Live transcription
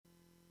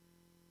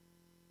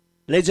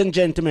Ladies and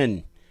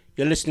gentlemen,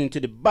 you're listening to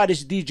the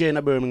baddest DJ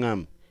in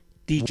Birmingham,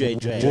 DJ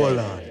Dre. Hold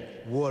on.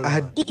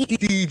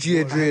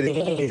 DJ Dre.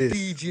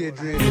 DJ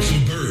Dre. It's a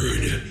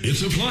bird.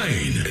 It's a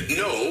plane.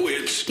 No,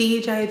 it's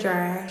DJ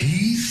Dre.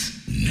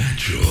 He's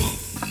natural.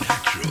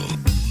 Natural.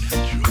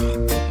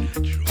 Natural.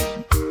 Natural.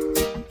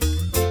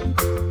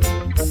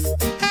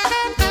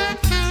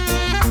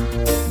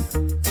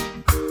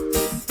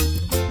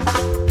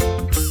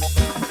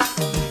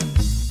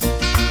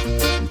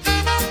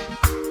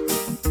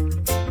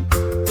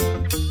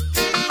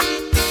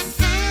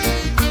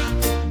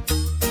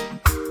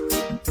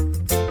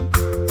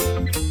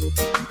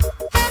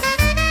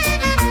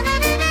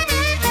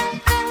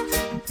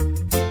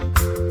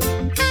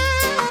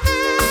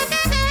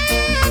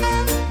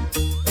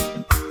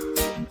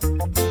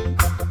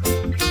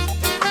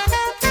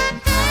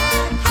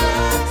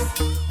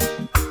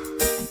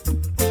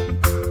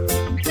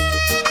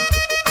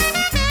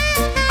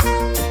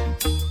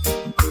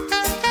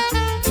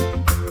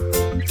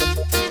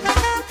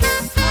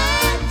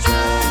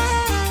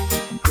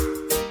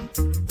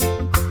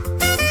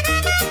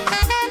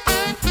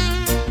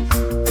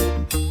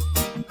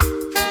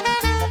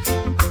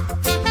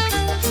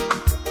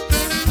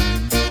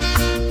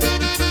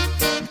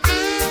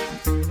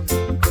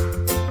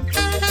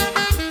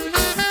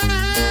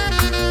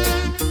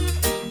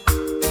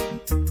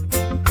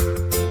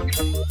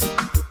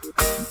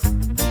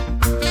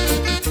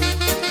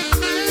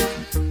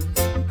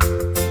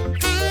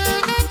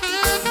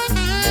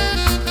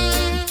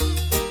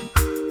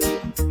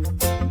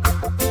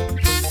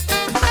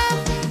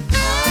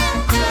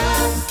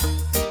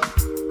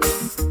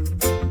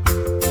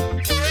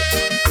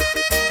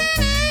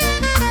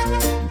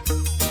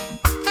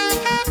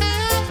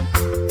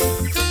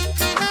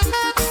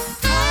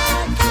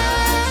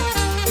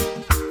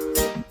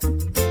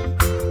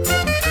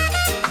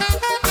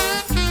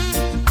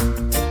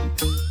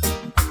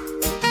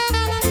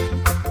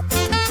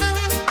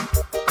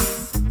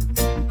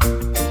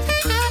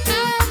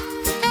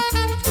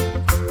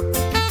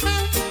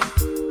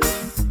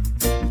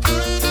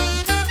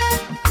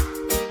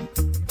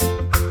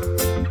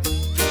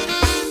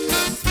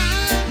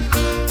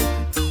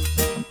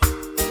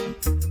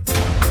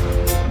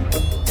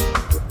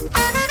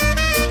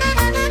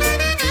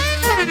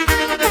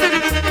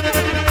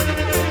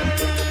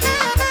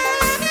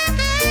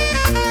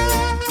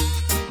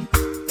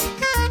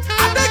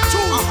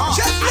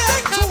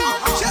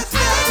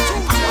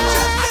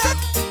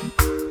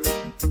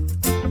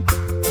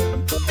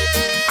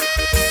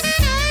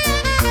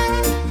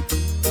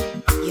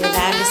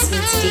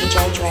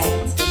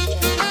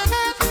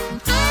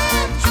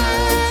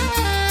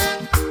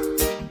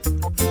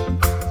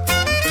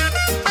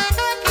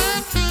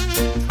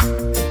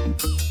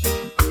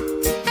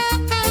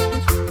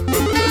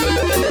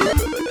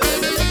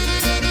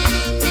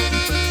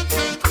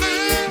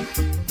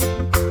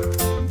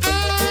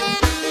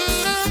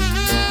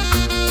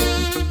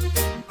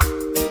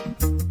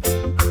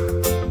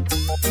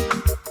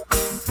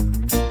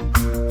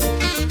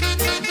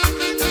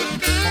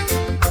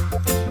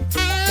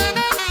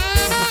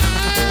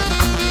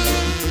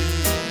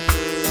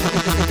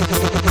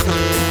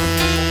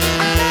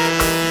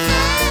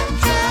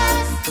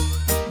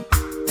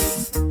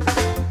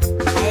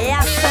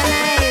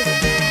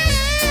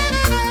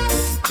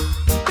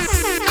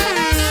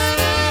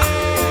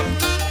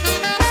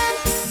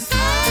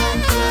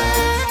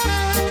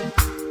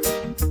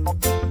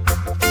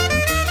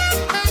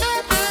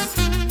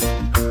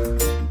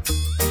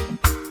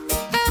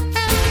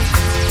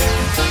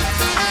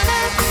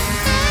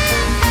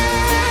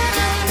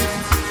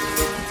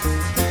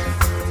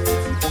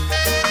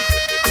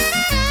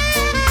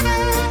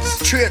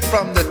 Straight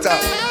from the top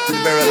to the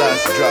very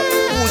last drop.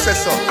 Who says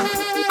so?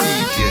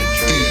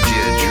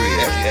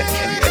 DJ Dre.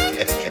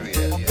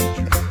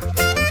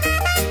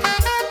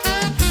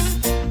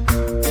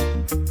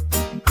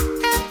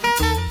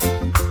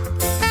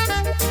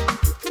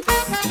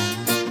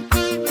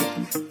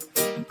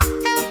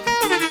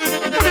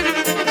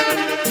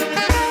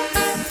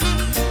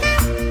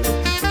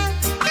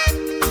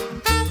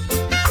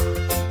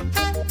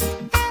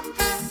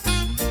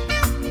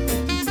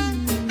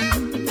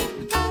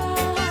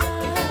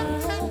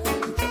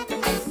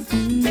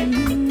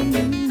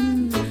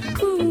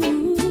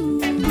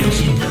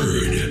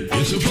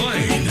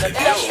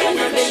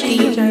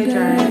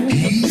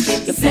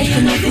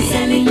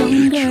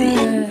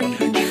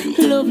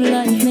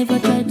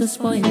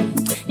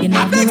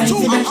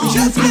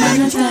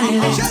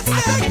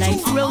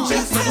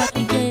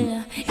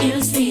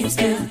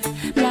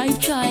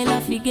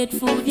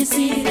 Food you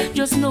see,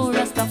 just no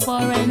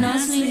Rastafari not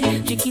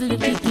sleep. She kill the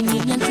picking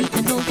and take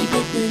the dog to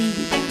get the lead.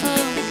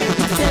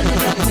 Tell her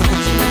that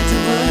she not to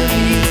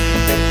worry.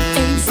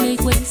 Ain't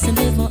snake waste and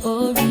never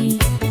hurry.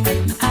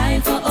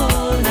 Eye for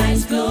all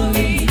nice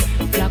glory.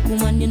 Black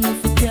woman you know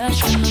for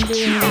cash and no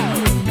baby.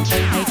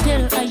 I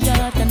tell her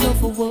yacht and no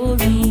for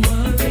worry.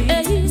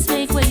 Ain't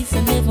snake waste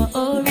and never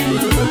hurry.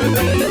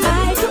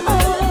 Eye for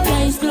all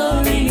nice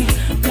glory.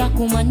 Black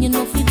woman you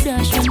know for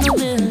cash and no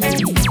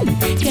baby.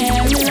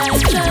 Carry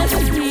life just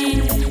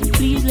free.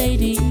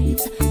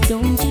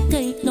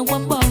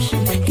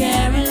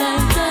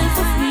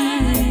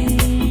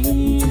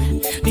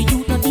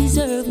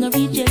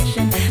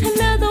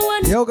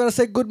 to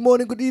say good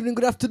morning, good evening,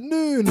 good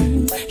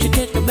afternoon. She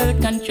take the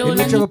birth control In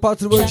whichever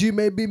part of the world you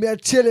may be, me I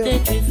chill you.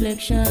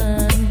 Reflection,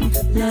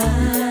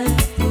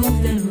 life,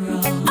 move them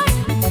wrong.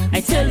 I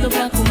tell the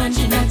black woman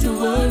she not to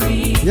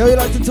worry. Yo, you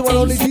like to one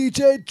only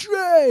DJ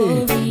Dre.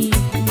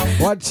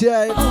 Watch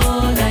out.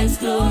 All life's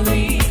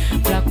glory.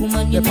 Black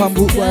woman, you the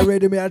Pambu boy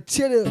ready, me I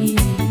chill you.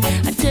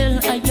 I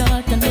tell her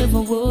yacht and never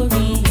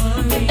worry.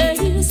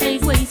 Hey,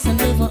 safe ways and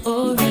never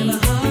worry.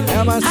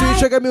 Yeah, man, sweet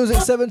sugar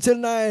music 7 till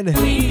 9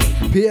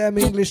 PM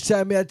English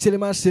time, me I chill you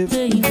massive.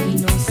 Baby,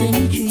 no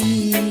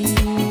century.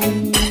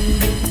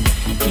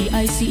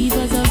 GIC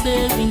was a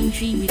bearing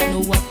tree with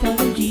no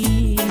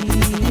apology.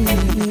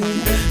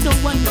 No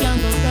one can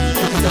go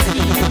further than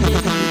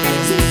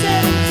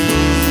sincerity.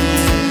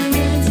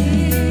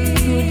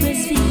 Good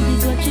breastfeed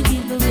is what you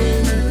give away.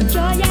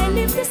 Joy I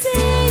live to see.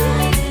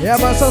 Yeah,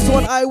 man, so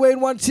one I win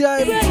one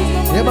time.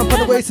 Yeah, man, put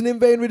the wasting in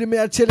vain with me,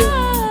 I chill it.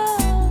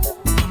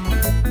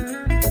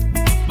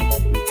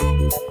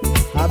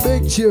 A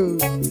big tune.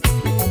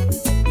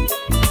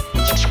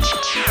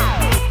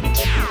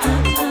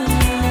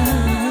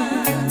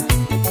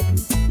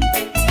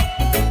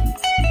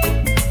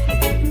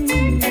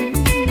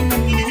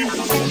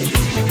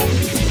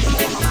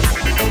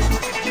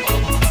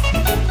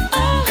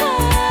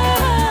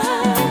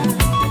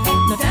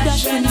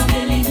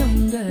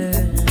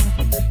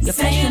 Your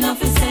fashion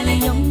off is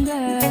selling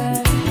younger.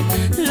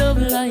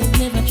 Love life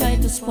never try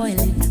to spoil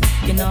it.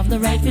 You know have the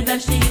right to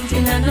dash the youth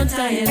and I'm not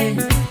tired.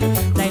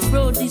 Like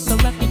road is so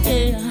rapid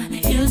there,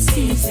 you'll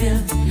stay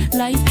still.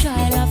 Like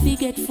child I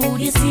forget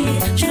food you see.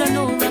 She don't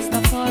know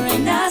Rastafari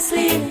and I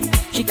sleep.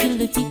 She kill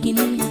the ticking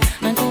in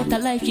and out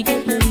of life she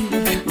get the lead.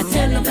 I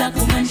tell the black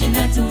woman she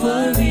not to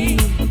worry.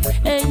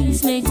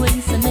 Ace make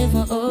ways and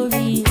never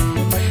hurry.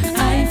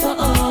 I for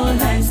all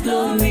life's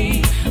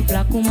glory.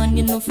 Black woman,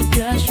 you know for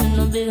crash when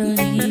no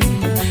building.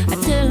 I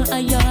tell her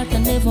yacht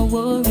and never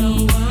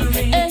worry.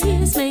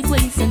 Ace make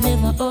ways and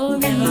never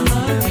hurry.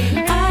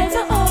 I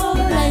for all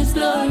life's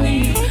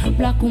glory.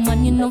 Black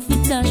woman, you know for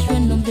dash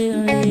when no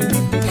building.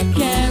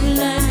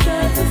 Caroline,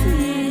 try to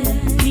free.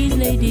 Please,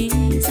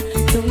 ladies,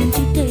 don't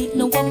you take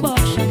no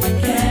abortion.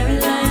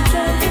 Caroline,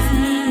 try to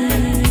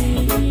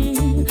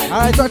free.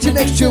 Alright, watch you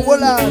next tune,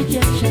 hold on.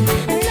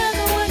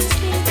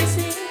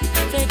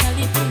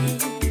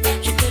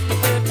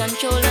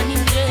 Control and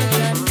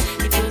injection,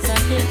 it was a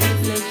healthy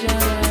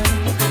pleasure.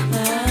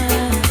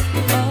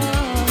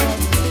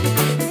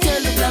 Tell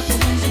the black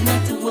woman she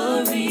not to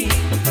worry.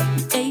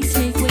 Ace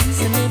make ways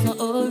and never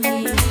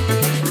hurry.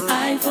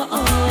 I for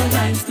all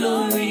life's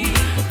glory.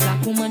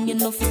 Black woman, you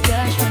know for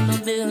cash when no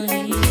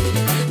building. I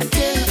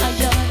tell her I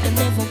got and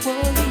never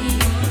worry.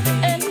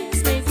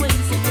 Ace make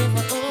ways and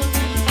never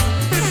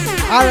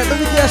hurry. Alright, let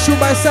me get a shoe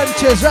by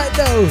Sanchez right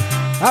now.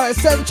 Alright,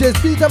 Sanchez,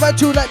 beat up a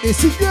tune like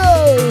this. It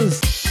goes.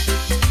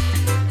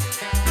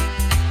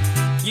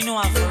 You know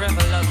I'll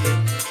forever love you. I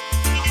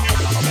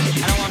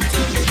don't want to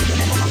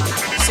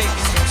say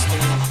this verse to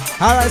you.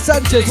 Alright,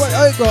 Sanchez,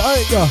 how it go, how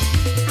it go?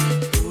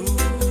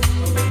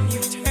 When you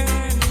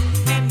turn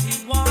and you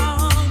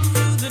walk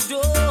through the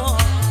door,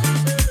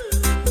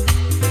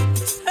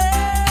 it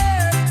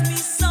hurt me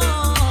so,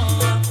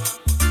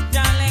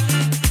 darling.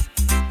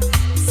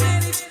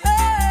 Said it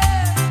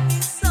hurt me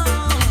so,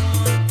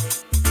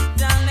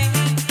 darling.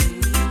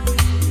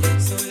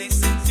 So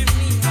listen to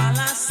me while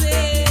I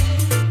say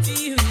to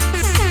you.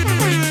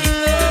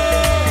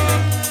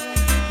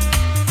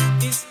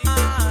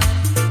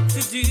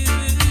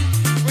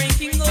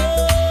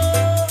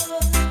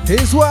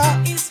 Here's what?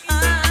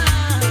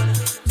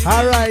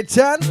 Alright,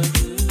 Chan.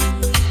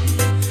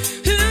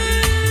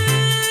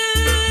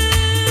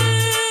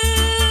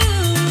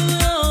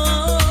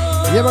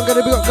 Yeah, man,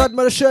 gonna be got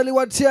Godmother Shirley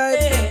one time.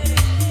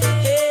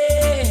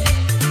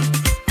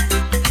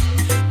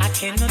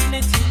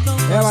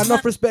 Yeah, man,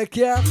 enough respect,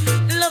 yeah.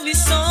 Love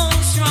is so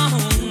strong.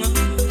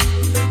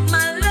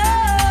 My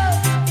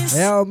love is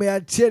yeah, me, I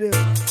tell you.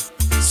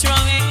 strong.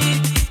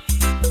 I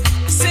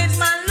said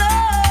my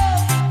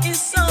love is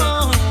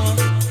so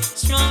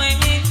strong.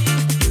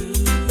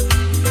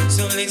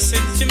 So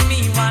listen to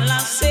me while I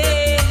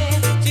say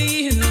to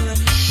you,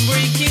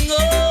 breaking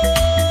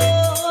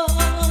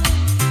all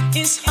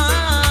is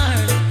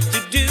hard to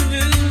do.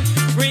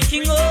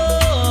 Breaking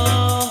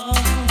all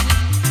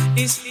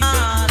is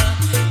hard.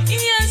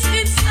 Yes,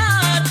 it's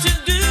hard to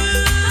do.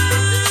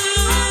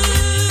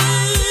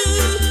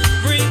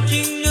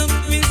 Breaking up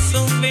is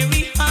so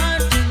very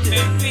hard to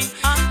do.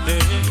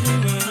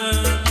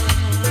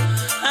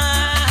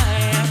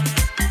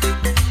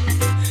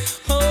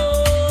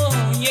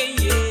 Oh, yeah,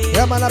 yeah.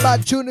 Yeah, man, a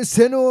bad tune is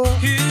Seno.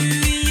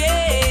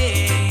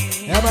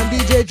 Yeah, man,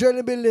 DJ Dre in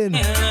the building.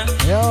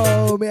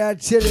 Yo, me, I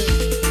tell you.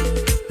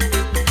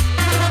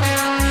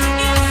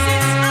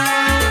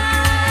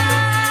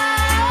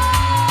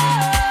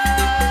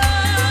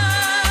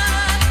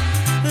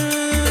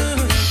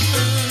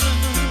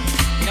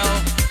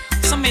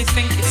 Some may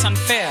think it's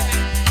unfair,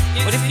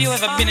 but if you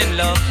ever been in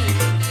love,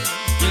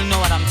 you'll know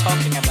what I'm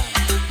talking about.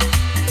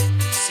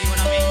 See what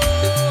I mean?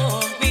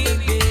 Oh,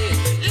 baby,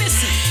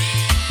 listen.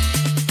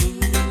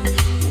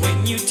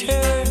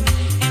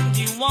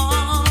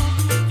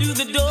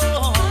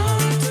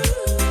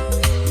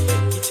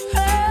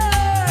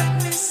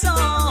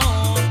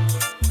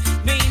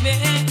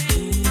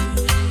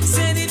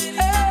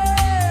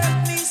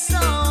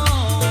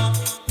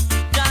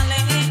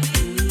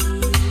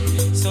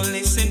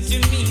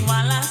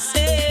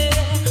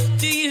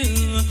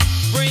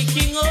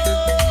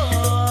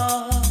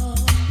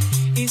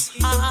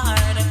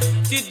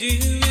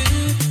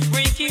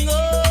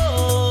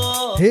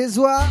 Here's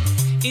what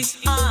it's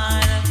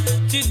hard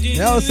to do.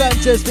 Yo,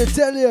 Sanchez, to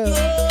tell you.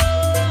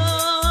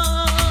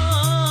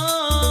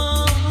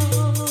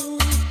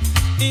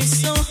 It's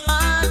so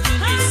hard to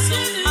do. So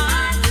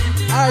hard to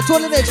do. Alright, to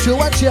the next show,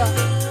 watch ya.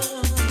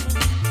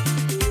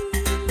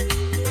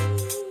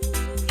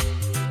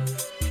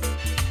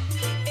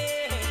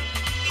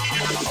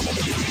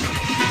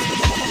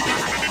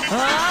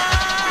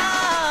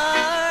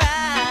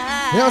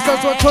 Yo,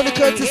 sounds what Tony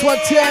Curtis one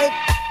time.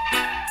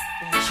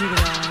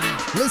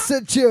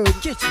 Listen to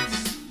Should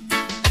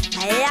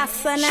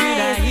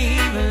I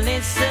even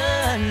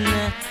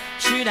listen?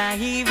 Should I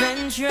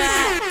even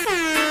try?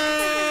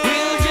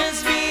 We'll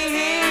just be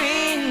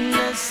hearing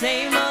the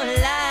same old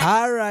lie.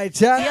 Alright,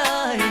 yeah.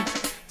 Joy,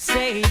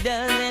 say it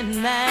doesn't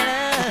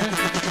matter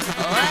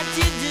what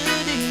you do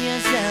to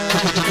yourself.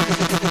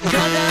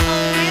 'Cause the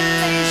whole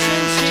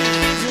relationship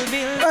is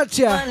built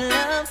Gotcha. on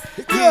love.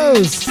 It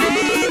goes. Say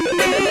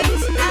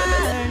things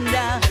aren't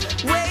the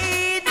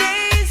way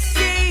they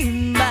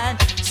seem, but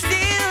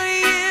still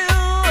you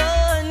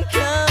won't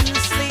come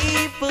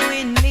sleep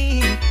with me.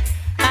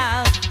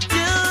 How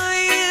do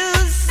you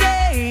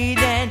say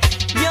that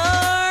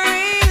you're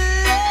in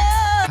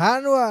love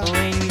Hanwa.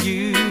 when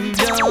you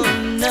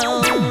don't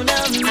know the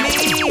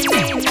meaning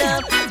of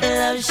love?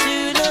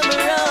 Should have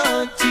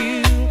brought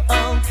you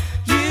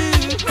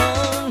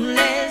home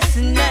last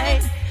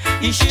night.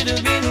 You should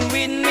have been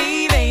with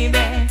me,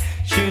 baby.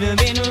 Should have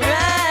been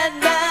right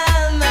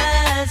by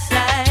my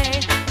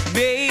side,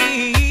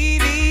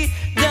 baby.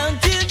 Don't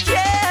you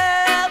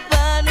care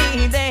about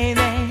me,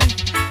 baby?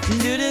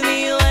 Do to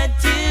me what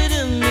you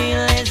do me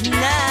last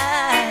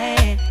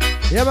night.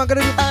 Yeah, man,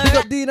 gonna big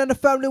up Dean and the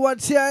family one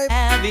time.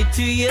 Happy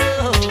to you.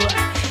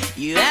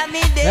 You had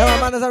me there. Yeah,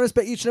 man, as I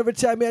respect each and every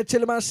time, I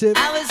tell him massive.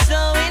 I was so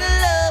in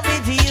love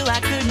with you, I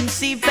couldn't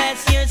see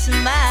past your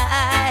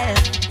smile.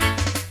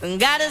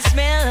 Got a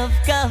smell of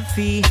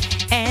coffee,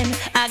 and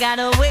I got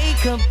a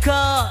wake-up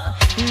call.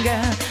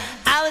 Girl,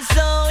 I was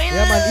so in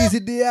Yeah, man, love. easy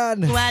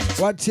Dion.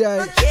 One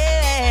time.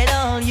 Cared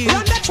on you.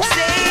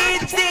 Say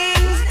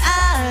things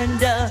aren't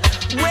the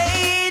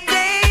way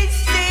they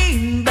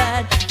seem,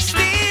 but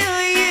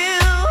still you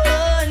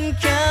won't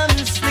come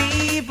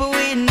sleep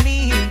with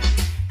me.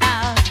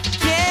 How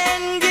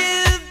can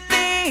you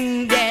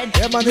think that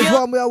Yeah, man, this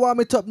one we are warm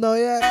it up now,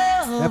 yeah.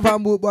 If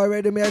I'm boot boy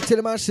ready, me I tell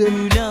him massive.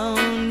 you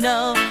don't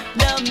know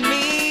the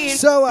meaning?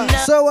 So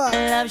what?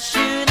 Love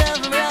should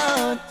have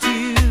brought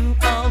you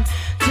home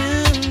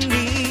to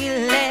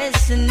me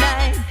last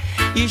night.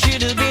 You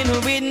should have been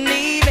with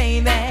me,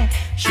 baby.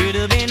 Should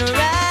have been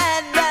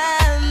right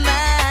by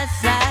my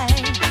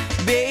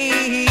side,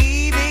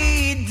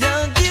 baby.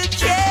 Don't you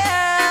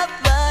care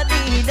about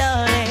me,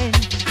 darling?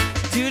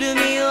 Do to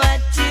me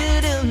what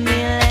you do me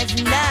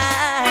last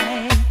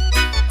night.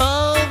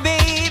 Oh,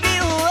 baby,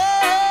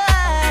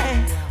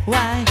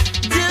 why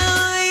do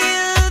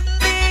you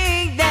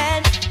think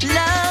that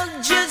love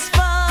just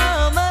for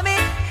a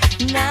moment,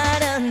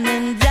 not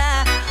and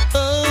die?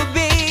 Oh,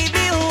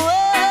 baby,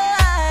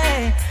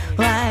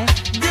 why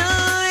do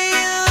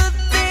you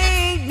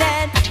think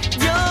that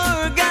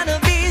you're gonna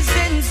be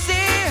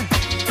sincere,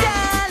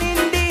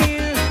 darling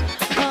dear?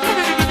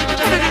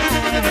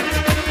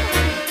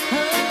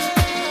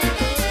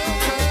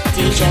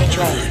 DJ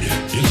Dre.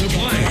 It's a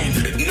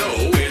plane. No,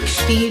 it's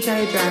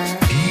DJ Dre.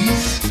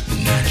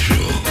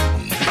 natural.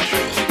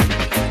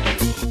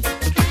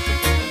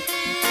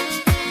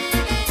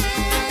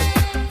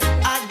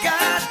 I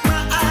got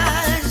my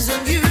eyes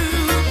on you,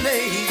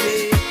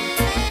 lady.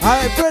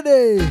 Alright,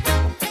 ready.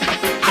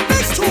 I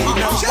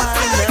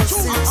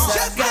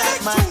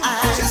got my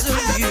eyes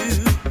on you,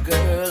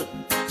 girl.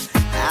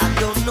 I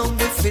don't know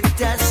if it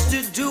has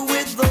to do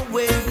with the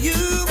way you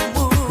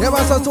move. Yeah,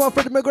 man, sounds to one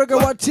Freddie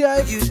McGregor one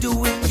time. You're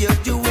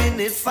doing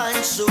it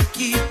fine, so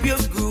keep your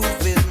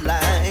groove in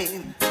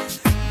line.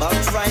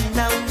 But right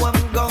now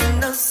I'm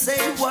gonna say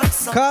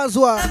what's on Cause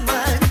what? my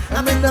mind.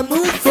 I'm in the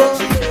mood for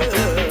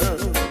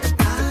you.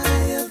 I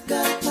have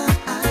got my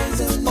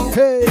eyes on you.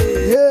 Hey,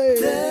 hey.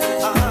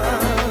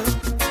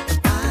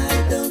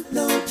 I don't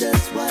know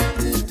just what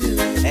to do.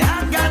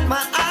 I've got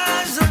my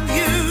eyes on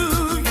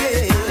you,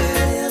 yeah. I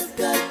have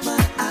got my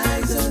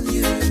eyes on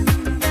you,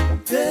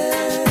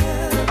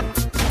 girl.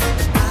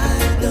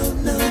 I don't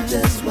know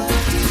just what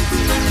to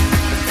do.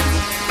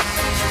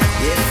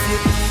 If you,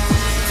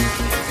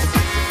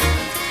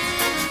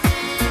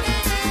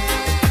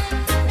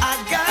 I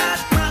got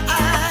my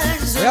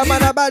eyes on Yeah, you.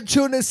 man, a bad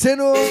tune is you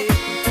know. It's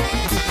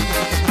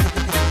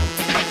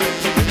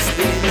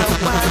been a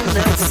while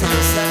now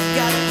since I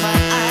got my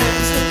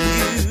eyes on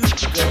you,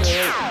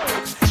 girl.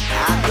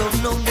 I don't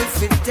know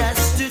if it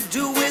has to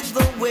do with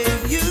the way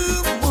you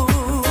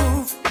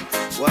move.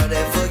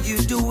 Whatever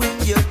you're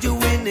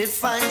doing it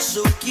fine,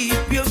 so keep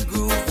your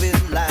groove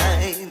in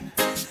line.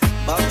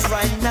 But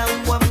right now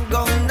I'm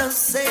gonna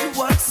say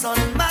what's on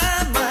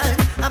my mind.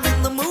 I'm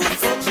in the mood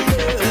for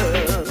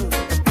love.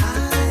 I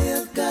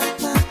have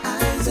got my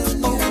eyes on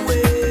you. Oh,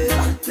 well,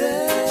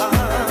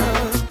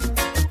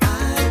 I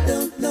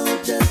don't know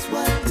just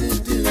what to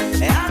do.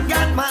 I've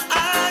got my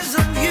eyes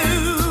on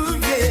you,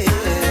 yeah.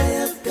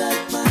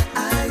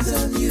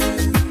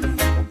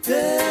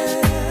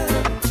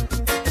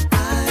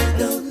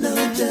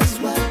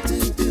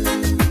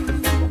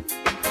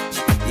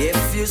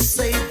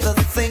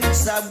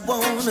 I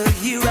wanna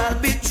hear, I'll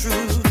be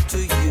true to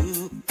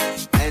you.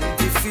 And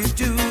if you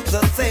do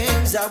the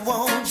things I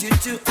want you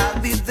to,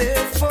 I'll be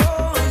there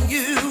for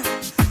you.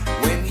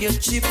 When your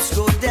chips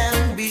go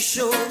down, be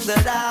sure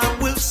that I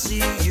will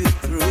see you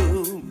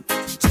through.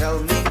 Tell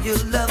me you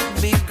love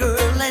me,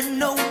 girl, and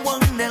no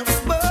one else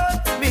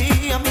but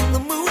me. I'm in the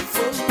mood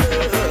for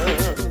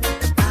love.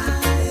 I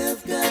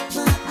have got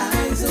my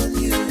eyes on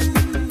you.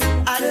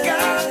 I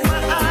got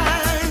my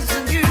eyes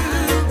on you,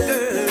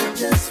 girl.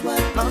 Just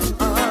what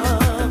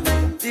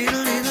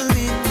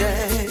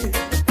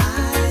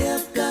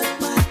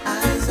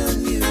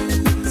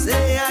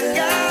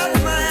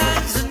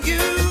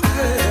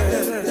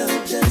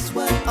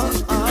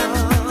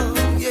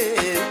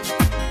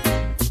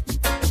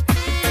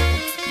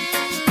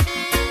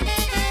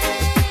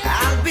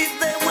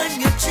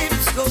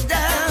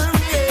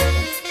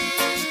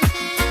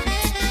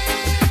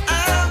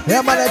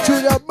yeah, man, I chew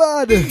your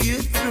body.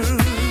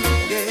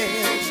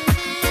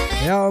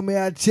 Yo, me,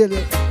 I chill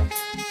it.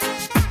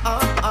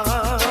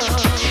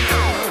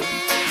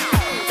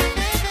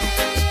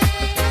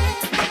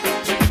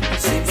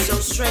 Seems so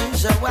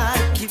strange how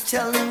I keep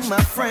telling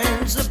my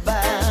friends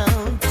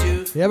about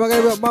you. Yeah, man,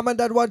 I got mom and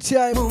dad one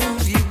time.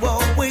 Move, you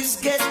always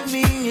get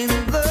me in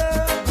the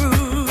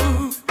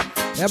groove.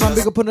 Yeah, man,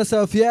 big up on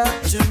yourself, yeah.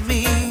 To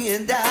me,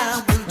 and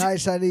I will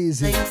nice and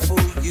easy. for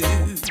you.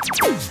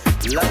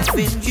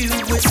 Loving you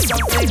is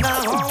something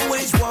I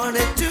always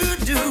wanted to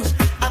do.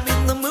 I'm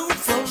in the mood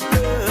for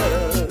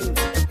love.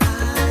 I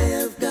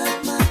have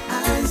got my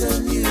eyes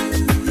on you.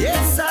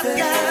 Yes, I've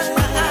got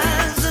my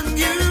eyes on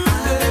you. I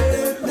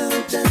don't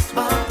know just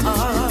what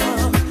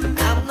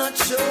I'm not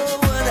sure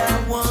what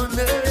I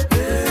wanted.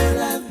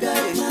 Girl, I've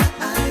got my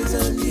eyes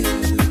on you.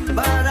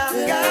 But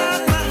I've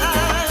got my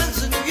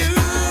eyes on you,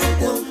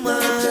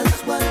 woman.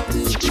 Just what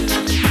to do.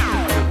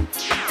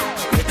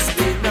 It's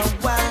been a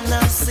while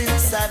now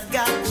since I've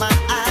got my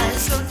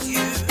eyes on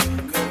you,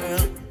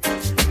 girl.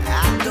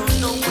 I don't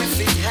know if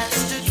it has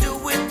to do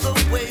with the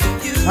way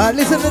you Alright,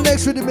 listen to the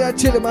next video, me, I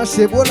chill it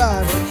myself. Hold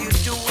on.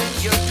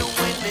 you're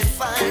doing it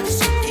fine,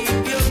 so keep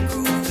your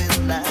groove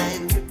in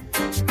line.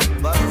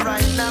 But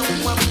right now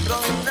I'm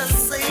gonna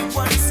say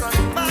what's on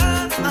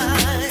my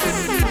mind.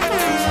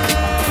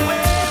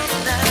 Well,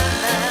 now,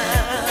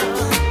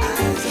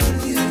 eyes on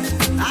you.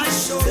 I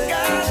sure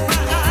got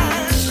my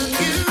eyes on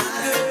you,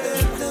 girl.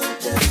 I know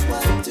just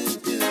what to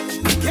do.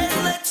 Can't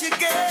let you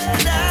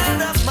get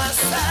out of my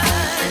sight.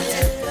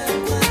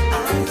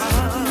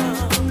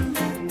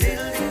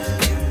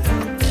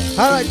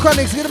 Alright,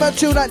 Chronics, get about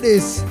tune like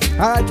this.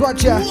 Alright,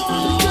 watch ya. It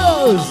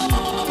goes.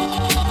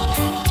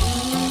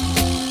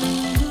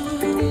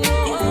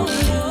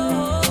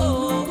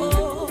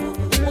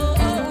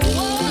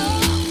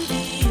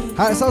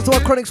 Alright, sounds to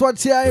what Chronics one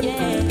time.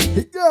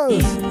 It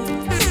goes.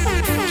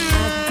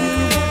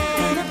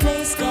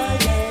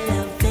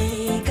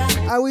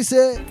 How we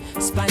say?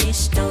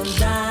 Spanish town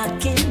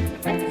rocking,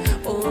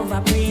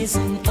 over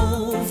prison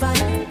over.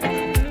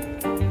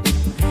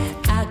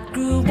 I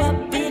grew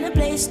up in a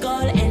place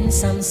called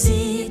Ensom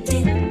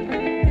City.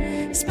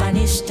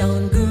 Spanish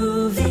town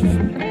groovy,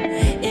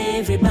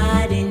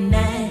 everybody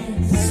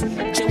nice.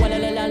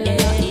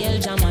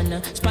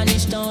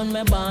 Spanish town,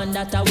 me born,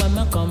 that's where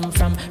me come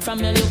from. From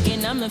me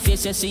looking at my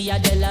face, you see a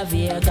De La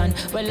Vegan.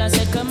 Well, I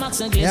said, come Max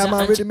and Glazer. Yeah,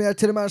 man, ready me, I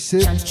tell him I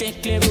shit.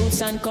 Strictly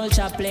roots and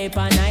culture play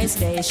per nice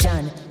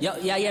station. Yo,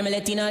 yeah, me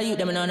letting all you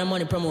them on the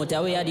money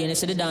promoter. We are doing this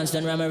to the dance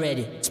done, I'm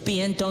ready.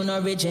 Spain town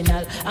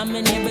original. I'm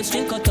a neighbor's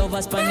drink out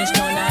over Spanish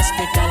town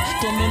hospital.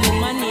 To me, know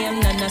my name,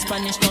 Nana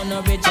Spanish town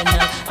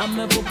original. I'm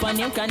a papa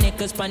name,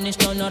 Kaneka Spanish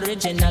town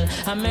original.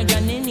 I'm a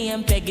granny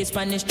name, Peggy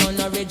Spanish town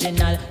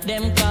original.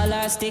 Them call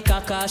her stick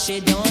AkA, she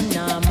don't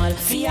normal.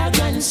 For your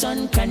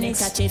grandson, Kaneka,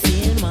 catch a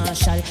field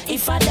marshal.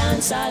 If I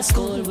dance at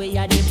school, we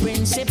are the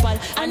principal.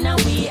 And now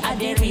we are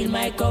the real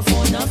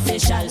microphone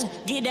officials.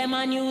 Give them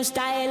a new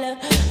style.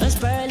 A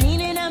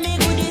Sperling in a me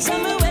goodies,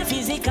 I'm well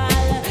physical.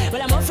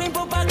 Well, I'm offering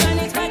Papa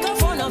Chronics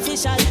microphone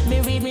official.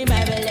 Me read me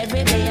Bible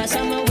every day, and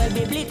some well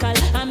biblical.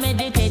 I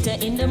meditate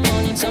in the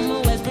morning, some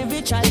well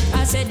spiritual.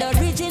 I said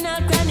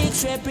original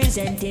Chronics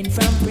representing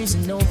from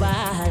prison over.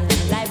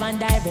 Live and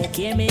direct,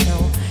 hear me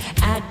now.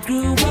 I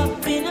grew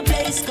up in a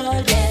place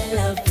called De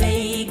La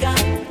Vega.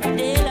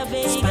 De La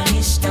Vega.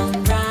 Spanish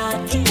town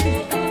rocking,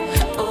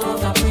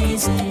 over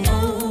prison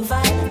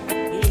over.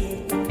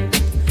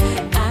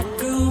 I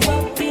grew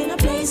up in a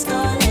place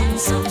called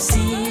Ensom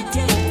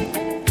City.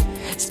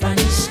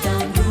 Spanish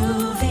town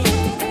groovy,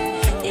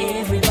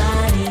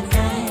 everybody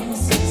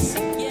nice.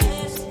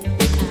 Yes,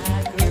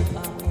 I grew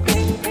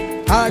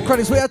up. Alright,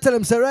 Chronics, what you tell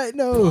him, say right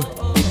now.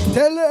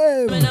 Tell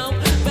him.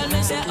 Well,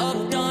 me say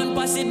uptown,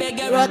 posse beg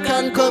you rock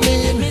and come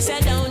in. Me say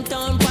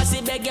downtown,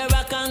 posse beg you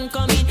rock and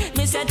come in.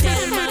 Me say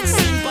tell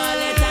Maxine,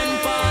 Paulette and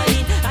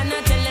Pauline, and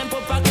I tell them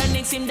Papa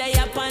Chronics him they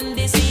up on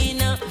the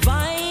scene.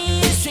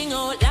 Voice string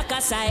out like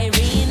a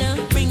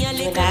siren. Bring your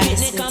liquor with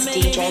me, come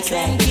and lyrics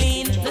and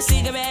clean. No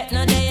cigarette,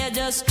 no they are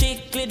just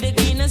strictly the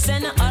green. No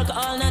send no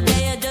alcohol, no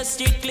they are just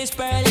strictly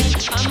Sperling.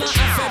 I'm a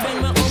Afro,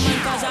 bring my woman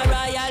cause a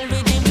royal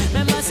rhythm.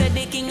 Remember said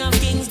the king of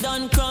kings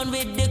done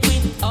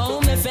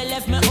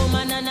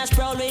and I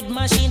sprawl with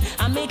machine.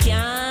 And me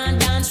can't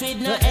dance with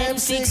no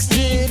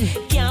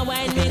M16. Can't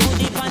wind me good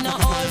deep on no all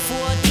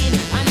 14.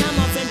 And I'm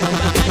a friend of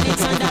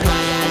mechanics on the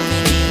royal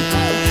redeem.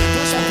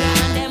 Push up your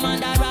hand them on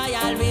the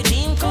royal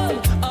redeem.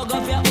 Hug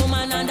up your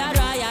woman on the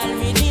royal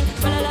redeem.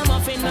 Well, I'm a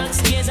friend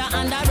Max Gazer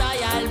on the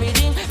royal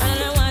redeem. And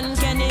I want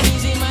Kenny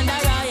Easy on the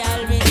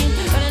royal redeem.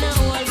 Well, I'm a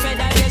whole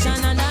federation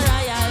on the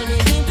royal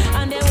redeem.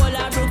 And the whole of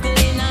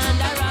Brooklyn on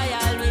the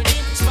royal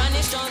redeem.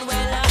 Spanish town,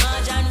 well,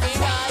 and we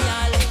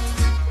royal.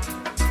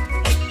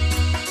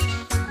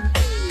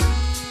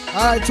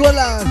 Alright,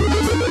 Twilla.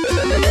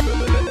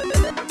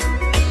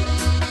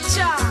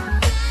 Cha,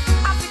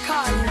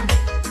 African,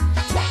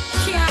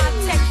 can't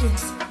take it.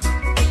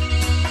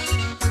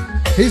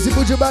 Here's the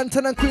Buju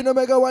Banton and Queen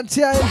Omega one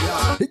time.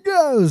 It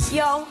goes.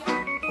 Yo,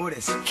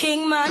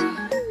 King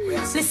man,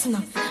 listen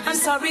up. I'm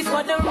sorry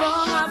for the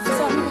wrong I've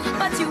done,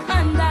 but you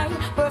and I,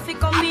 perfect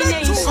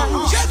combination.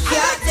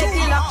 Can't take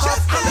the lack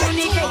of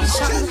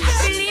communication.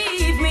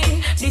 Believe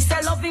me, this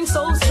I love him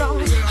so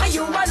strong. And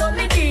you alone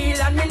me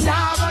deal and me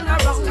now run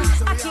around.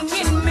 Acting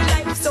in me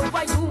life, so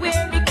why you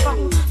wear the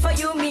crown? For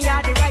you, me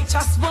are the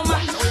righteous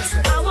woman.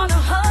 I wanna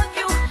hug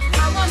you, I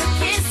wanna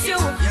kiss you.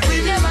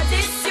 We never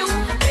diss you,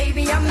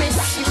 baby I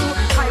miss you.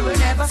 I will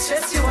never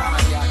stress you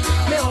out.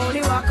 Me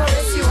only walk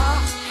caress you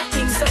out.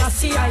 King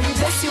Selassie, I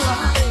bless you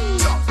out.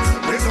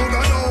 There's no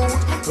doubt,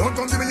 don't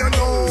come to me your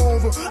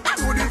love. I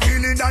know the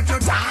feeling that you're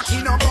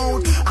talking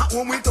about. A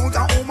home without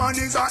a woman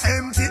is an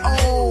empty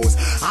house.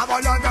 Have a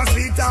lot of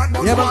sweetheart,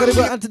 but Yeah, man, gonna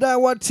go into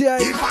that one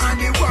time.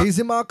 He's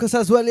in Marcus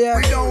as well, yeah.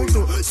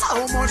 So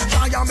much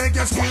try and make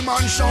you scream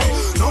and shout.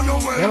 No, no,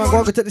 Yeah, man,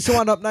 go take this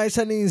one up nice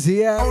and easy,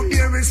 yeah. Out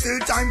there is still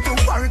time to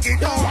work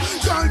it out.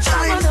 Girl, I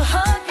try. wanna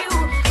hug you,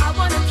 I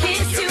wanna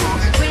kiss you.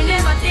 We'll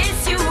never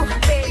diss you,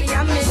 baby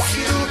I miss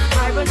you.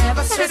 I will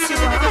never stress you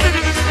out. We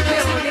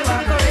only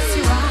want to caress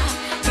you out.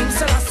 King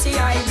Selassie,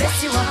 I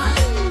bless you out.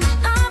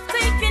 I've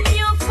taken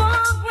you for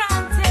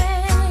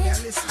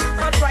granted,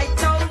 but right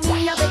now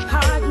me I beg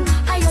pardon.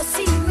 I just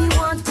see me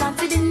want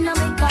planted in my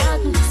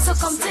garden, so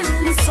come till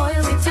the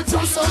soil with your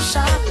toe so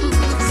sharp.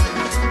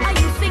 And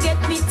you forget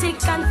me thick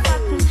and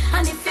fatten,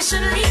 and if you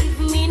should leave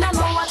me, now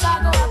know what I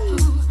go happen.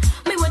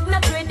 Me would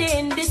not ready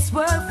in this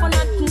world for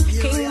nothing.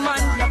 King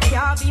man, you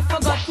can't be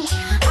forgotten.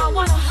 I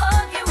wanna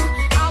hug you,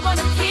 I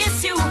wanna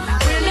kiss you.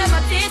 We'll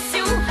never diss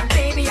you,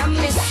 baby I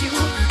miss you.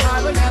 I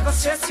will never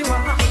stress you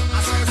out.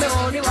 Me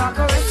only want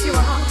to caress you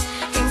out.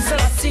 King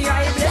Selassie, I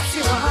bless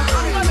you out.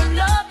 I'm gonna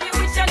love you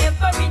each and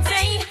every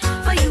day.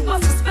 For you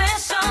are so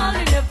special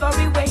in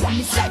every way.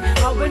 Me say, I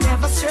will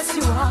never stress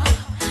you out.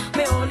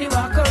 Me only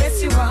want to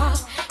caress you out.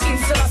 King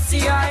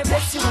Selassie, I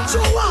bless you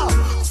out.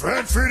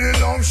 Fred for the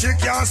love, she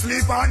can't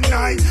sleep at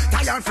night.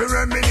 Tired for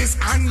reminisce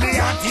and they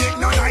are take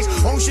no night.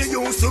 How she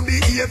used to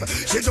behave,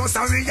 she just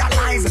a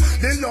realize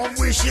the love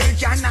we share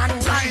cannot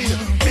hide.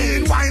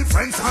 Meanwhile,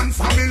 friends and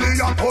family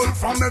are pulled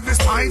from every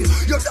side.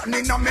 You're done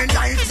in my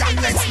life,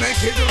 and let's make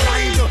it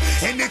right.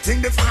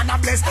 Anything the Father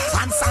bless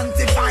and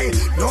sanctify,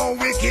 no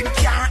wicked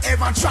can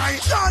ever try.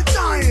 No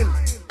child.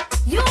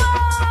 You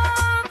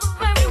are the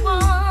very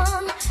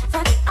one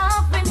that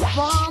I've been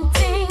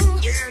wanting.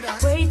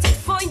 Waited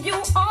for you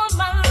all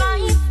my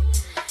life.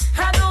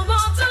 I don't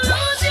want to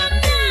lose you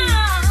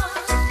now.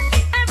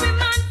 Every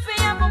man for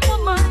every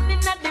woman in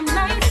them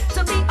life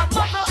to be a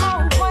mother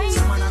or wife.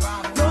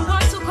 Don't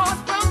want to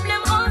cause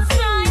problem or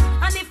strife.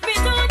 And if we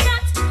do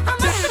that, I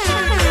must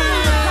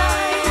I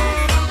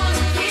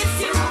wanna kiss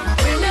you,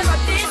 will never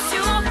diss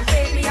you,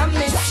 baby I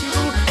miss you.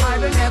 I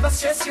will never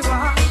stress you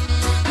out.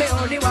 Me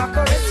only want to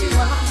caress you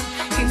out.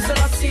 King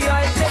Selassie, I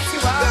bless you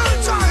out.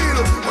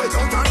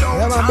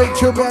 Yeah, man, big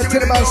tune, man,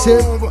 tell about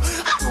him. I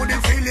know the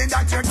feeling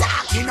that you're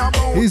talking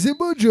about. He's in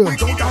Buju.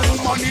 Without a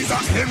woman is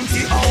an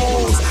empty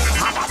house.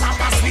 Have a lot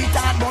of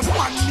sweetheart, but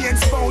one main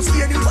spouse.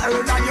 Hear the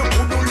world and you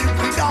couldn't live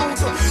without.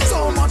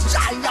 So much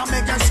child that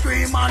make you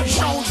scream and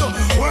shout.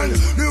 Well,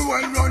 the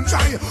world run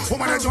dry.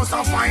 Woman, I just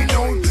a find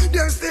out.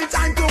 There's still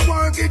time to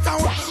work it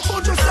out.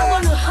 But you I say,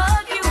 wanna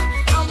hug you, I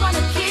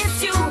wanna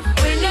kiss you.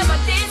 We'll never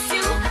diss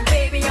you,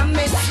 baby I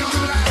miss you.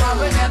 I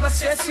will never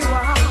stress you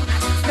out.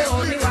 Me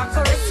only want to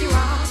caress you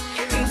out.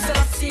 King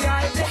Selassie,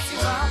 I bless you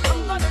out.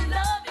 I'm gonna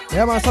love you.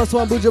 Yeah, man, so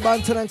one Buju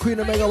Banton and Queen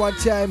Omega one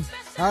time.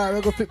 Alright,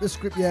 we're gonna flip the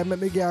script, yeah. Let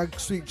me get a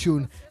sweet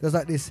tune. Just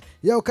like this.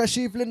 Yo,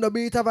 Kashif Lindo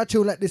beat have a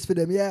tune like this for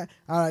them, yeah?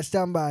 Alright,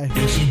 stand by.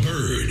 It's a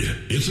bird.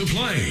 It's a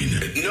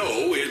plane.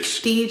 No, it's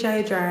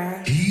DJ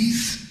Dre.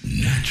 He's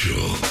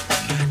natural.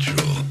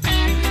 Natural.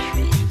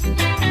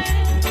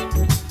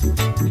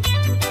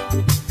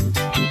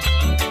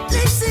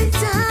 Listen,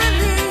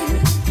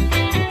 darling.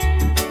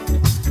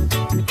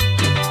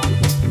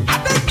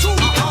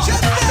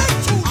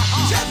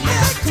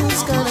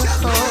 Who's gonna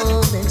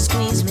hold and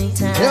squeeze me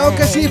tight? Yo,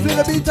 Kashif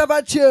Lindo beat have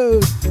a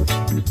tune.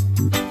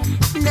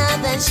 Now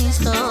that she's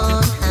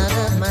gone out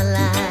of my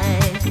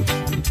life,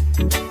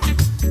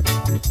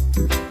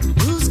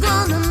 who's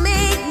gonna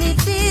make me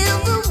feel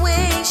the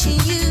way she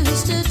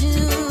used to do?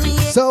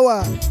 Yeah. So,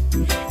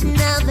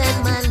 Now that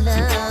my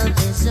love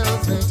is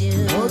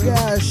overdue. oh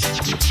gosh.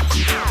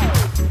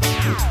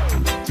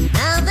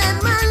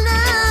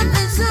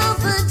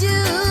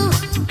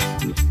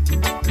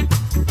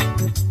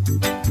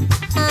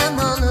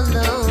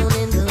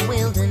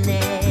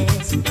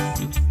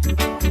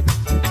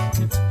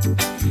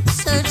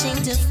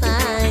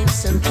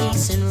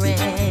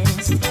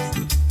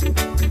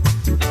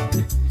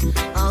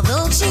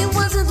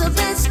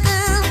 best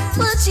girl,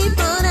 but she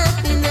brought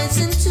happiness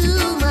into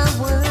my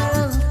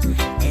world.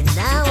 And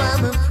now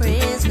I'm a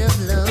prisoner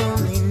of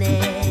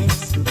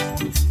loneliness.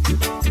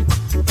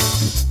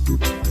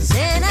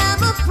 Said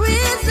I'm a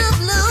prisoner of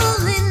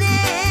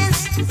loneliness.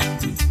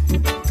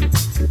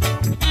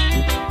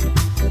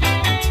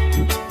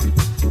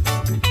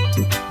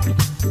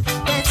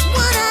 That's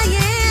what I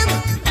am.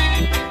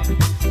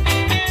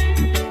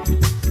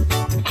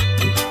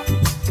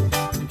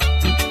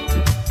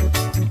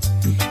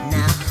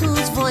 Now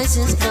whose voice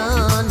is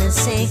gonna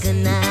say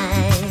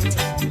goodnight?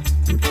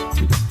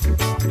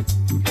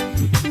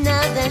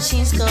 Now that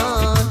she's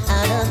gone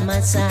out of my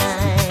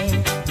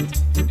sight.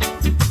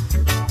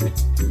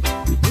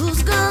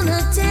 Who's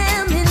gonna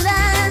tell me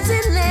lies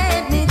and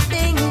let me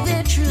think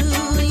they're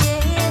true?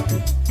 Yeah.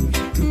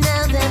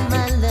 Now that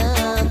my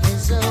love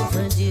is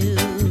overdue.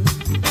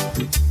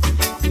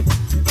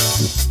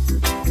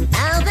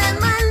 Now that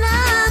my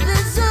love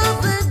is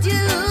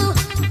overdue.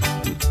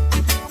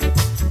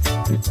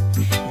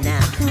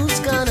 Now who's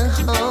gonna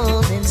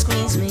hold and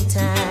squeeze me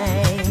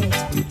tight?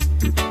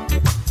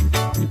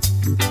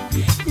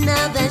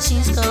 Now that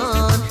she's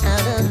gone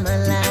out of my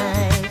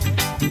life.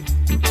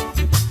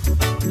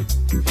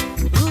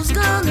 Who's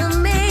gonna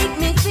make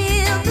me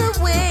feel the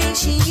way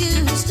she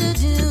used to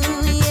do?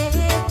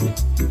 Yeah.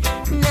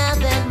 Now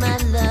that my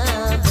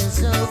love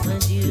is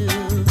overdue.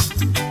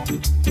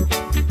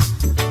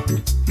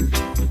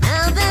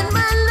 Now that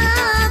my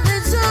love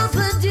is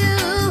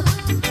overdue.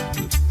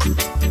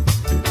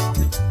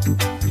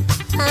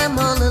 I'm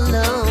all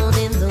alone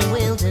in the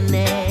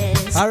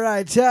wilderness.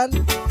 Alright, Chan.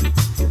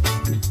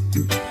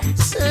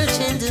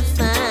 Searching to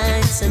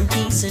find some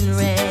peace and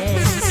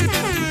rest.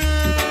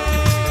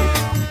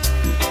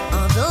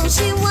 Although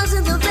she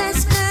wasn't the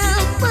best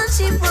girl, but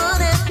she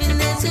brought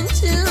happiness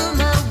into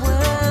my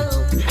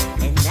world.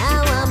 And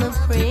now I'm a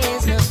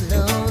prisoner of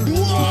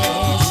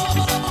loneliness.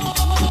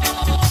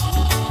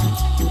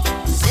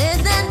 Said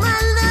that my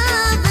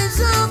love is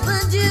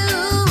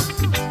overdue.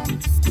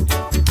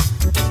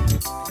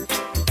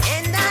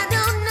 And I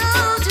don't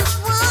know just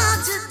what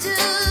to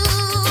do.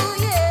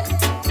 Yeah.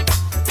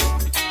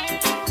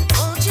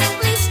 Won't you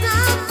please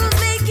stop from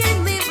making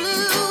me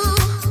blue?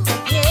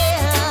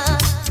 Yeah.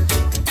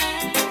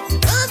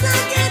 'Cause I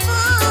gave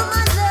all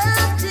my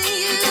love to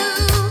you.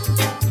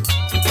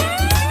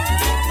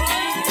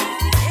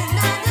 And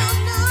I don't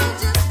know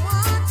just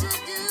what to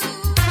do.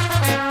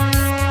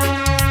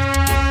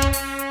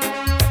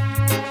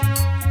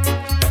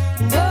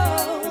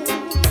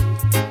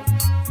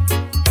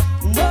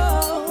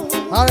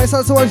 Alright, so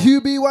that's what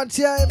Hubie one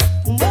time.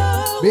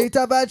 Beat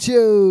up at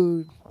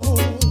you.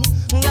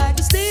 Like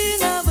the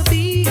sting of a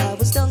bee, I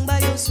was stung by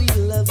your sweet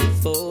love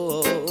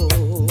before.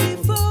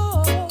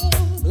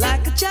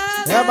 Like a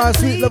child, Yeah, man,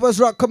 Sweet Lovers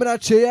Rock coming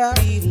at you, yeah.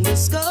 leaving the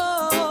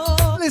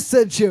score.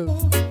 Listen to you.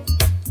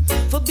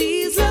 For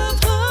bees love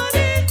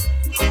honey,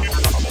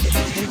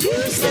 and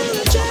you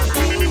still attract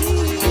me.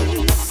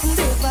 And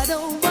if I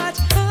don't watch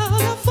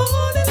out, I'll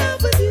fall in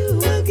love with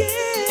you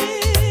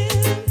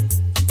again.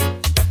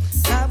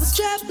 I was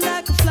trapped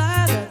like a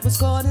fly that was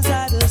caught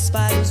inside a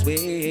spider's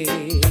web.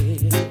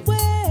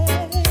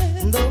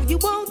 And though you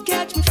won't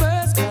catch me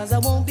first, 'cause I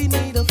won't be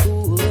made a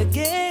fool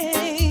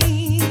again.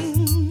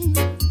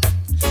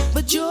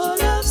 But your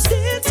love's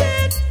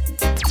tinted,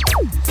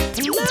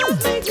 and love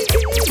makes me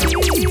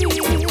giddy.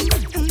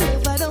 And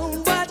if I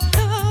don't watch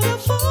out, I'll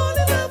fall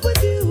in love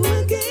with you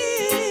again.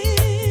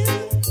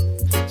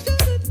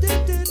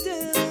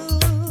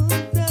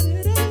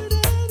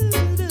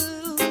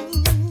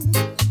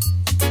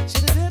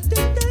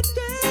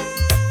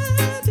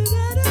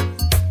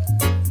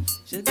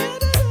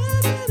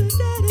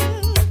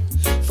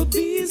 For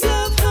bees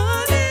love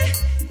honey,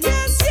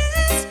 yes,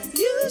 yes,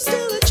 you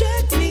still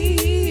attract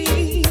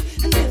me.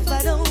 And if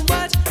I don't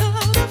watch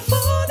out, I'll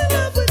fall in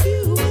love with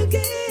you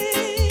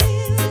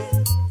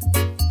again.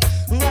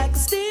 Like a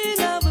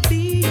sting of a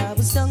bee, I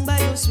was stung by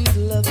your sweet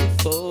love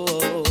before.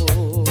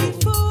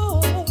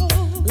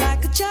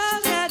 Like a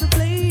child had to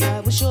play, I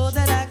was sure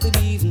that I could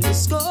even the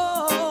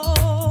score.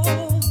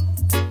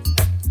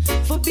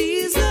 For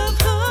bees love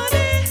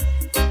honey,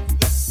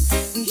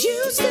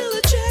 you still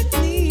attract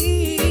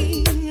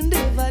me. And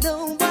if I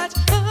don't watch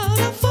out,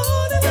 I'll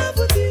fall in love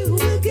with you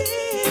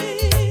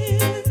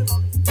again.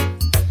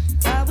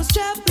 I was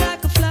trapped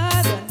like a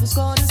fly that was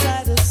caught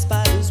inside a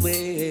spider's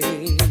web.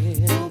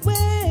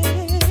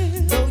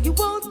 Though you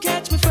won't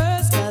catch me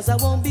first, 'cause I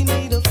won't be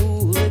made a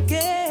fool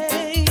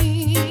again.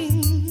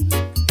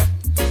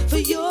 For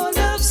your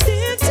love's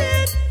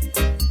tinted,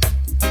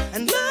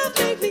 and love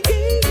made me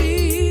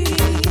giddy.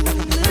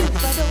 And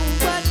if I don't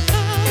watch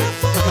out, I'll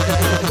fall in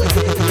love with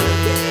you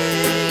again.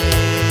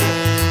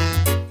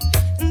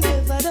 And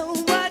if I don't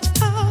watch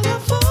out, I'll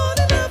fall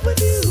in love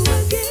with you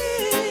again.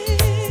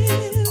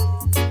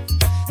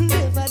 And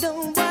if I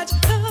don't watch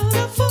out,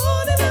 I'll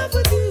fall in love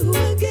with you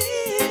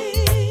again.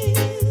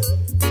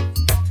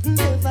 And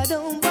if I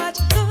don't watch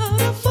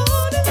out, I'll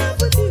fall in love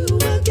with you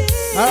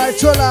again. Alright,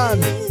 Cholan.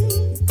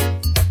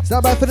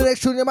 Stand by for the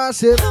next tune, you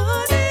massive.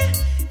 Honey,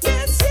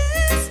 yes,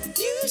 yes,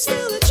 you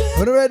still attract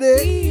When you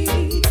ready?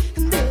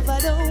 And if I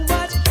don't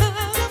watch,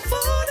 I'll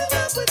fall in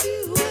love with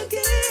you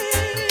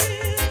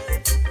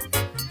again.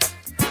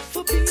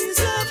 For peace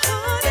of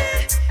honey,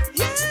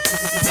 yes,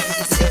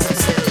 you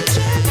still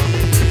check me.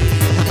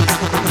 If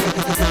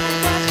I don't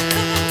watch,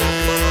 I'll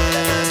fall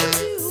in love with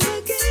you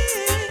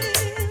again.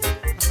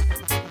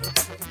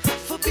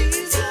 For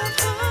peace of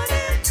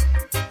honey,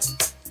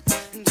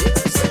 and you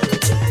still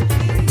check me.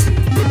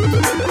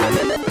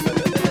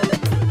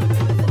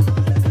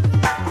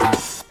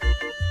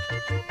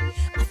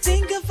 I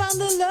think I found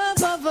the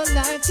love of a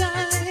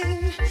lifetime.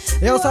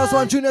 Yo, Sounds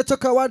One Junior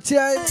took a one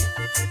time.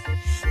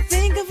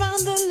 Think I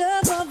found the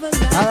love of a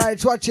lifetime.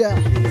 Alright, watch ya.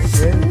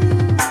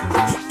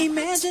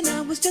 Imagine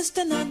I was just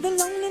another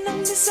lonely,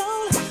 lonely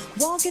soul,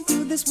 walking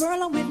through this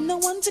world with no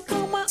one to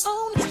call my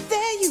own.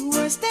 There you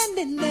were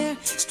standing there,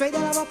 straight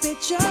out of a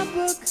picture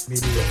book.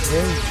 And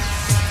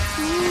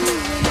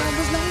I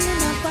was lonely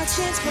not by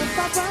chance, but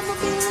by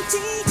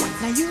probability.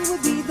 Now you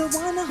would be the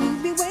one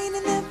who'd be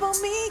waiting there for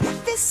me.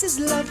 This is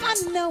love, I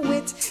know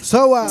it.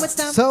 So it's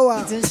time for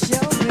me to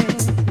show it.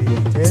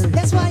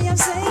 That's why I'm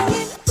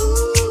saying,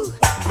 ooh,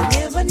 I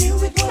never knew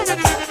it would have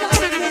felt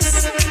like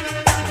this.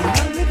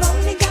 And we've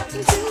only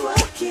gotten to a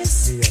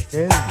kiss.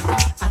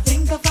 I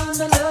think I found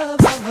the love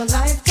of a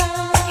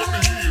lifetime.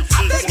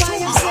 That's why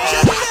I'm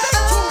saying,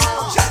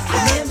 oh, I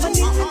never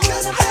knew it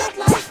would have felt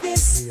like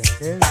this.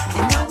 And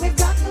now we've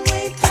gotten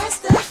way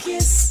past the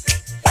kiss.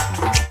 I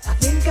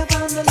think I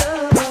found the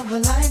love of a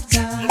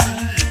lifetime.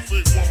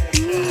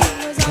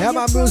 Yeah,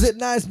 my music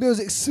nice,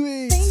 music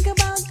sweet. Think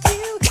about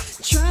you,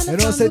 trying to You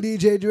don't say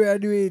DJ Dre, I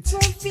do it.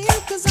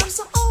 cause I'm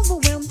so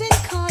overwhelmed and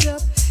caught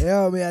up.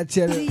 Yeah, me, I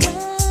tell you.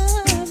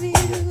 Love you.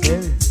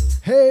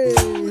 Hey,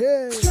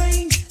 hey.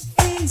 Strange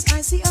things,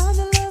 I see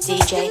other lovers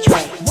DJ do.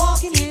 Dre.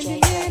 Walking hand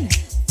in hand,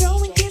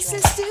 throwing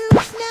kisses too.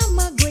 Now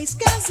my gray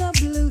skies are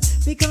blue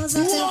because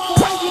I fell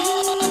for you.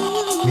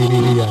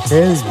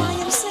 That's why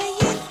I'm saying,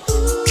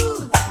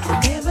 ooh, I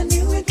never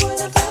knew it would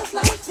have felt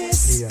like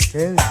this.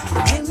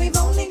 And we've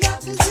only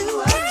gotten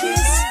to a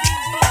kiss.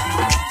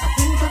 I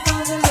think I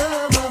found the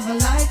love of a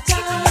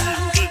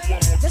lifetime.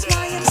 That's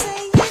why I'm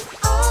saying,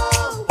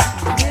 oh, I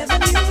never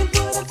knew it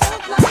would have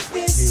felt like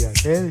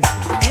this.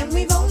 And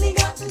we've only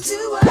gotten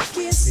to a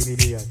kiss.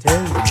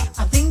 I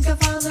think I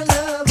found the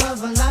love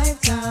of a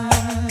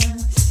lifetime.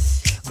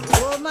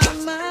 Oh my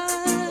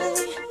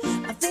mind,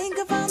 I think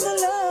I found the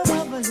love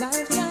of a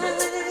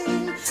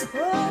lifetime.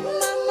 Oh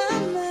my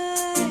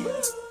mind,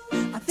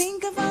 I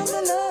think I found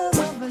the love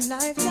of a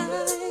lifetime.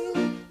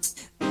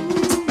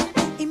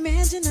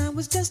 Imagine I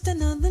was just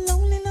another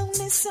lonely,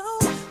 lonely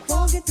soul,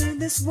 walking through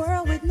this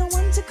world with no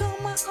one to call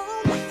my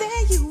own.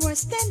 There you were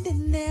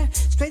standing there,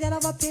 straight out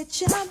of a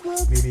picture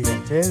book.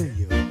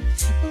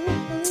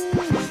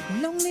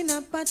 Lonely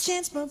not by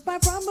chance, but by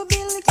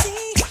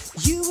probability.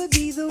 You would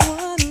be the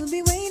one who'd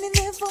be waiting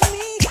there for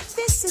me.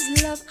 This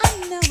is love, I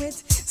know it.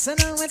 So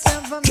now it's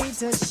time for me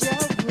to show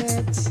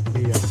it.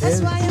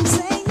 That's why I'm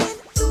saying,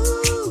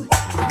 ooh,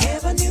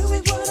 never knew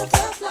it would have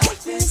felt like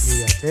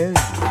this.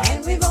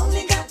 And we've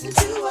only gotten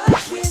to a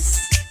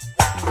kiss.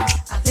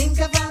 I think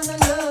I found the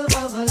love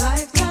of a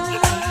lifetime.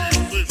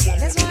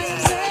 That's why I'm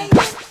saying,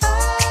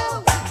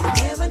 oh,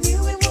 never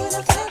knew it would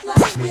have felt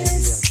like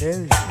this.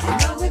 And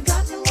now we've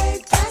gotten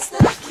way past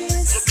the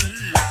kiss.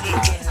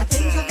 I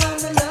think I found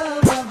the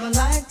love of a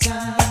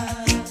lifetime.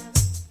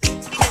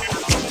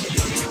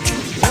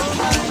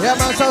 Yeah,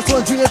 man, Sounds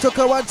One Junior took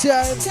a one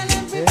time.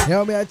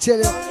 Yeah, me, I tell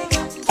you.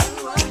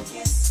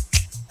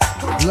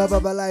 Love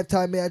of a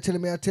lifetime, me, I tell you,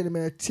 me, I tell you,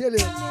 me, I tell you.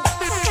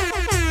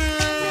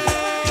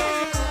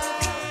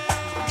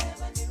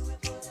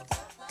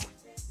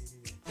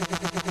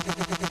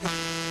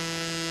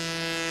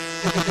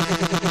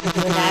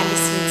 You're now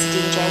listening to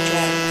DJ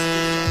Dre.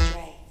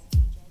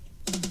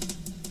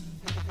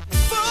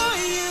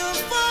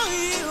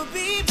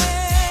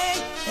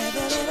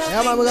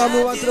 Yeah, man, we're gonna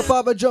move on to the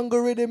Papa Jungle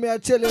rhythm, me, I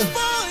tell you.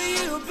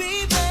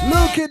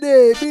 Look at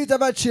it, beat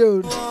of a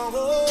tune.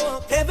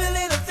 Every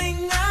little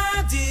thing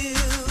I do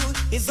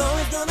is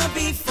always gonna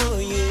be for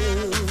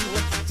you.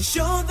 To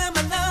show them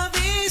my love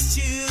is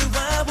true,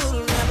 I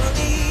will never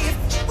leave.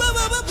 Whoa,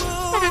 whoa, whoa,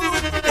 whoa.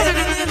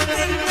 Every little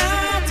thing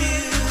I do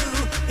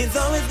is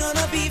always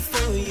gonna be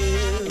for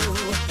you.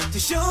 To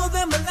show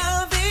them my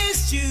love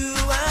is true,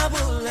 I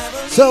will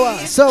never leave.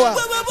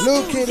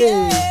 Look at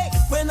it.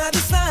 When I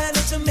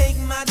decided to make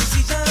my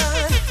decision,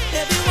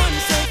 everyone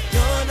said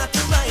you're not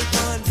the right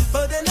one.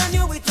 But then I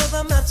knew it was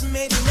a match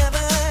made in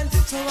heaven.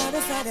 So I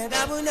decided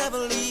I will never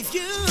leave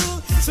you.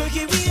 So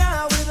here we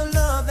are with a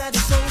love that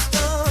is so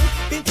strong.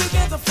 Been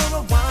together for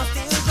a while,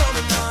 still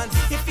going on.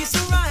 If it's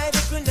right,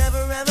 it could never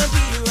ever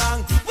be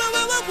wrong. Whoa,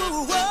 whoa, whoa,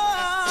 whoa,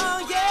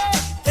 whoa, yeah.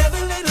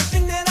 Every little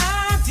thing that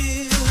I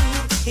do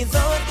is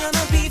always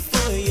gonna be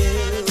for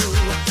you.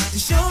 To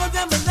show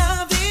them my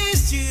love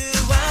is true,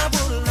 I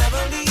will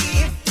never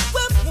leave.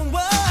 Whoa, whoa,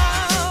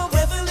 whoa.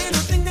 Every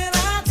little thing that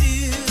I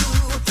do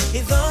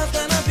is always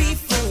gonna be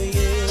for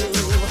you.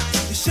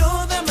 To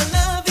show them my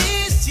love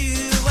is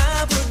true,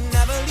 I would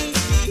never leave.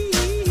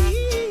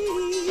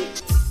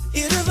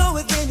 It has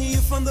always been you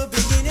from the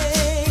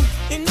beginning.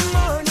 In the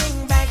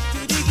morning, back to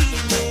the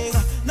evening.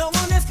 No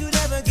one else could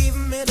ever give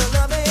me the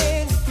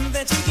loving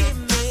that you give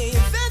me.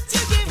 That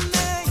you give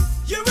me.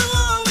 You were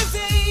always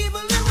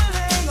able and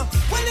willing.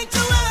 Willing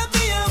to wrap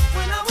me up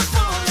when I was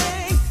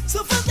falling.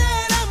 So for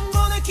that I'm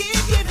gonna keep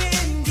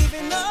giving,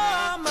 giving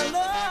all my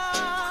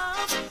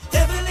love.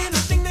 Every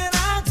little thing that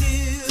I do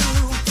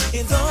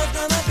is all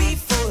gonna be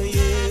for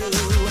you.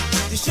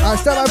 I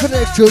stand up for the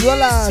next tune,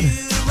 lad.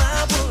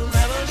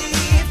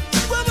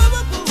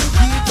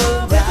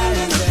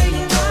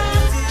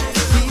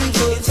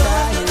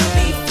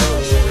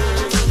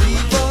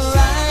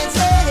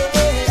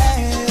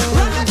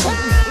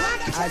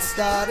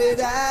 Started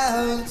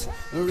out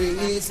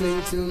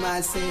reasoning to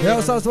myself.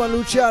 Here sounds one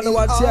Luciano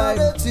one time.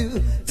 In order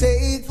to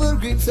take full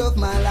grips of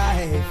my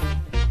life.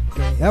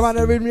 Yeah, man,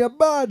 read me a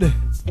bud.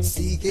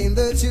 Seeking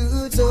the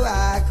truth so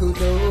I could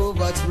know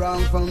what's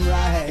wrong from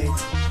right.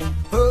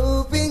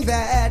 Hoping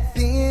that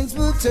things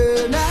will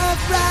turn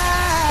out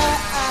right.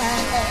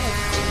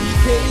 He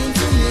came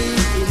to me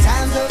in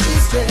times of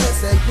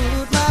distress and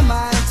put my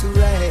mind to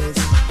rest.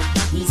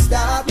 He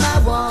stopped my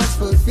wants,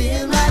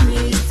 fulfilled my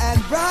needs,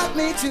 and brought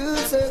me to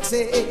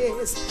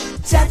success.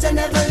 Chacha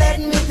never let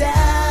me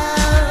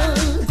down.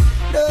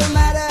 No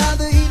matter how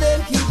the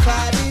heathen keep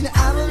fighting,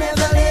 I will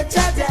never let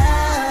ya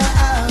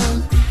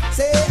down.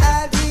 Say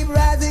I'll keep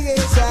rising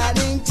and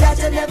shining.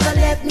 Chacha never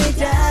let me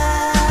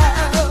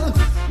down.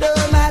 No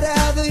matter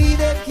how the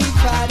heathen keep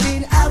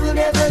fighting, I will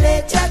never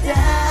let ya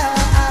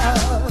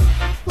down.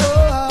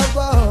 Oh,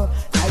 oh,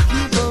 I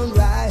keep on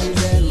rising.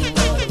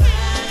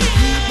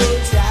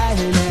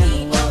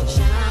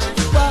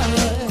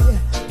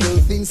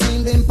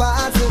 Seemed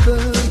impossible,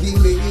 he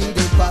made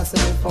it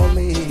possible for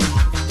me.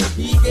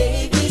 He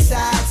gave me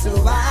sight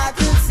so I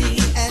could see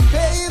and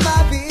pay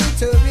my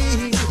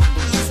victory.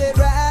 He said,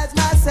 rise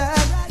my son,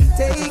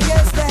 take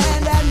a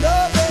stand and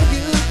know where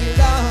you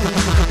belong.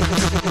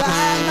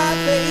 By my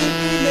faith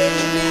he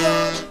made me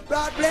whole,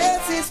 brought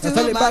blessings to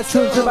my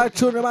soul. Back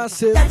tune,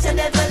 massive. That you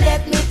never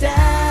let me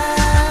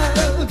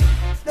down.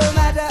 No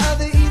matter how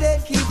the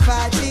heathen keep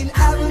fighting, I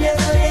will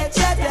never let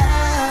you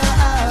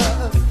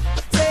down.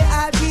 Say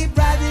I'll keep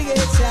rising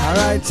and shining. All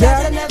right,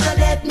 Jah never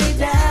let me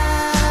down.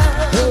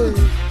 Hey.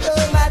 No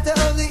matter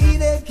how the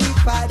heathen keep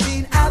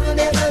fighting, I will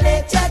never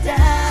let you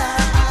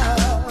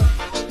down.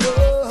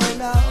 Oh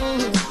no,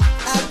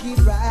 I keep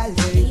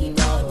rising,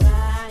 I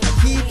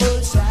keep on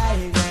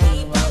shining,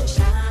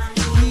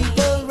 keep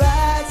on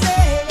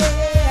rising.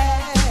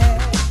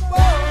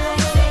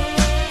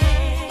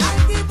 I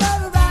keep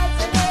on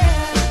rising,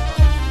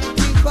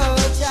 keep on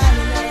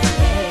shining.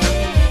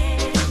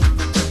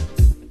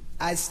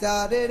 I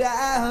started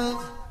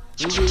out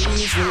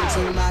reasoning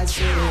to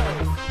myself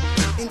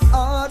in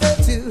order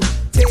to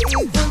take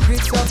the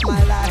grips of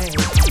my life.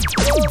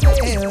 Oh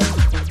well,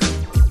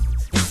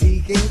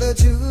 seeking the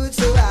truth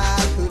so I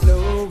could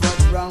know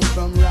what's wrong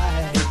from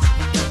right.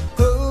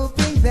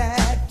 Hoping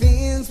that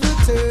things would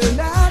turn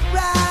out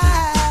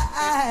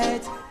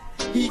right.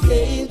 He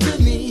came to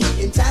me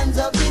in times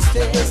of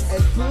distress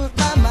and put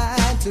my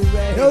mind to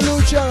rest. Yo,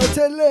 Luciano,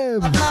 tell him.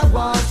 My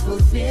wants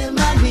fulfill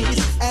my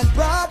needs and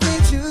brought me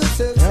to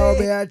success. Yo,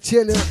 man, I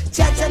tell you.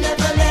 Chacha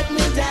never let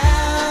me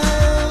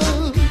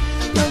down.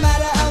 No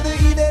matter how the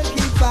heathen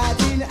keep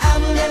fighting, I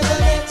will never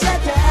let you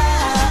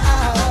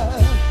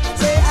down.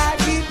 Say I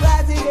keep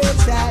rising and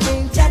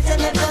shining. Chacha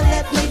never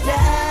let me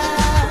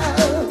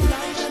down.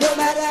 No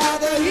matter how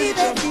the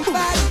heathen keep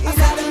fighting,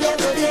 I will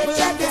never let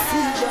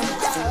you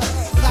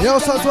down. Yo,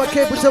 sounds what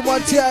Capleton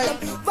one time.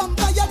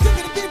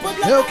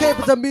 Yo,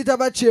 Capleton beat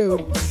up a tune.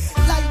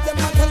 Like them,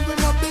 I tell me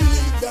not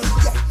believe them.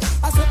 Yeah.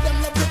 I said them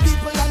love the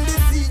people and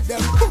deceive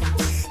them.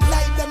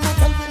 Like them, I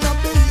tell me not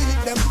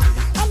believe them.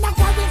 And I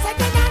carry say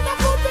they not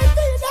good to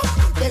feed them.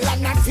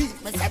 Babylon and thief,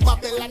 me say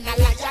Babylon and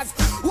liars.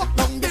 Walk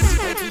down the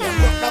street, them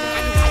walk down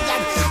and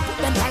tired. Put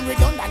them on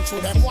redundant, show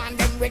them one,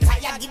 them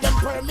retire. Give them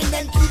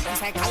permanent keep them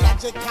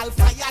psychological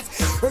fires.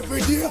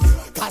 Every day,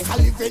 cause I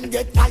live and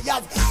get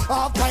tired.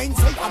 All kinds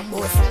say I'm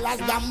more sellers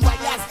than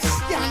buyers.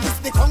 Can't miss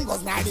the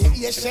Congos, now the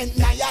ancient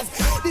liars.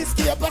 This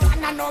cable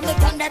and I know me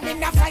turn them in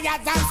the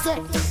fires and say,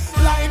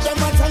 lie them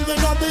and tell me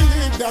not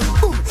believe them.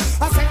 Boom.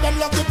 I said them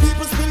love the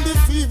people, still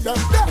deceive them.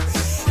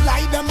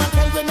 Lie them and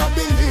tell me not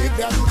believe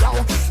them. Yo,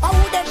 I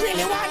wouldn't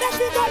really want them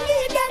to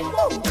lead them.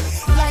 Boom.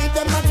 Lie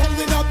them and tell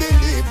me not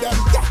believe them.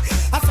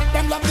 I said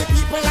them love the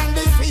people and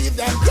deceive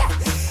them.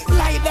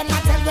 Lie them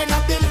and tell me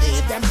not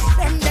believe them.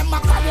 Them a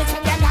carry so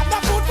they have the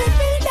food to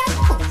feed them.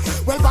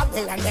 Well,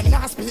 Babylon them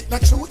not speak the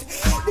truth.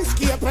 This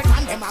cable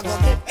and them a go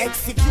get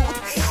execute.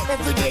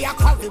 Every day I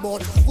carry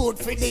about food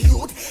for the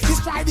youth.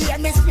 Destroy the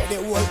MSP, the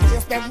whole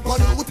place them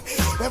pollute.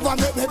 Never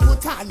make me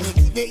put on me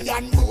the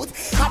and boot.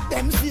 At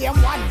them same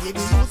one give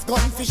the youth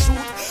gun to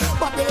shoot.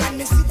 Babylon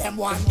me see them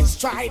one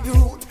destroy the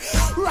root.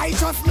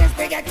 Righteousness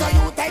they get to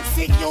youth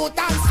execute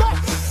and so.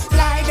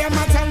 Lie them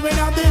and tell me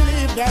not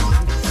believe them.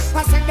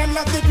 I said them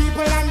love the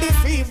people and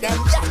deceive them.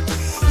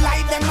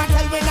 Lie them and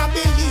tell me not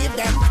believe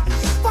them.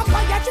 But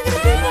why you treat the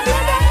people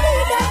and don't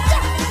leave them?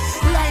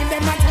 Lie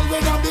them and tell me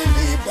not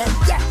believe them.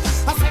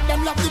 I said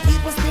them love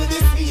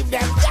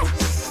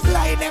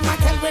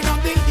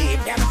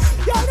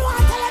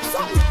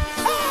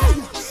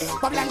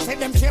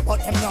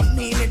don't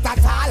mean it at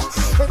all.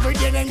 Every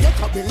day them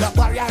get up, build up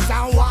barriers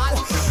and wall.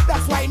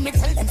 That's why me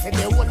tell them say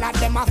the whole of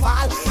them a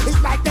fall.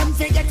 It's like them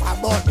forget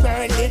about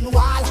Berlin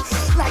Wall,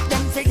 like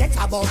them forget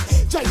about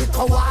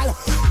Jericho Wall.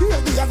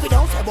 Here the every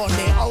house about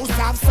the house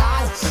of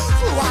Saul.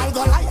 Through all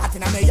Goliath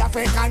in a me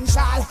African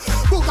shawl.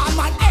 Booga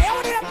man, hey,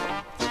 how them?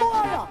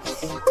 Boy,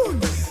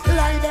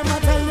 like them I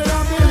tell me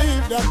don't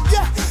believe them.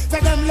 Yeah, say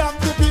them love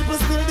the people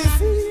still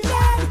deceive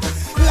them.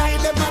 Like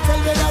them I tell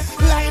me that.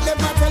 Like them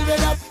I tell me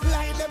that.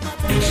 Like them I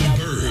tell me It's that. a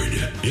bird.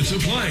 It's a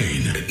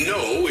plane. No,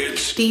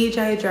 it's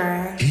DJ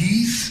Dre.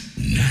 he's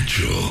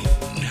natural.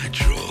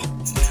 Natural.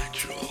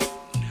 Natural.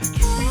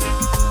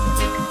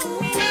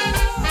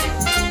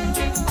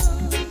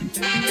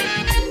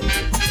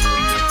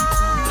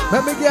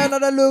 Let me get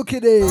another look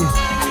at it.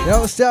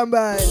 Yo, stand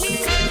by. Like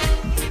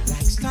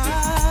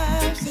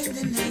stars in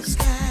the night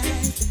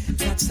sky,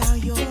 that's how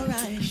your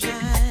eyes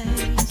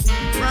shine.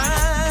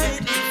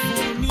 Bright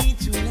for me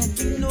to let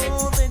you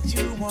know that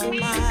you are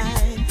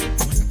mine.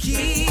 One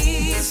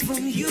kiss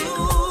from you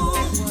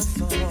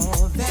was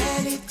all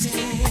that it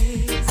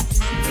takes.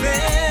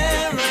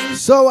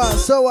 There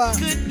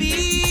could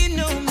be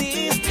no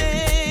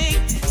mistake.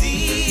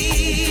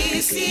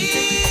 This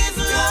is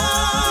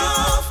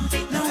love.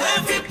 Now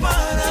every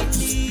part of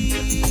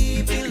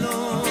me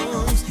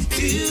belongs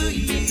to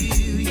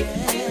you,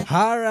 yeah.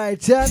 Alright,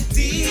 then.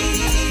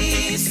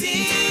 This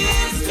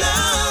is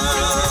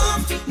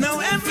love. Now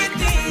every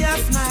day I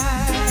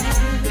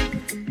smile.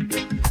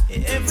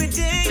 Every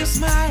day you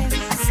smile.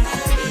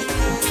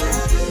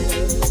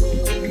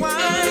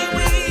 Why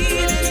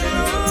wait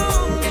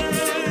longer?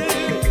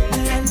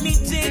 Let me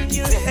take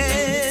your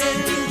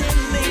hand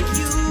and make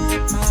you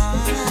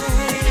mine.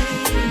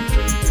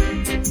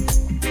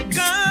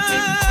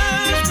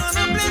 God's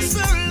gonna bless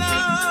our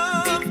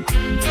love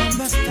from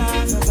the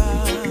stars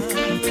above,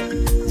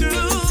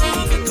 through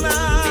the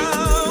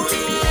clouds.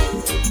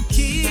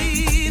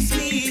 Kiss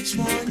me each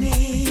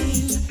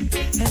morning,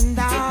 and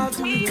I'll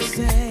do the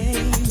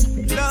same.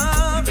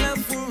 Love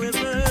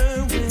forever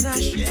when I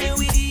share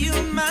with you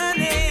my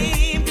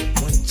name.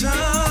 One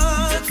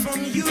touch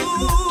from you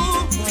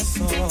was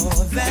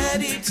all that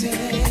it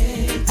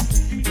takes.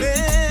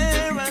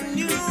 There I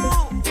knew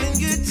when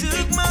you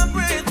took my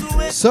breath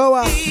away. This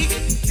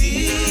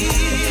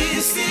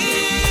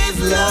is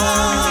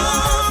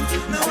love.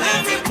 Now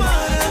every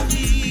part of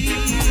me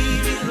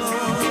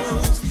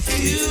belongs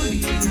to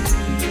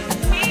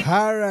you.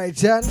 Alright,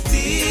 then.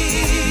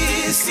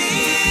 This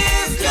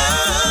is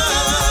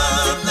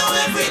love. Now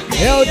every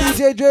day Yo,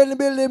 DJ Dre in the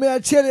building, me I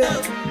chill it.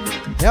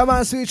 Yeah,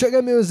 man, sweet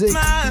reggae music.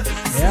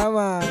 Yeah,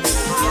 man.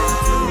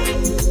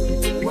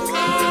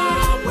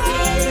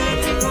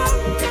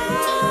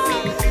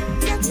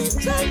 let me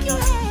take your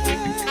hand.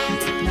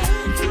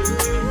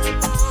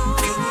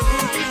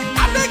 I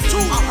beg to,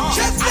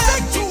 just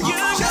beg to,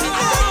 just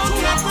beg to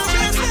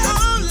represent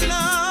your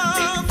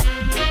love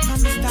from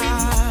the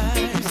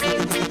stars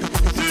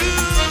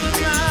through the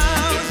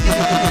clouds,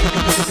 yeah.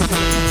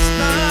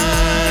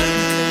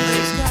 Stars in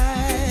the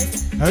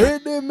sky. I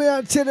read them, me I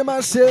chill it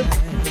myself.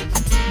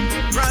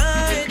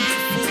 Right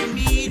before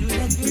me to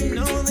let me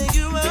know that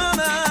you are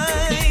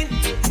mine.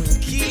 One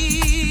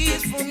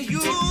kiss from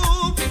you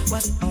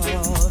was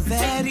all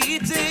that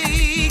it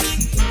takes.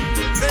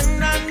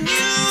 Then I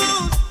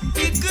knew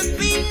it could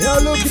be Yo,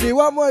 no look at it,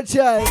 one more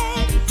time.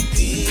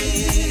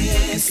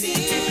 This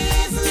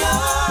is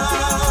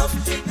love.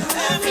 Now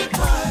every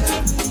part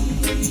of me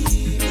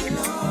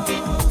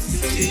belongs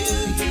to you.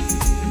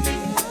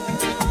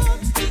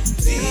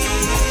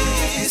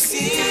 This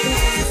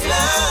is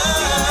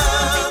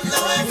love.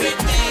 Now every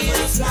day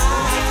is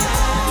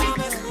life.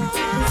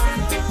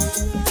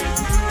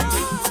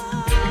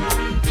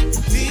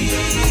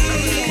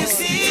 This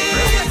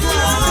is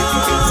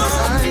love.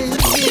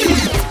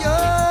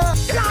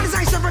 Lord,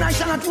 I suffer, I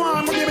shall not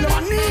want, but give me the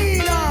one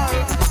need.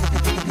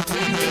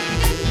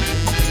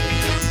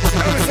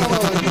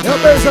 Yo,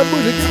 play some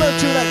music, give me a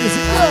tune like this,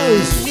 it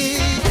goes.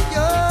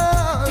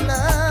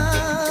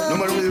 No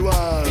matter where you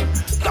are.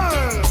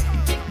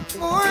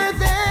 More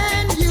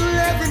than you'll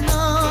ever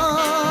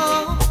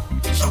know.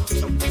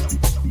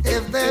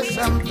 If there's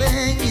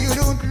something you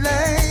don't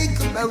like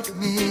about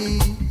me,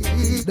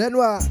 Then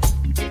what?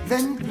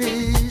 then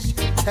please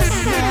let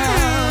me know.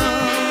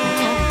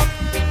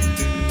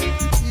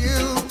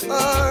 You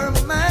are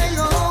my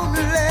only.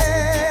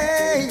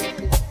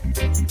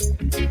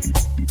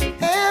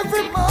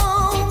 Every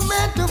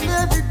moment of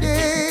every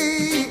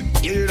day.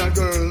 You hear that,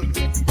 girl?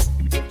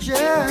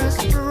 Just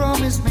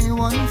promise me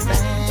one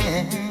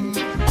thing,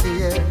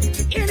 yeah.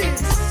 It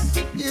is.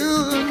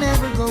 You'll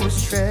never go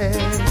astray.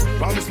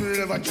 Promise me you'll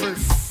never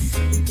drift.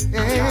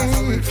 Hey.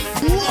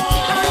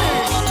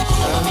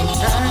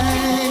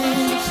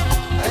 Sometimes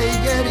I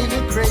get in a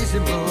crazy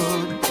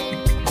mood,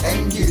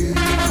 and you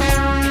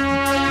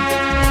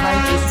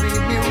might just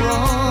read me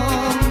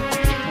wrong,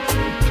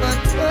 but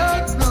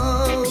God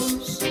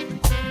knows.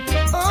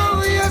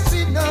 Oh yes,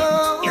 He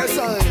knows. Yes, I.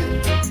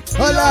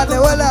 Hold on,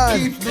 hold on.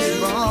 Keep me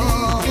wrong.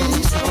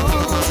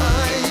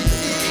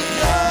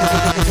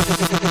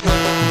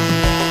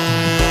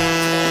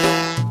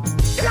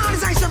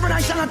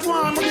 that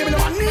one, but give me the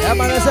one. Yeah,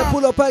 man, I said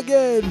pull up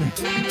again.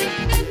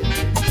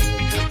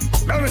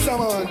 There is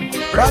someone.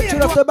 Bad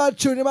tune after bad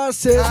tune, you must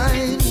say. I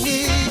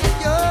need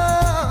your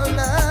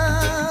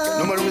love.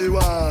 No matter where you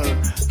are.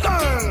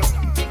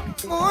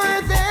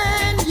 More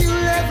than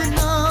you'll ever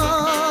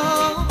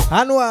know.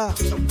 Anwa.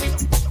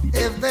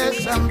 If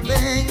there's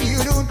something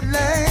you don't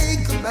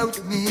like about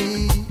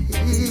me,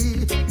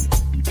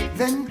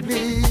 then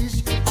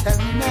please tell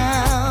me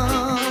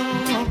now.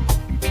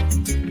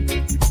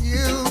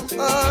 You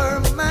are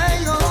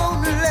my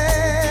only.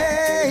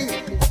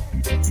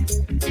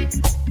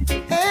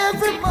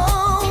 Every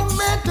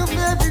moment of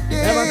every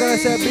day. Yeah, I'm gonna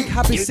say a big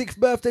happy 6th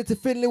birthday to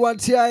Finley one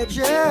time.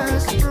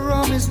 Just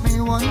promise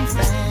me one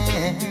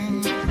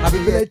thing.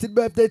 Happy belated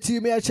birthday to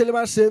you, me and Shelly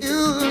Massive.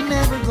 You'll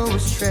never go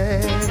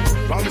astray.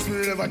 Promise me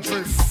you'll never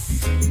drift.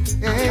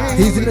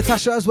 He's in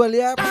Natasha as well,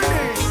 yeah.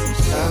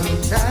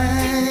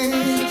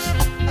 Sometimes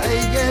I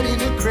get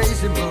in a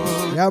crazy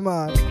mood. Yeah,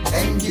 man.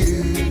 And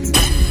you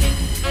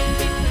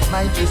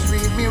might just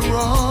read me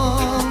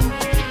wrong,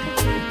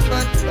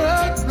 but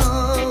God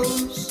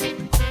knows.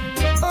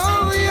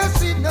 Oh,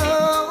 yes, He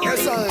knows.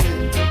 Yes, I.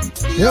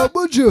 Yo,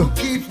 Buju.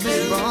 Keep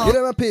me wrong. Give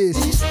them a piece.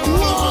 Hey,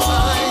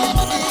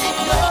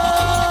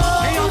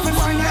 you can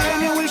find out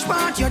any which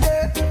part you're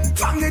there.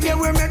 From the day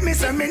we met me,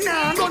 say me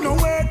nah go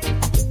nowhere.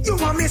 You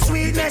want me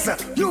sweetness,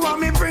 you want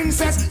me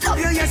princess. Love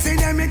you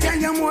yesterday, me tell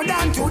you more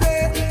than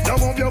today.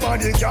 Love of your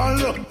body,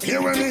 girl,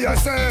 hear what me I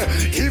say.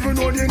 Even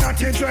though the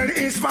naughty dread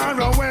is far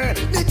away,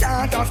 the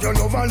thought of your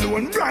love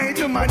alone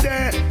brighten my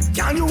day.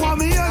 Can you want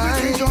me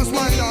everything just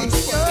one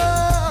dance? Your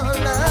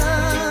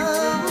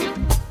love,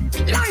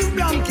 Life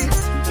blanket.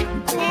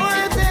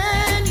 more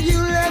than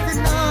you'll ever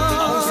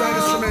know. Outside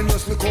is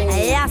tremendously cold.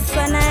 Yes,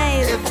 so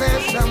nice. If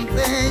there's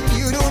something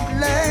you don't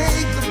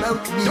like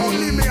about me, Don't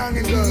leave me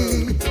hanging,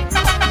 girl.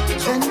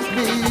 then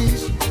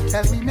please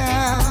tell me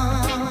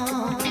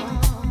now.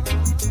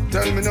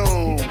 Tell me no.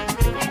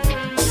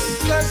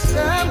 Cause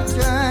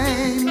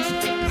sometimes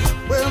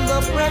when the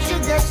pressure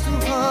gets too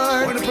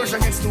hard, When the pressure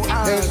gets too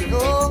high, there's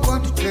no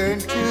one to turn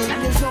to.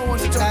 and there's no one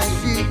to I touch.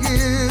 see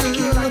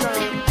you,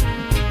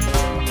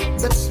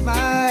 that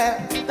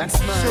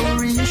smile, so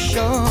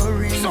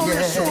reassuring. So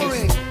yes.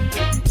 reassuring.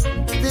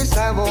 This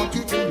I want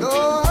you to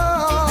know.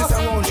 This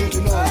I want you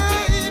to know. I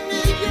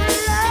need your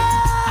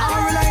love. Our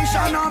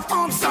relation of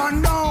ups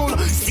and down.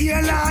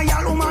 Stay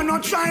loyal, woman,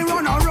 not try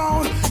run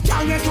around.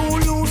 Can't get too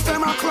loose,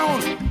 them a clown.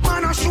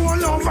 Man, I show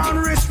love and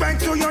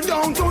respect to you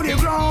down to the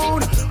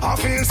ground. I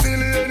feel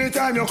silly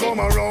anytime you come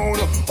around.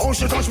 Oh,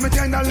 she touch me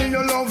tenderly,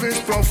 your love is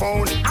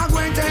profound. I go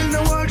and tell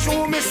the world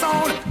through me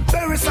sound.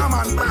 Bury some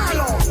and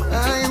ball out.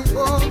 I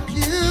want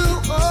you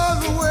all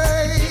the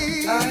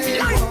way. I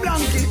Life want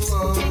blanket. you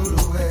all the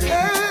way.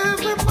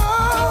 Every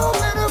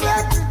moment of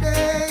every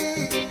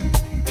day.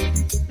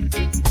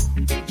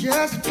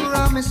 Just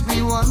promise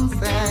me one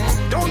thing.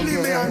 Don't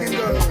leave me hanging,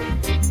 girl.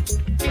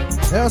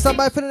 Hey, stand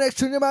by for the next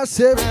tune, you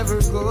Massive.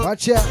 Never go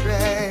Watch ya.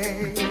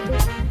 astray.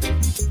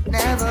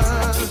 Never,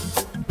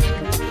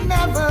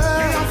 never.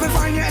 Me have to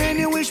find you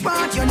any which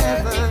part you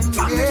never.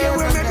 From the day we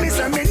met me,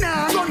 say me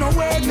nah go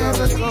nowhere.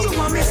 Never go You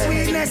want me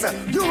sweetness,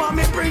 you want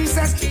me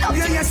princess. Love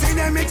you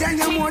yesterday, me tell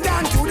you more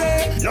than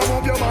today. Love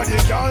of your body,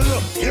 girl.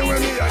 Hear what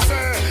me I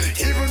say.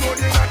 Even though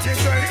the naughty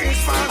girl is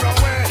far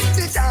away,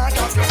 the thought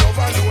of your love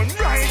alone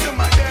brighten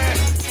my day.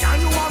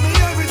 Can you want me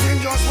everything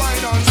just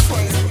wide and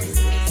sway?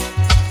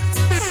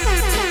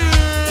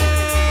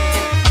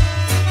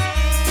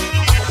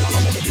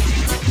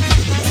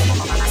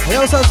 Hey,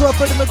 also to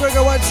Freddie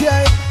McGregor one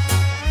time.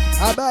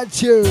 How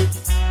about you?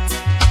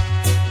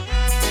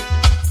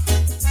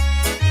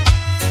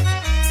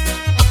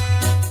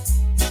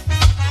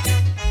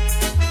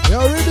 Yo,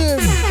 rhythm.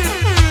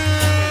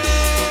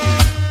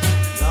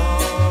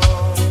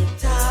 Long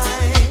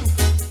time,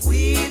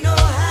 we no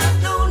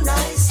have no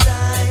nice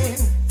time.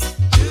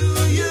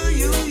 Do you,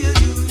 yeah.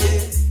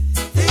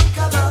 Think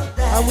about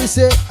that. I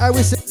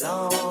will say.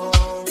 Long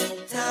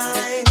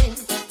time,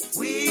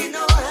 we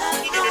no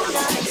have no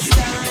nice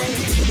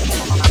time.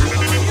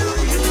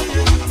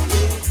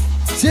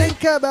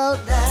 Think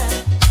about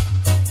That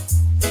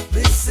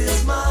this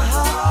is my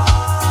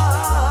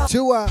heart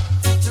Tua.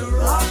 to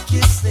rock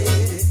you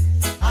steady.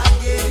 I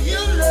give you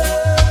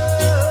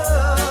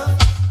love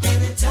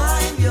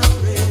anytime you're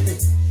ready.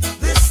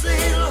 This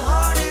little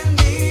heart in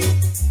me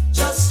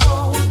just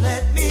won't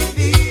let me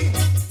be.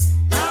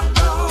 I'm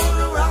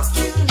gonna rock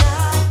you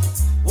now.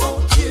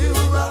 Won't you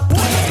rock me?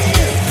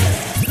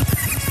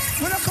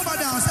 When I come and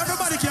dance,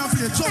 everybody can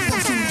feel it. Jump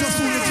up soon, just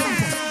soon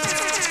jump up.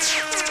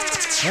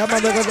 Yeah,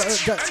 man, we're gonna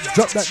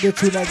drop that good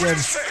tune again.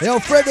 Yo,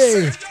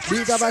 Freddie,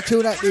 beat up a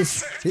tune like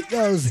this. It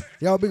goes.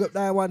 Yo, big up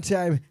that one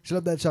time. She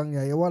love that song,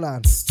 yeah. You want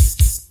on?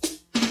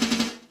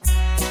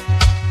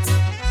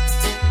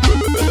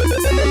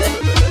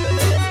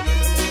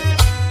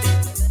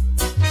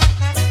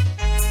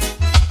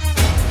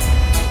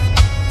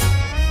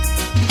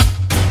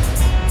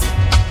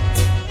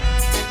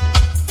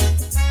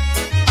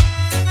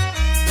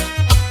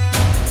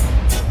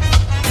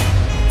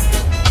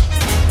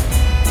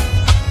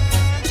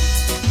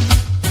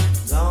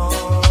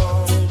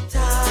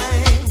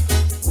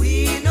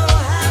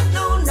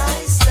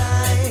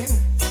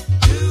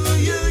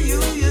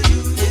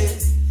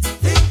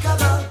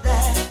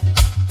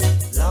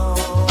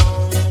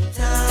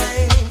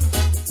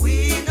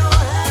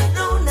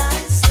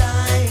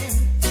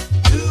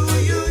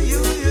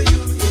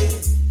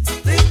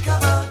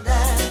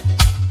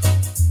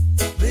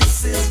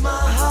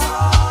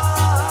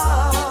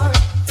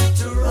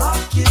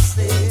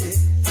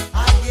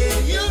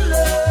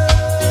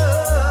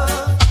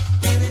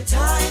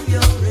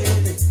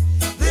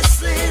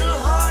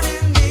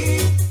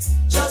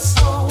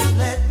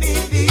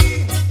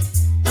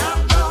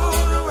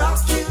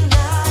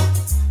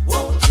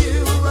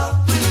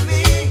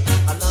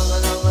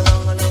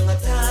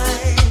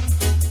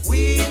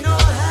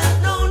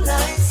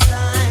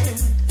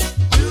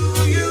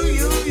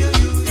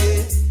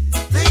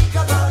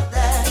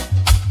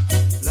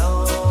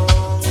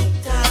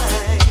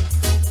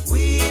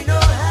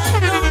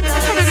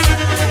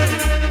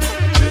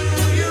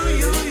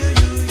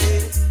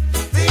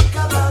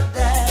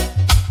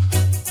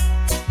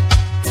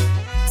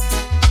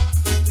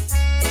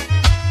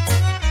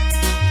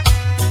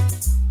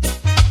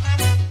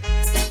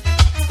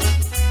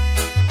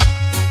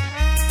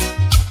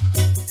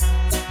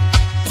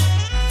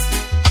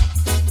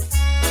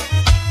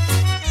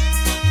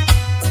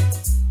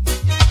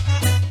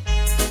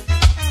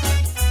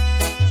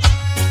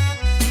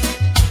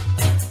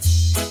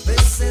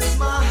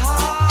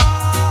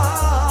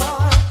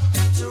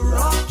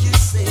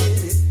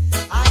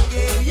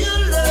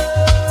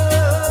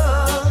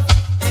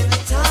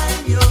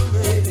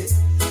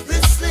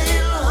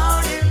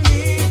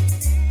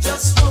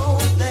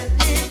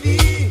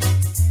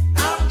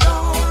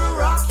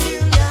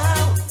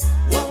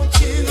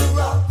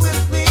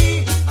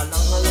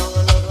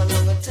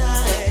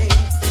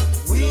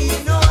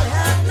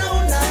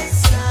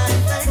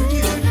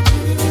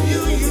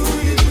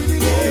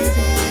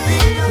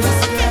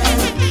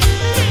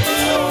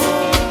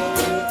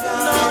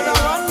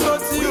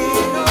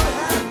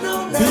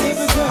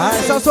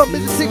 me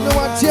the signal,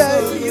 watch ya.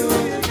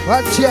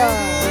 Watch ya.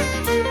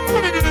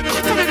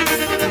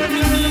 Me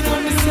need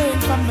when me say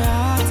it from my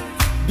heart.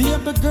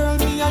 Baby girl,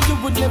 me and you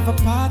would never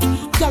part.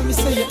 Tell me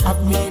say you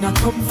have me in a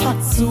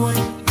comfort zone.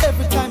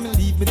 Every time you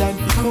leave me, then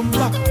you come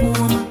back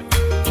home.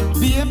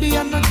 Baby,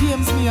 I know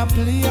games me a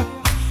play.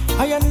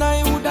 I and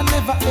I woulda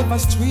never ever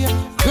stray.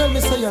 Girl, me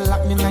say you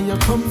lock me in your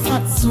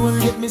comfort zone.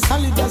 Get me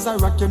solid as a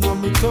rock, you know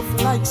me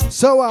tough like.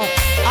 So I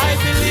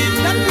believe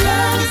that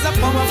love is a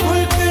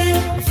powerful thing,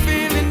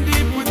 feeling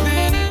deep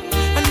within.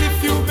 And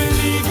if you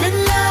believe in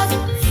love,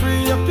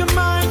 free up your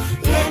mind,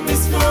 let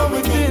this flow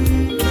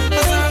within.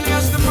 As early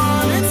as the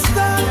morning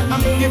star,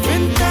 I'm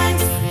giving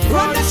thanks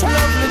for this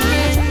lovely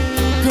thing.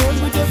 Girl,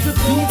 with every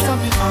beat of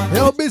me heart.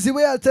 Yo, busy,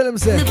 where I tell him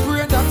say? Me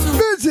pray that you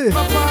busy.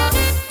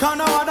 Can't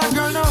no other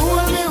girl no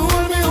hold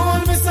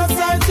me so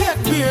tight yet,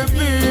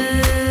 baby.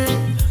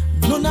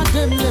 None of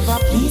them never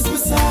please me,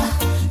 sir.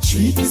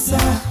 Treat me,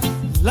 sir.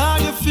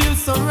 Lord, you feel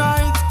so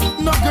right.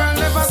 No girl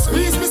never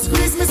squeeze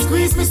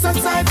me so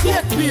tight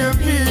yet,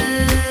 baby.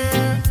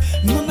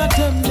 None of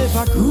them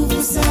never groove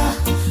me, sir.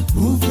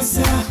 Move me,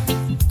 sir.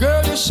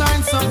 Girl, you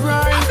shine so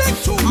bright.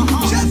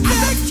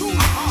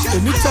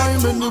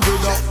 Anytime, any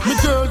weather, me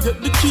girl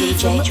get the key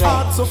to my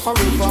heart so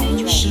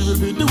forever. She will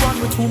be the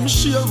one with whom me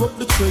share up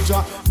the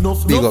treasure. No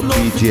Big up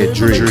DJ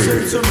DRE.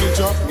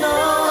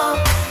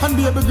 And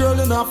baby girl,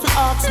 you know, if you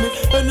ask me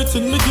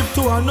anything me give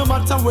to her, no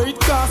matter where it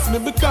costs me.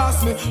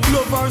 Because me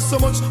love her so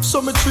much,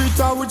 so me treat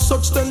her with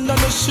such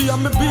tenderness. She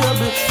and me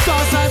baby.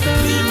 Cause I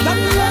believe that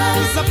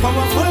love is a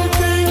powerful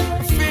thing,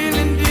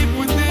 feeling deep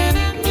within.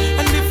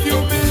 And if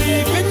you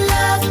believe in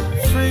love,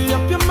 free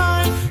up your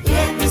mind,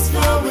 let this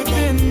flow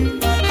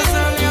within. As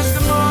early as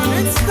the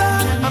morning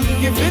star, I'm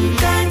giving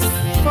thanks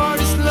for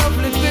this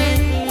lovely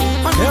thing.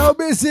 Yo,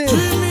 busy.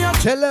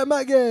 Tell them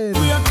again.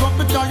 We are come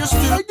because you're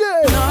still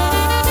again.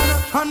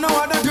 I know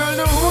other girl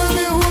no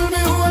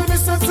hold me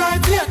so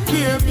tight yet,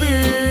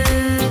 baby.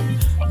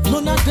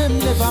 None of them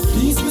never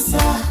please me,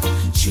 sir.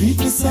 Treat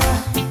me,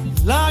 sir.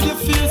 Lord, you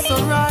feel so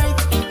right.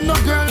 No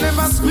girl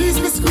never squeeze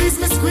me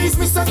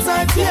so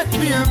tight yet,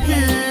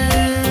 baby.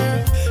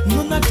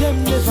 None of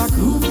them never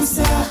groove me,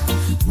 sir.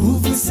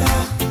 Move me,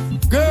 sir.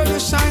 Girl, you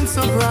shine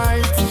so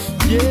bright,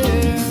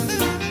 yeah.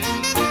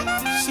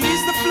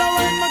 She's the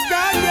flower in my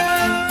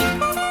garden.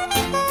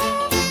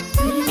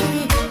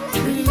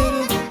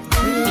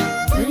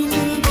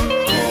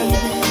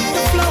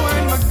 The flower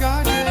in my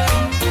garden,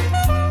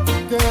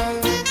 girl.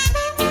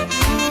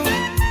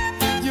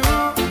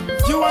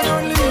 You are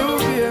only you,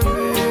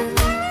 baby.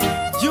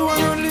 You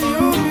are only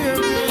you,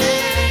 baby.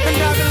 And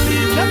I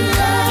believe that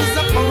love is a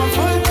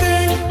powerful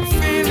thing,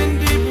 feeling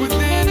deep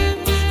within.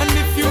 And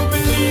if you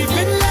believe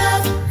in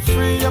love,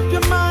 free up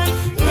your mind,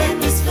 let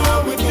this flow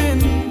within.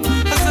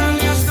 As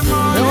early as the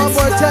morning one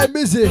more time,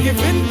 busy.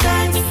 Giving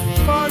thanks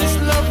for this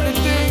lovely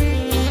thing.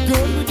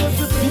 Girl, with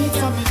every beat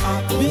of me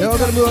heart. Yo, we're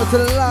gonna move on to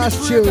the last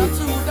tune.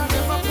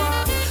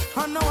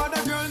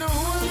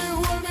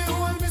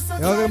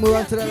 Yo, we're gonna move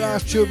on to the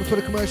last tune before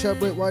the commercial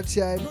break one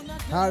time.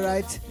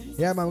 Alright.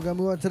 Yeah, man, we're gonna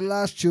move on to the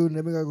last tune,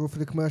 then we're gonna go for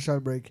the commercial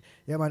break.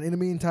 Yeah, man, in the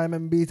meantime,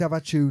 I'm beat of a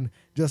tune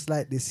just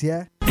like this,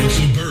 yeah? It's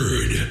a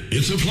bird.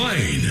 It's a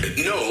plane.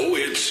 No,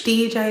 it's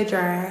DJ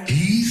DRE.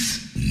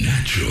 He's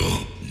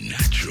natural.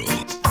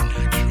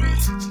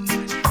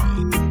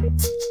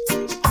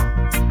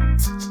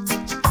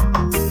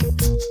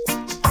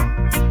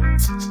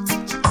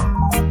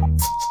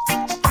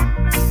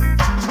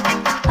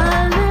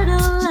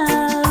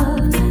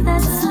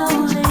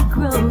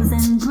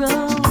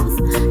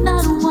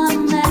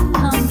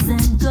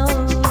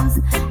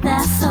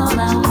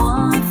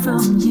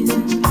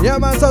 Yeah,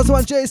 man, so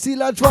one JC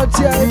Lodge one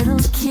time. A little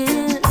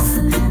kiss,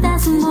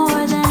 that's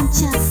more than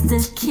just a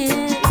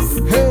kiss.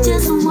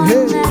 Just one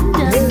that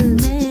doesn't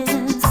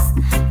miss.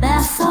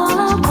 That's all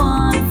I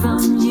want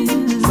from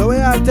you. So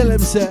where I tell him,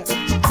 sir?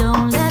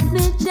 Don't let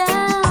me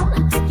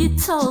down. You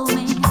told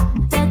me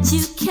that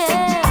you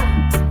care.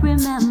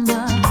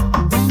 Remember,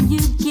 when you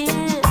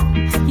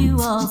give, you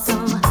also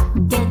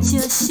get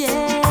your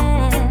share.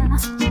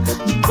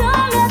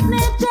 Don't let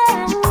me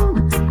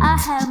down. I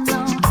have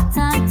no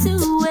time to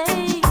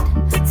wait.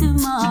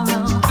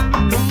 Tomorrow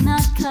may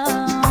not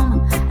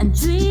come, and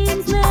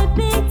dreams may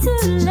be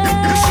too late.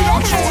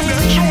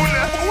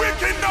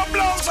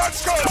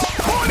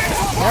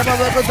 Yeah, man,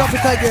 we're gonna drop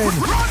it again.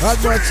 One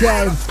more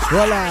time.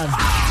 Roll on.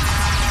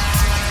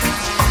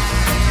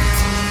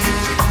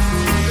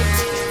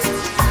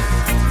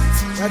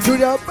 That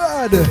tune out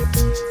bad.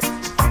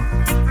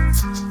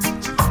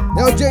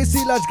 Yo, JC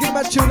Lodge, give him a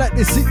tune like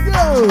this. It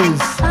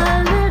goes. A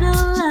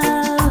little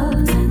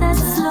love that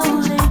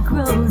slowly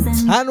grows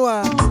and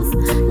Anwar.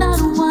 not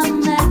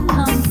one that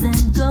comes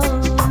and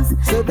goes.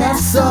 So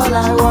that's all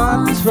I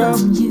want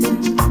from you.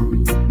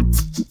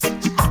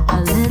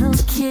 A little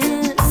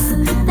kiss,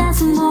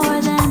 that's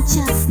more than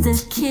just a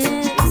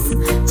kiss.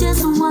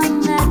 Just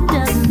one that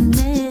doesn't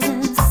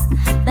miss.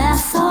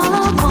 That's all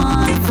I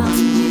want from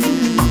you.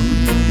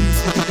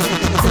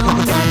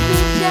 Don't let me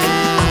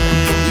down.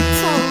 You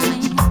told me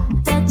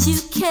that you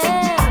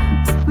care.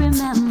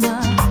 Remember,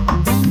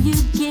 when you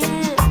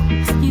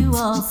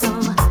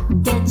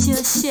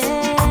your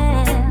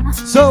share.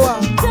 So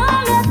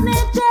don't let me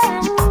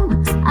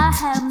down. I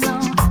have no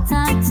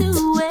time to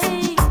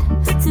wait.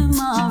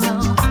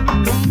 Tomorrow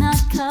may not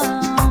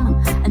come,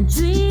 and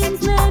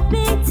dreams may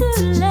be too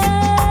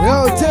late. Yo,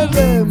 tell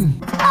them.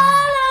 A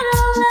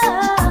little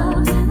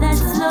love that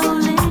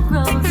slowly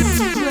grows and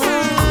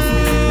grows.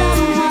 That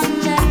one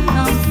that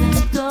comes and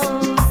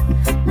goes.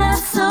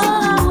 That's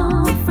all I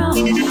want from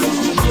you.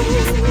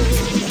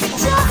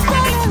 Just a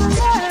little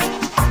love,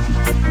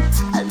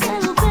 a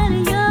little bit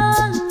of your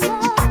love.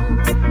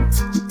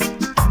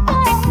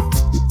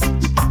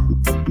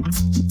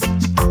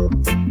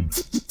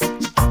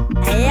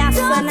 Yes,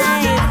 Don't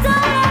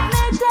let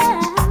me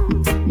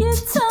down. You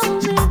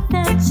told me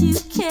that you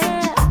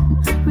care.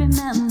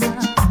 Remember,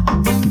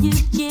 when you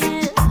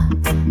give,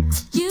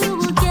 you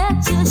will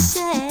get your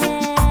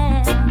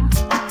share.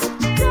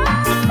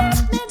 Don't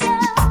let me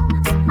down.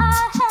 I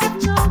have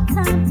no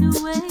time to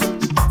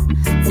wait.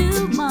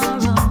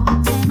 Tomorrow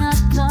may not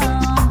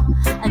come,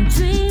 and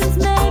dreams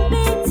may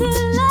be too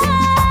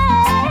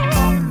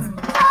late.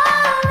 A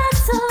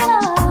little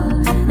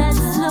love that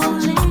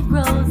slowly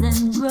grows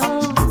and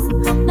grows,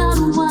 not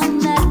one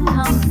that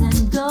comes and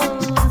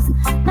goes.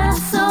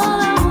 That's all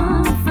I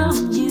want from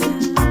you.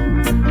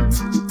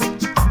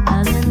 A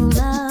little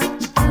love,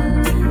 a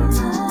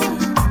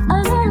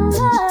little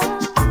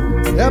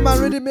love, Yeah, man,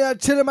 ready me a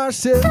chill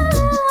myself. a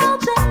little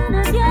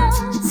bit of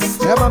yours.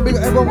 Yeah, man, big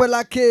everyone well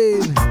like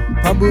Kane.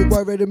 Bamboo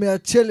boy, ready me a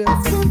chillin'.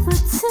 Asking for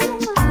too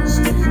much,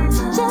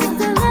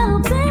 just a little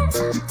bit.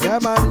 Yeah,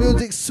 man,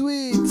 music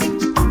sweet. A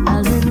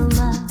little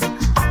love,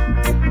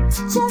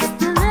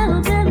 just a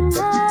little bit of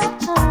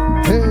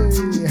love. Hey,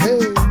 hey.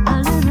 A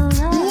little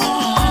love.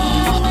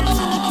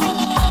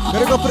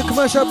 Gotta go for the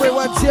commercial break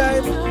one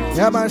time.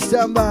 Yeah, man,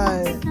 stand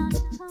by.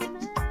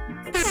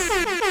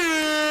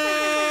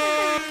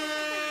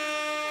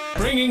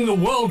 Bringing the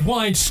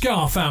worldwide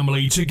Ska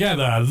family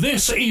together,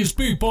 this is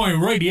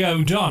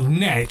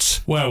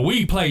BootboyRadio.net, where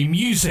we play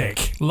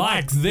music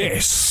like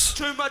this.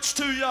 Too much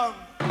too young.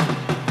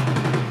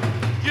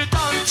 You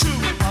done too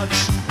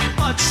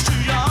much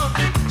too young.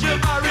 You're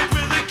married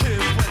with a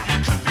kid when you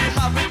could be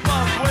having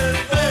fun with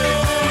me. Oh,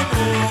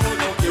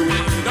 don't you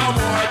really no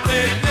more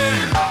baby.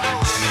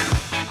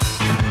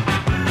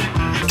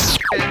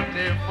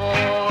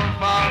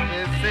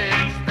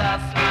 5446,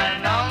 that's my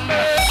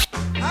number.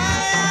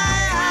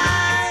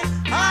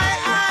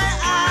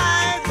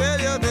 I tell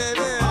you,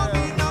 baby.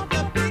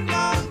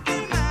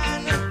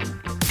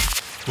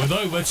 With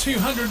over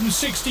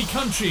 260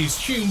 countries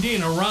tuned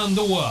in around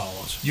the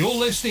world, you're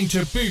listening to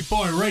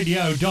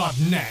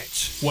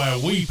BootboyRadio.net, where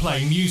we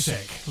play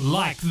music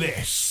like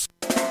this.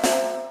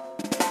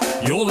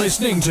 You're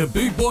listening to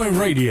Bootboy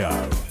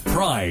Radio.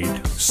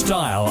 Pride,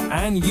 style,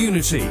 and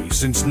unity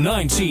since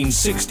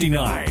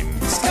 1969.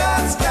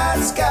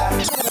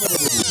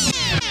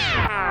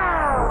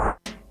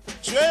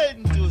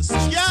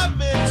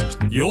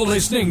 You're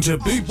listening to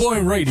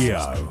Bootboy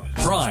Radio.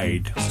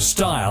 Pride,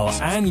 style,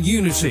 and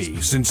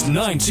unity since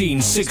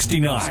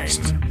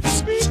 1969.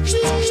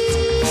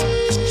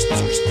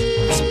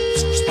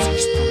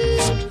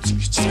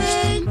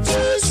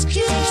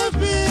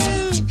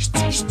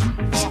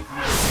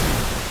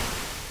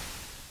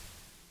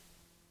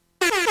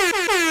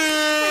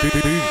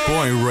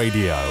 Bootboy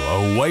Radio,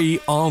 a way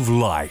of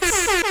life.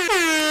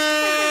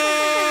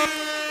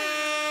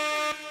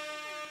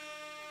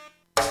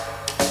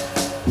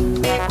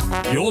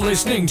 You're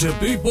listening to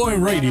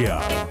Bootboy Radio.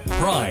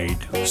 Pride,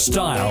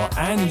 style,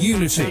 and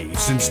unity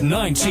since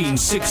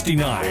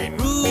 1969.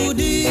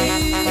 Rudy,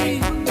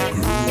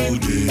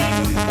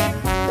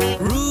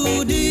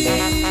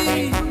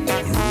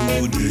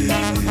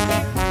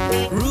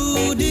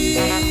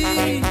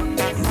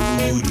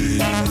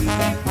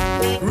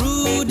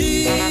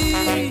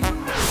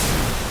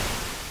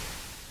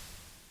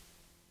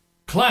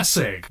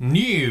 Classic,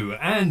 new,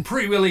 and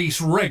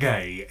pre-release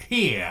reggae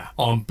here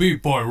on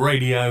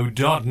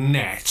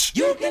BootboyRadio.net.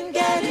 You can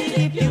get it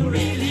if you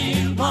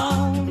really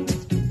want.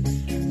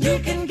 You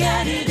can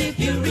get it if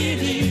you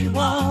really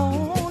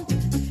want.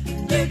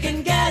 You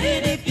can get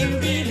it if you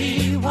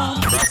really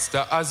want.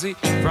 Rasta Ozzy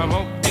from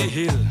up the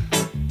hill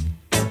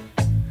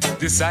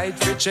decide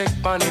to check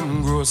on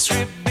him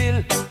grocery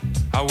bill.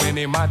 And when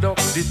him add up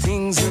the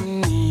things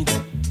him need,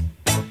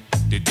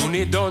 the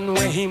donny done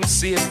when him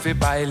save fi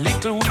buy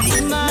little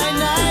weed.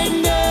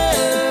 Mine,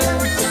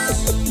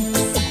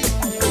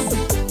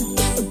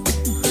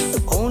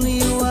 only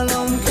you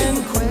alone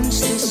can quench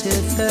this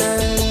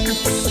thirst.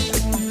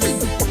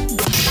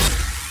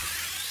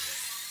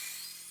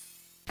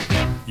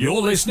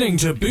 You're listening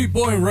to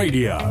Bootboy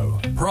Radio.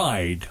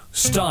 Pride,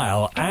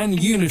 style,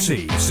 and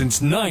unity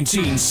since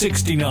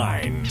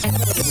 1969.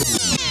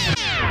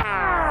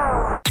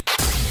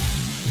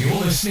 You're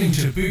listening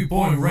to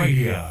Bootboy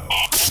Radio.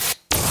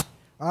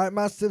 Alright,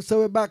 Massive, so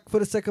we're back for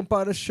the second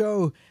part of the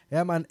show.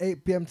 Yeah, man,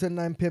 8 p.m. to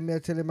 9 p.m. Here,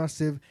 tell you,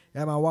 Massive.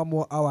 Yeah, man, one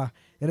more hour.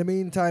 In the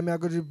meantime, I'm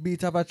going to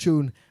beat up a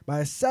tune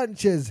by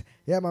Sanchez.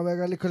 Yeah, man, we're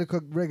going to little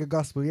reggae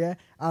gospel, yeah?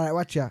 Alright,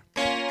 watch ya.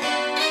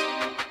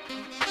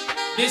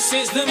 This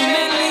is the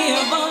medley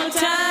of all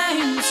time.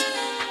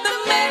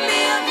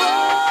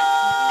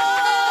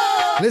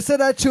 Listen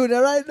to that tune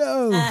right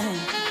now.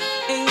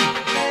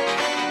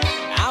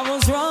 I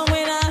was wrong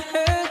when I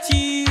hurt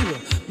you,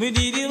 but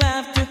did you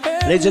have to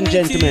hurt Ladies and me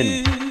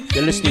gentlemen, too?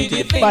 you're listening to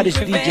the baddest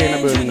DJ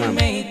in Birmingham,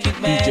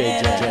 DJ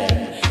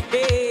Jay.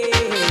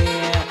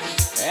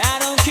 I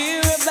don't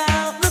care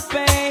about the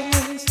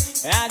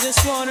past, I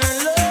just want her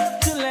love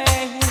to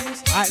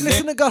last. Alright,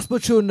 listen to gospel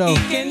tune now.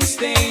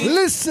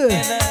 Listen.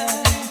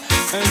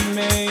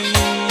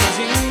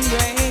 Amazing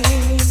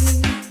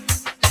grace,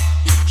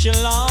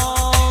 she'll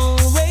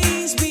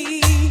always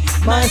be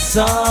my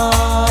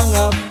song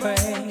of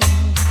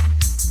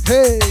praise.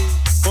 Hey,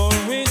 for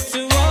it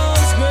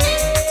was great.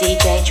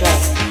 DJ Dre.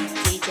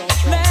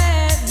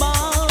 That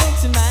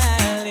brought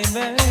my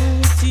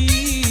liberty.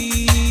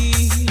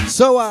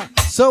 So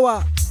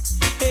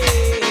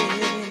Hey.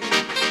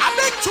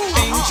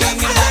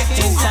 Thinking back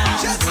in time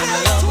when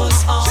love was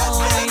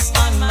always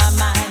on my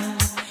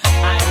mind,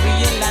 I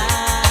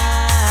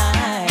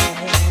realize,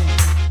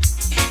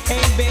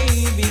 hey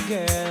baby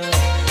girl,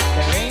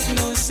 there ain't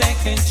no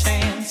second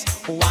chance.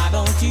 Why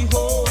don't you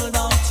hold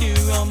on to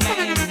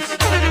romance?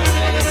 Don't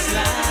let it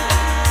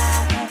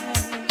slide.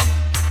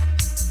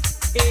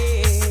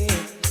 Yeah.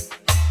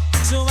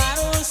 So I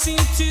don't seem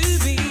to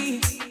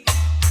be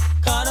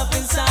caught up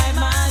inside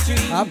my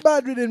dream. I'm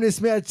bad with him, this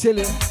me, I tell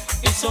you.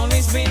 It's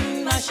always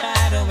been my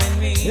shadow in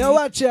me. Yo,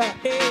 watch ya.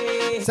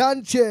 Hey.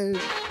 Sanchez.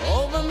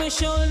 Over my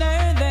shoulder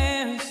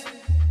there's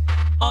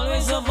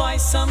always a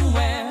voice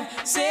somewhere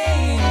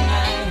saying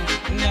I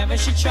never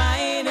should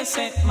try to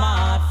set my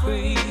heart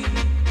free.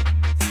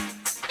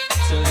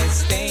 So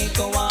let's take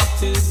a walk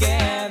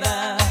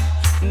together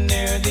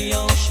near the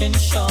ocean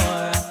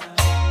shore,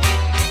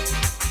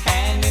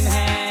 hand in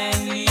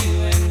hand,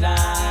 you and I.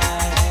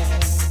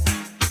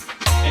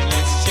 And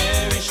let's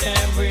cherish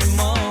every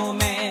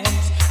moment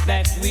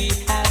that we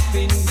have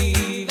been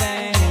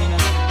given,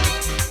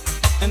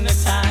 and the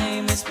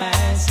time is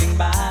passing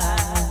by.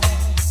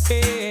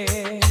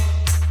 Yeah.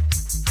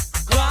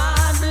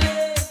 God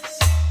bless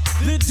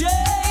the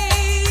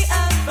day I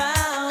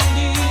found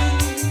you,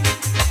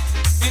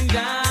 and I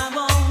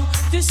want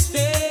to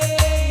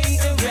stay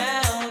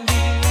around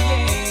you,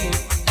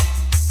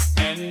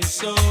 yeah. And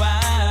so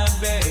I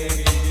beg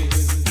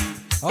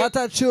you, What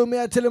a tune, me,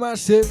 I tell you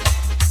myself.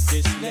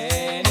 just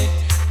let it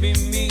be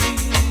me.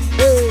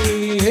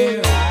 Hey,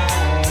 Here I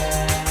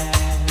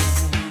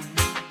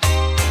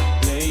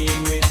am,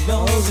 playing with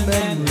those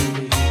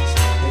memories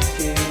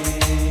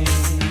again.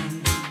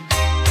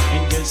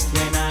 And just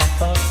when I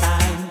thought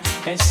time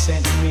has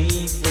set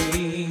me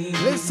free,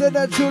 listen to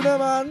that tune,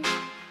 man.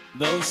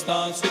 those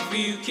thoughts of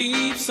you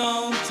keep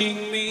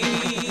haunting me.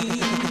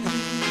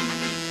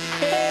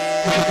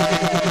 Hey,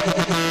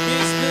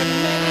 it's the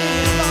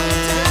medley of all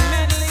time,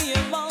 medley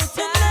of all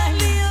time,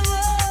 medley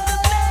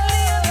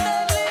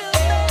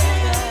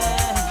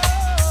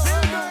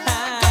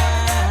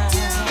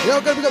of Yo,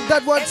 gonna pick up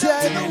that one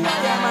time.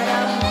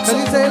 Cause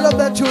you say you love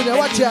that tune,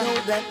 watch ya.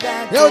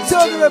 Yo,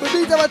 tell me, Rebel,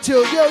 beat that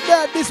tune. Yo,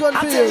 Dad, this one for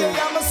I tell you. you,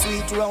 I'm a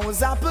sweet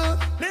rose apple.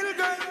 Little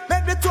girl,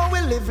 make the two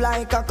we live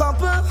like a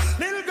couple.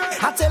 Little girl,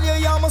 I tell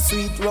you, I'm a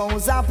sweet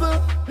rose apple.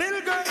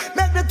 Little girl,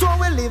 make the two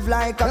we live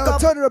like a Yo, couple.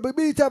 turn it up,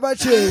 beat that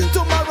tune.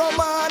 Tomorrow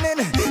morning,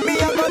 me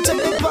a go check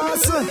the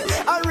pass.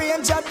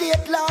 Arrange a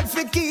date, Lord,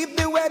 fi keep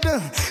the weather.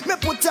 Me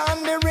put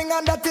on the ring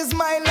and that is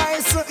my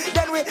license.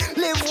 Then we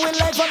live with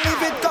life and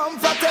live it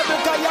comfortable.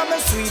 Cause I'm a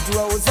sweet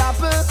rose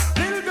apple.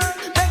 Little girl,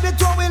 make the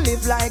two we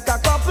live like a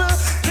couple.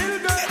 Little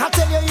girl, I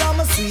tell you, I'm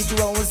a sweet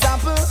rose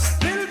apple.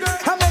 Little girl,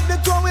 I make the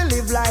two we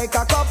live like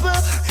a couple.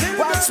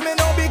 Watch me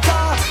now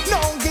because no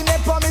guinea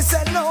for me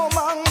say no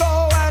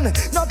mango and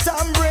no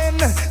tambourine,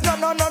 no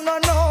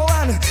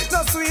one, no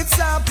sweet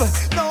sap,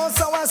 no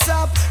sour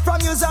sap.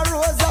 From use a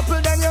rose apple,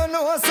 then you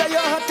know say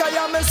you're hot 'cause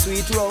I'm a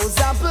sweet rose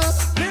apple.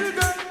 Little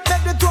girl,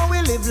 make the two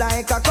we live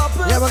like a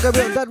couple. Yeah, man,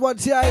 gonna that one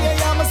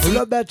time. We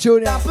love that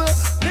tune, yeah.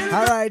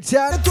 Alright,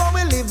 yeah. The two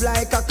we live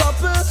like a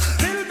couple.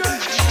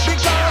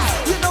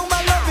 Because you know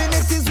my loving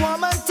it is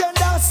warm and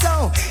tender.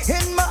 So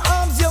in my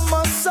arms you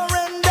must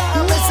surrender.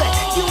 Me say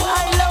you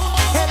I love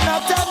and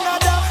not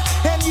another.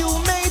 And you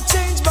may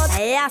change, but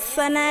Yes,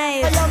 and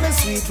I am a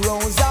sweet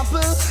rose apple.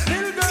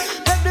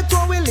 Make the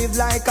two we live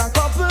like a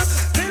couple.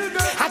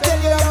 I tell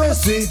you I'm a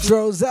Sweet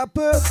rose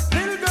apple.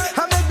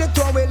 I make the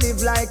two we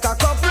live like a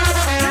couple.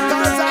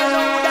 Cause I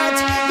know that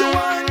you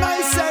are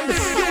nice and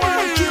you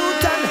are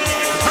cute and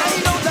I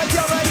know that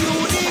you're a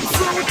unique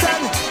fruit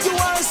and you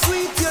are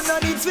sweet, you no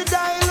need to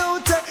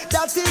dilute.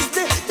 That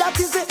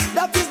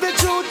is the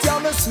truth.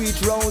 You're a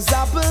sweet rose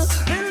apple.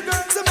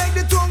 So make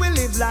the two we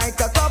live like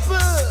a couple.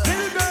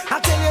 I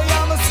tell you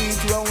I'm a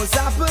sweet rose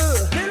apple.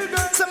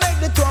 So make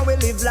the two we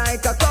live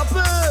like a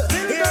couple.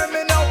 Hear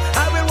me now,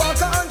 I will walk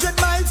 100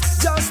 miles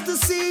just to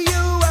see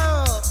you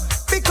out.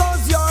 Because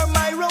you're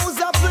my rose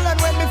apple, and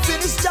when we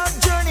finish that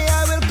journey,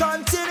 I will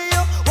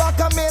continue. Walk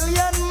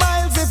 1,000,000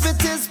 miles if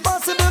it is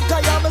possible,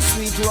 'cause I'm a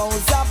sweet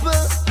rose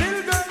apple.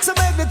 So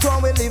make the two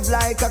we live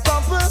like a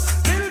couple.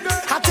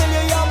 I tell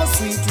you, I'm a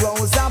sweet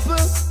rose apple.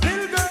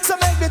 So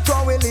make the two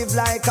we live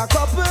like a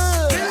couple.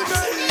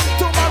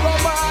 Tomorrow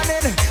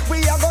morning, we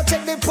are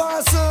the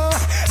parcel.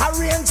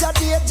 Arrange a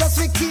date just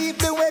we keep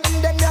the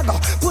wedding. Then we go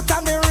put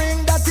on the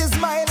ring, that is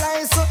my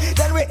license.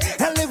 Then we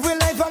live with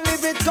life and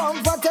live it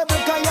comfortable.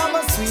 Cause I'm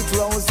a sweet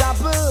rose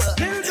apple.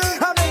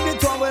 I make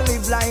it one we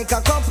live like a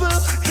couple.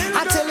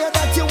 I tell you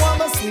that you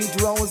want a sweet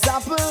rose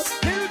apple.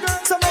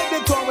 So make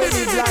it one we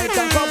live like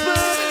a couple.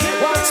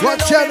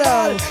 Watch out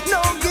now.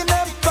 No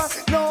guinea,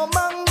 no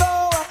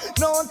mango,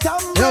 no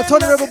tamarind. Yo,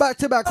 Tony Rebel back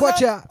to back,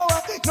 watch out.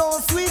 No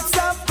sweet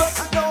sap,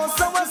 no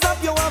sour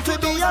sap. You want to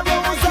be a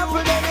rose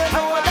apple, then you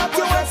know that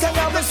you want to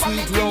have a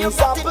sweet rose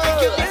apple.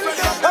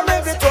 And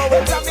every time we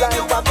live like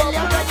a couple, you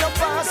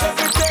pass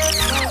every day.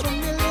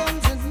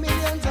 Millions and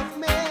millions of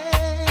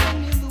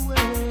men in the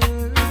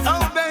world.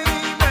 Oh baby,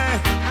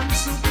 I'm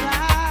so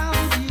proud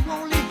you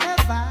only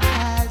have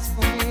eyes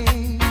for me.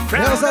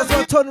 Yes, that's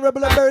what Tony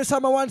Rebel and Barry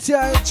Summer wants you.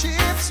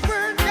 Chips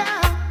were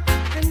down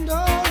and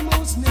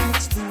almost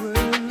next to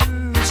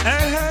words.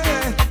 Hey,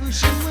 hey,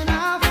 pushing when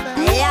I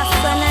fell. Yes,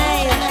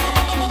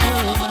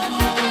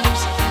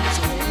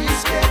 So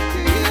respect to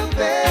you,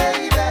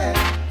 baby.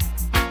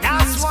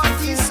 That's what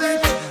he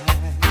said.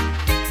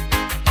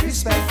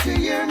 Respect to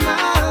your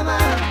mama.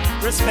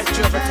 Respect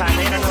you every time, I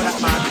know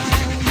that, man.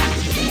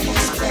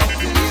 Respect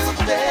to you,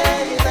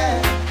 baby.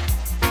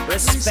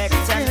 Respect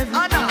and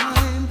honor.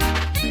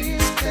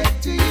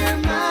 Respect to your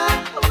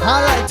mama.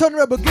 Alright, Tony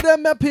Rebel, give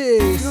them a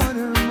piece.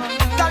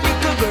 The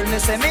little girl, me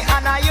say me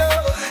honor you.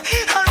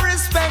 And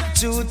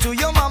respect you to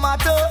your mama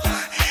too.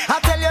 I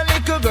tell you,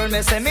 little girl,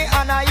 me say me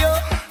honor you.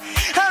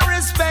 And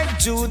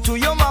respect you to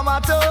your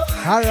mama too.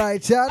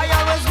 Alright, Chad. I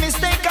always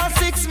mistake a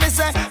six, me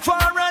say for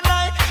a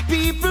night.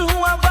 People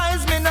who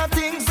advise me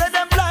nothing say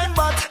them blind,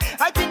 but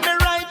I think they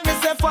right, me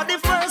say for the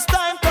first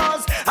time.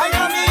 Cause I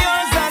am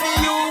yours and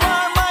you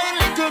are mine.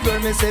 Little girl,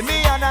 me say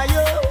me honor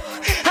you.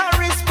 And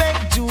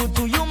respect you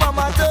to your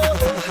mama too.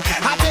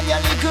 I tell you,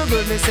 little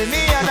girl, me say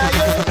me honor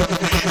you.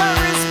 And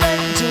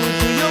respect you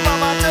to your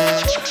mama too.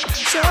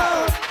 So,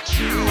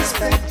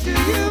 respect to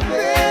you,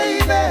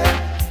 baby.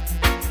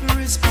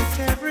 Respect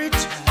every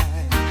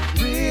time.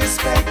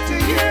 Respect to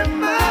your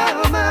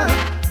mama.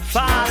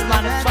 Fast,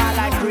 man, it fall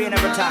like rain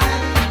every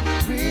time.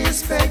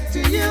 Respect to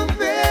you,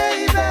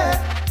 baby.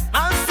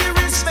 I'm still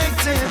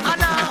respecting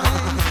Anna.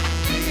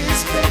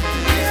 Respect to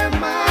your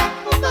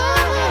mama.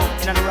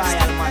 In a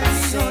royal man, I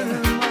sing.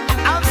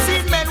 I've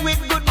seen men with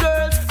good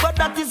girls, but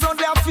that is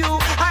only a few.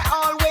 I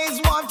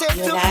always wanted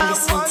to have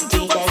one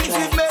too, but since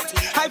we met,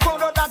 I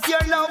found out that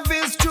your love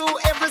is true.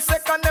 Every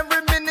second,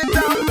 every minute,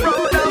 I'm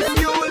proud of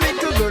you.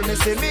 Little girl, me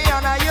say me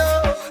honor you.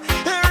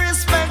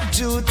 Respect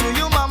you to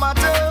your mama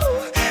too.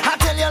 I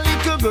tell you,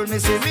 little girl, me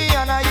say me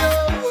honor you.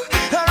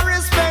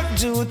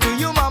 Respect you to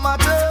your mama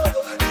too.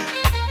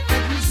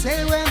 You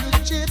say when the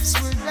chips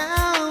were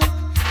down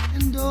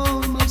and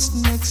almost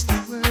next to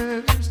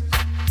worst.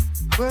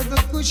 Were the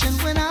cushion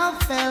when I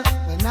felt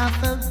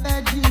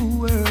that you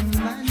were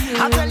mine.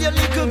 I tell you,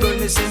 little girl,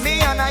 me say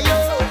me honor you.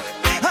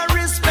 I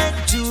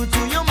respect you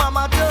to your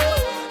mama too.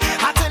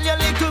 I tell you,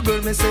 little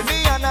girl, me say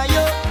me honor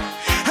you.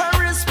 I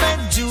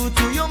respect you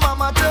to your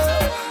mama too.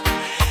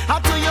 I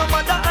to your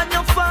mother and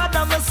your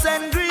father, me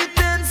send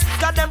greetings.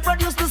 God them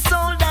produce the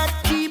soul that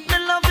keep me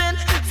loving.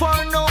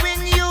 For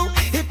knowing you,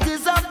 it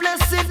is a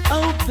blessing.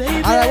 Oh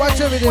baby. Alright, watch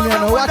everything,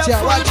 man. Watch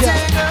out, watch out.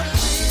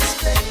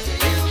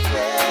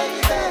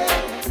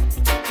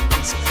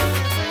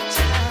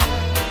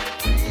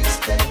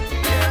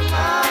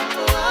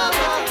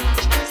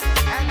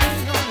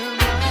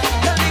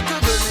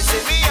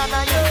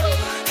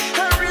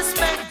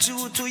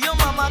 To your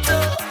mama too.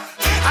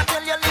 I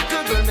tell you,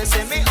 little girl, me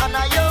say me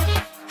honor you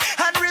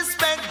and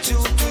respect you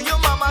to your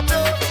mama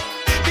too.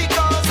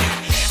 Because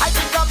I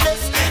think I'm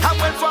blessed, I'm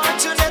well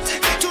fortunate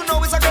to know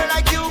it's a girl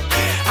like you.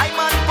 I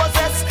man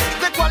possess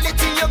the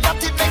quality you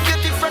got, it make you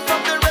different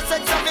from the rest.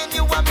 Examine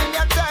you a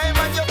million times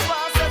and you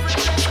pass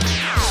everything.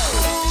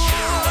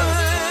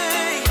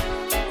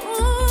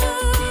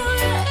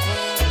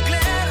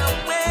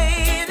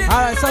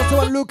 Alright, so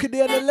someone look at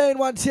the other lane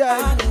one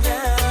time.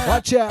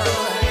 Watch out.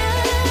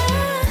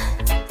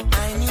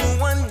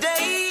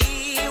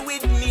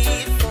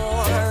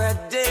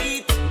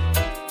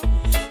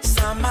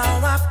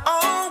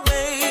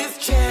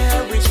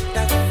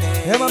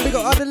 Yeah, man, big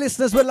up all the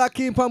listeners with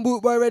Lucky and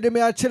Boot Boy ready,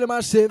 me I chill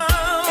massive. Yeah,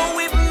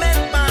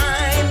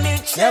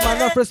 man,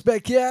 enough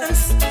respect, yeah.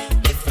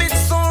 If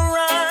it's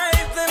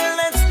alright, then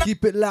let's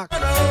keep it locked.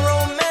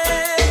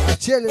 I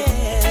chill it.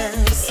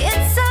 It's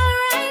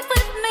alright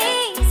with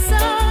me, so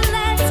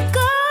let's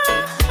go.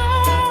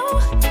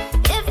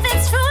 If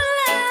it's true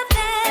love,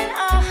 then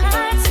our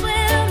hearts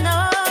will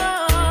know.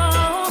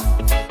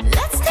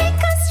 Let's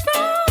take a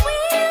stroll,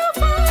 we'll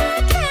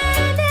walk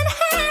hand in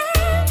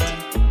hand.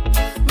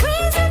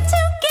 Reason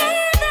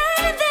together,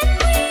 then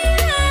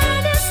we'll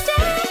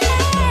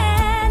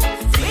understand.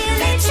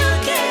 Really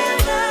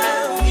together,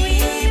 we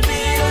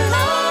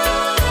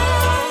belong.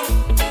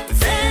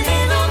 Then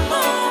in a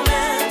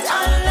moment,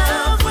 our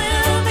love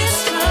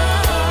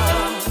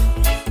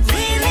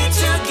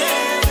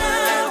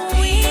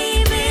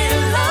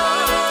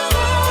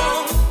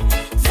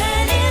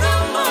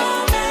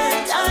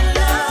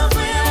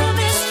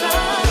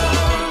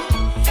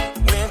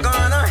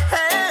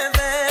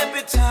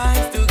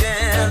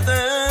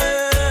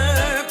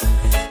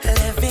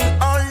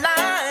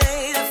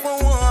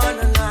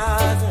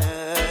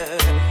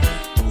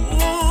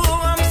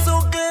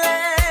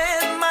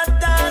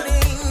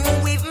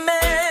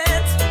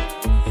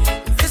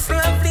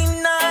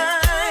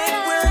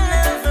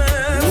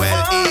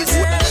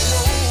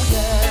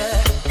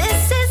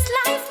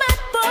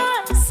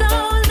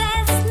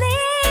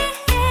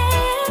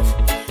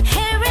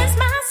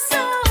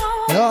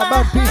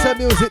one piece of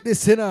music, this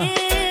sinner. No,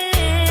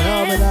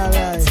 man, not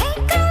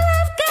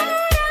lie.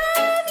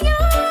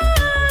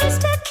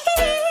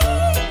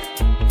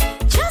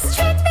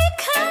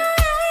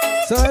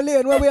 So,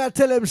 Elaine, what we are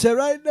telling him, say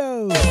right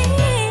now? Really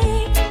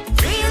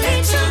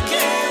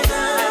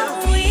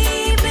together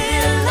we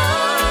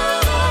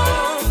belong.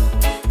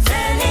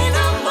 Then in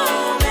a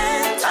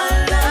moment our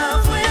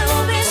love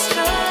will be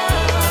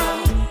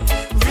strong.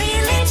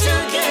 Really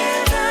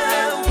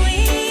together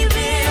we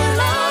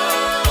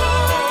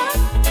belong.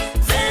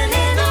 Then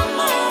in a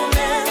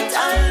moment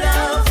our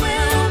love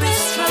will be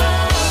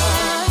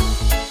strong.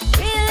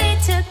 Really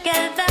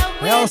together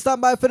we I'll stand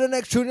by for the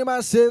next tune, you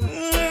massive.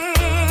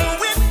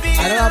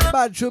 I don't have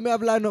bad tune, me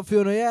have lined up for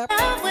you, yeah?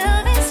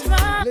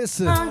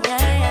 Listen.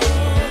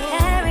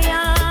 carry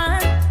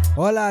on.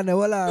 Hold on,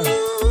 hold on.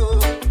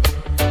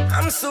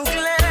 I'm so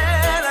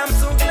glad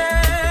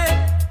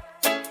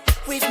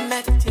we've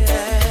met,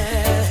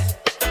 yeah.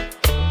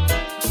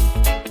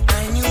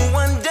 I knew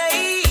one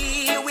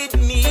day we'd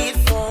meet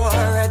for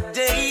a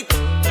date.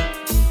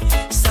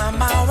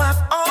 Somehow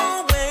I've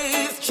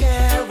always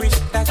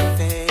cherished that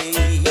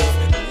faith.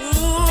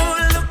 Ooh,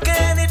 look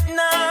at it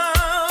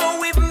now,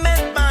 we've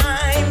met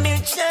by mere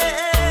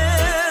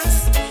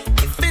chance.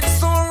 If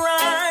it's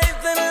alright,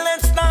 then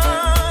let's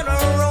start a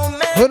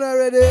romance. Who's not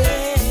ready?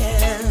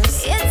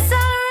 It's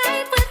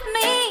alright with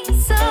me,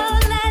 so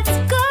let's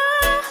go.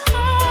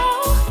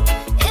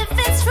 If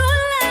it's true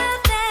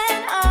love, then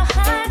our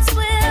hearts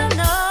will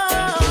know.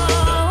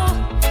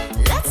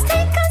 Let's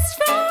take a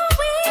stroll,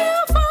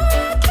 we'll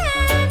walk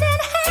hand in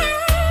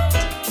hand.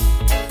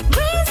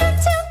 Reason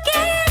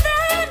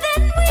together,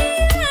 then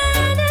we'll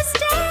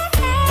understand.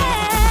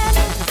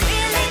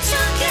 Really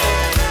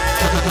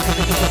together, we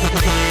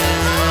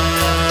belong.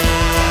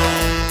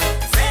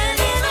 Then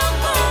in a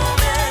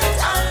moment,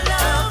 our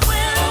love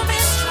will be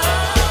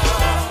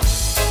strong.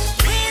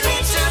 Really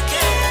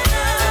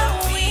together,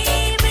 we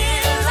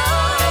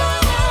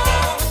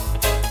belong.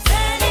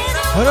 Then in a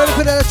Hold on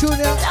for that tune,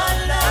 yeah? our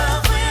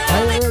love will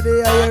Are you ready?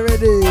 Are you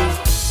ready?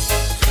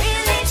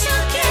 really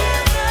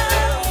together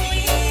we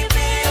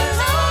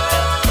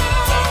belong.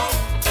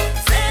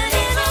 Then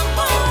in a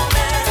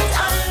moment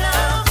our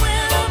love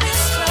will be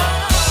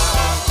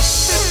strong.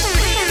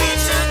 Really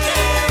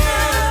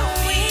together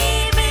we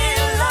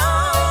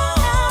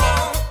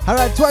belong.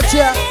 Alright, watch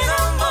ya. In a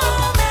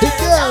moment It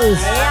goes.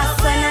 our love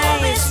will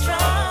be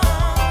strong.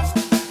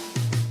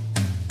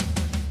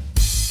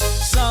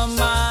 Some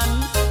man,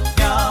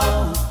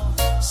 yo,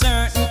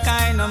 certain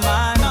kind of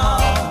man,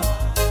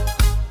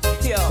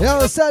 yo,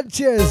 Yo,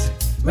 Sanchez.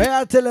 May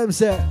I tell him,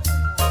 say?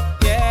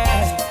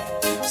 yeah.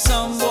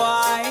 Some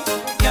boy,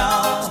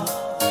 yo,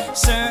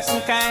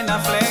 certain kind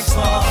of flex,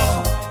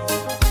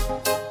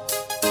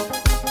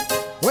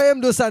 What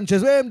him do,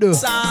 Sanchez? What him do?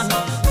 son.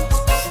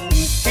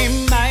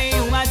 Him buy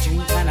you a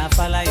drink and I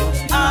follow you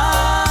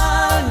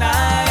all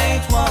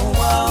night, whoa,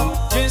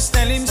 whoa. Just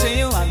tell him say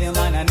you have your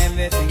man and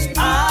everything,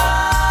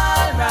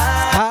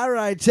 alright.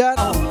 Alright, chat.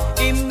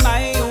 Him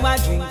buy you a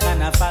drink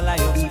and I follow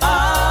you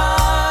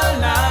all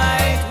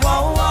night,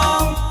 whoa,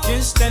 whoa.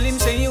 Just tell him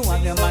say you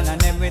have your man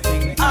and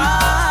everything,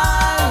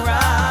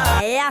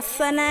 alright. Yeah,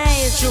 so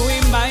nice. Show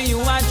him buy you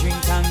a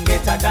drink and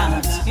get a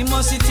dance. He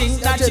must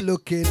think that You're you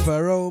looking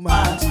for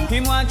romance.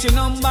 him want your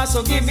number,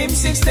 so give him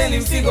 6. Tell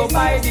him to go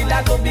buy the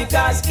lotto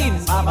because him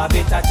have a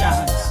better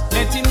chance.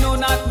 Let him know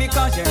not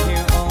because you're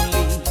here only.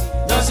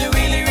 Does it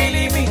really,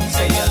 really mean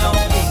say you're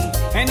lonely?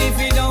 And if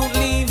he don't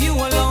leave you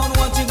alone,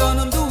 what you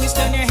gonna do is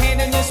turn your head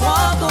and just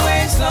walk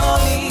away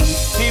slowly.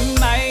 Him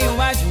buy you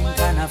a drink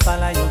and I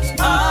follow you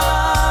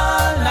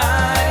all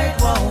night,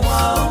 whoa,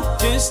 whoa.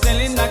 Just tell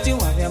him that you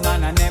have your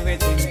man and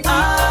everything,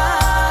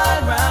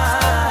 alright.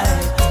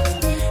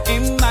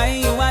 Him buy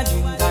you a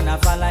drink and I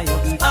follow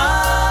you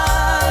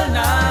all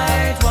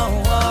night,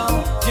 whoa,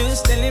 whoa.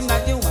 Just tell him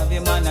that you have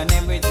your man and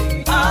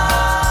everything,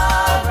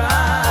 alright.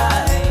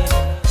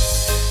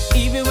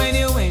 Even when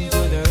you went to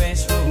the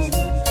restroom,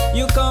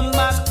 you come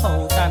back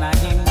out and I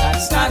him that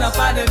stand up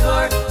at the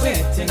door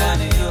waiting on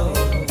you.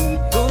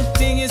 Good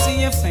thing you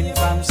see your friend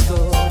from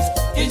school.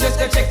 You just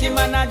go check him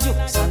and a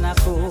jokes and a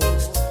cool.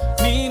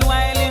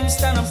 Meanwhile him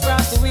stand up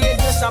across the way,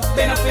 just a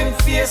bend up him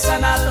face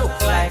and I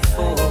look like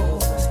fool.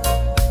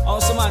 Oh,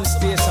 some man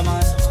space,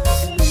 man.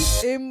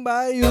 Him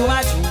by You you.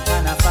 a drink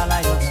and I follow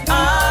you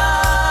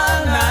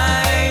all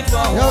night,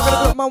 whoa, Yo, gonna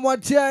whoa. put man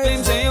one time.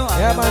 Him say you have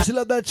Yeah, your man, she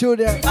love that tune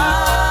there.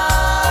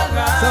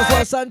 alright. So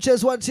for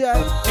Sanchez one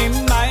time.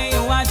 Him buy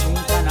you a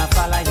drink and I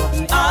follow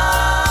you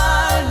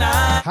all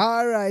night.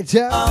 Alright,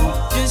 yeah.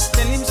 Just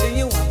tell him say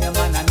you want your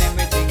man and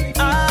everything,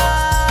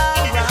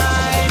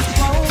 alright.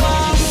 Whoa,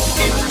 whoa.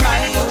 Him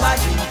buy you a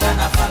drink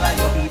and I follow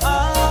you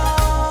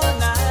all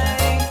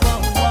night. Whoa,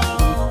 whoa.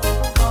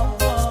 Whoa,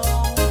 whoa.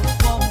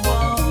 Whoa,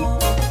 whoa.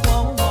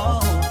 Whoa, whoa.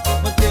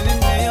 But tell him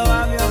say you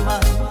have your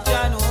man,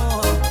 you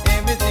know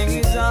everything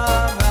is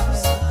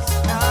alright.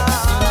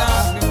 You don't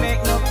have to make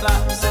no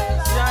plans, you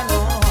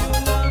know.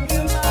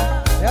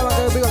 Yeah, man,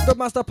 gonna big up to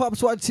my Master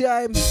Pops one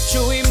time.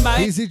 Show him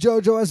by Easy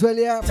Jojo as well,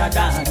 yeah.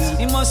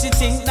 He must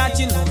think that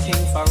you're looking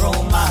for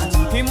romance.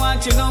 Him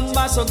want your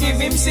number, so give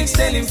him 6,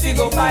 tell him to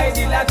go buy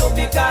the lotto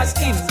because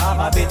him have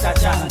a better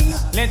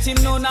chance. Let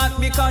him know not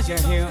because you're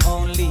here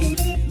only.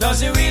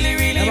 Does it really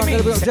mean?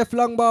 Jeff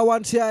Longbar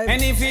one time.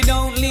 And if he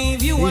don't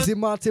leave you, Easy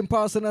Martin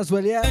Parson as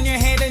well, yeah. on your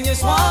head and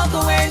just walk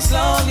away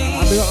slowly.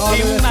 And we got all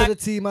the rest of the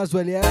team as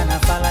well, yeah. And I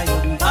follow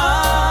you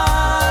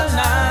all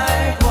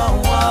night. Whoa,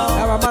 whoa.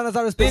 Yeah, my man, as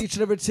I respect each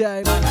and every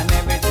time. And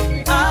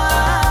everything all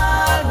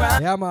right.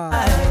 Yeah, man.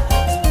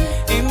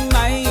 In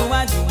my you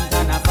a drink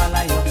and I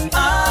follow you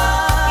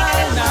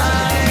all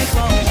night.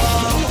 Whoa,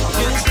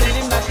 whoa. Just tell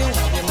him that you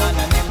want him and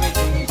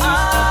everything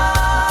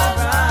all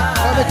right.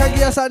 Yeah, we can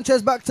get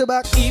Sanchez back to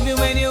back. Even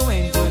when you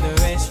went to the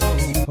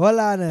restroom, hold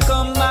on.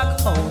 Come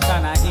back out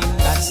and I in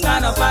that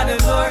stand up at the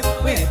door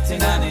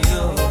waiting on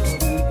you.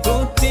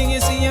 Good thing you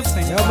see your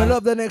friend. Yeah, I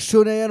love the next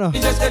tune, you know.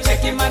 Just to check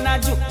him and I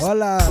juke.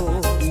 Hold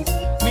on.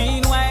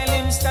 Meanwhile,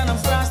 him stand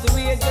across the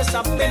way, just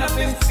a pen up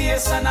him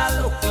face and I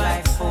look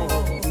like fool.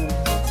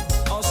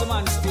 Also,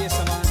 man, space,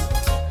 man.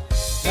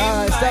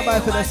 Alright, stand by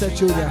for the set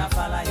tune, yeah.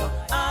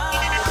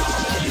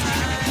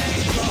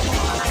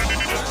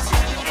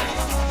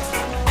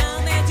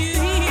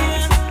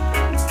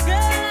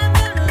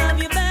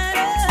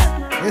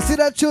 You see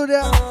that tune,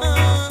 yeah?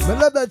 I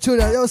love that tune,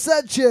 yeah. Yo,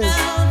 Sanchez.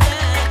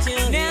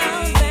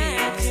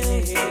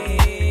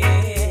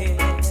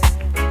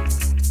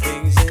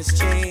 Things has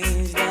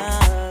changed a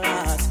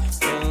lot.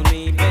 Tell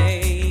me,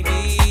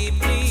 baby,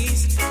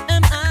 please,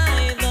 am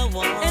I the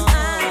one?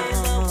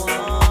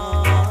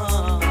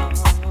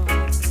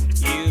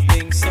 You've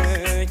been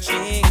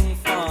searching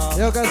for.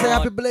 Yo, can say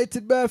happy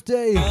belated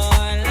birthday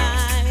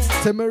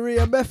to Marie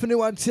and Bethany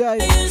one time.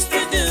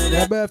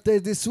 Their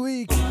birthdays this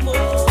week.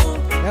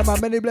 Yeah, man,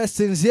 many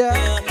blessings, yeah.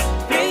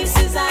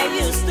 Places I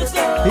used to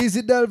go.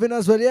 Easy Delvin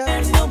as well,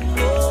 yeah. No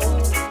more,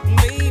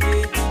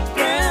 baby.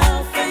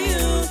 Girl, for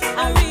you,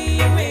 I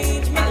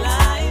rearrange my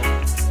life.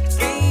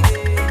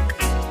 Baby,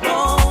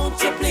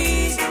 won't you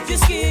please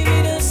just give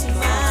it a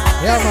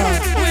smile? Yeah,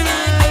 man. When I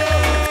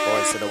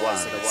Voice of the one.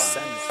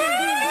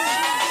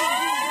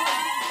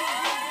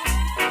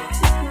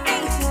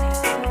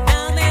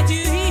 now that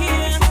you're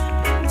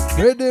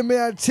here, Ready, me, I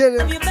tell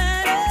you. you better.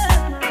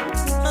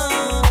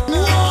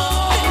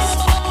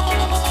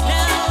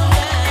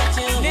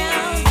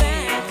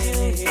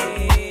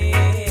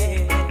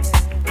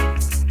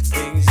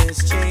 Things has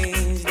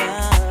changed a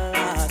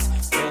lot.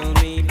 Tell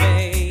me,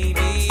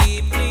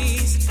 baby,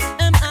 please,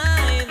 am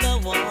I the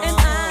one?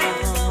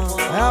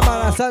 Yeah,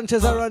 man,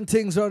 Sanchez I run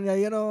things on ya,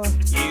 you know.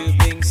 You've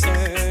been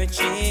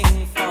searching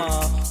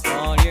for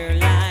all your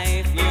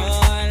life,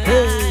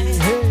 Hey,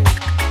 hey.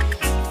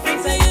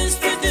 Things I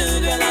used to do,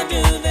 girl, I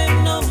do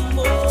them no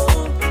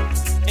more.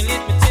 And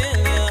let me tell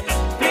you,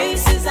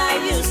 places I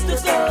used to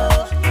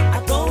go,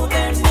 I go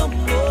there no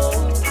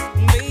more.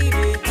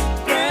 Baby,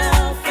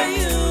 girl, for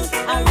you,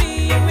 I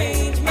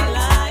rearrange my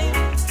life.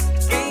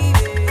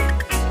 Baby,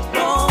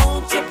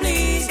 won't you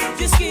please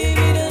just give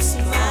it a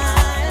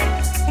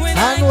smile? When And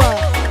I what?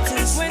 go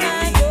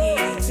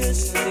to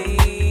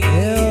sleep.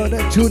 Yo,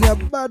 that junior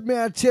bad, me,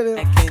 I tell you.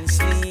 I can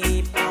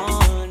sleep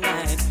all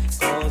night,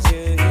 'cause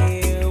you're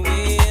here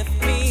with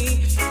me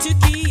to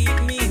keep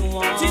me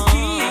warm. To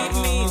keep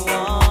me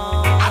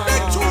warm. I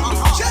missed you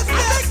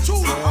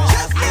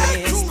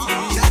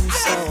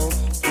so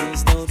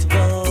please don't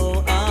go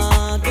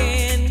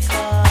again,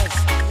 'cause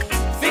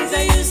things I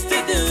used to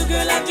do,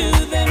 girl, I do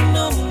them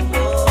no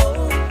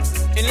more.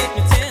 And let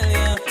me tell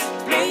you,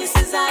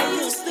 places I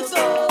used to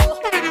go,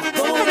 I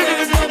go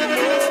there no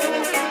more.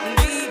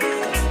 Baby,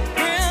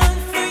 girl,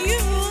 for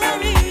you I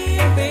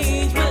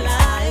rearrange my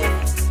life.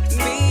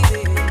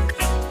 Baby,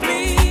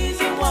 please,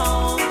 you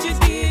won't just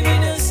give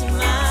it a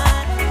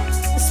smile.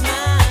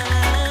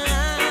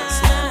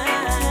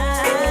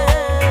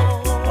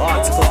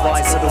 Article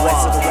voice of the one.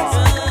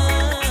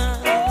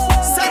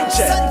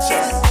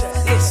 Sanchez.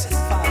 Listen,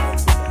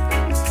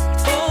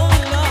 oh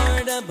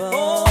Lord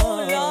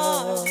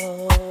above,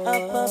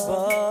 up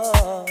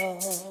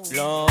above,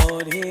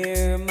 Lord,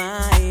 hear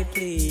my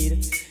plead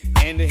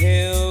and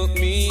help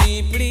me,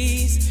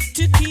 please,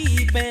 to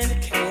keep and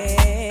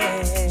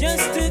care,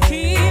 just to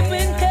keep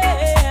and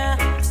care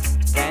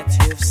that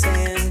you've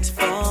sent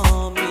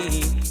for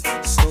me,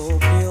 so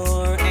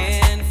pure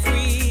and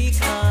free.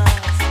 'Cause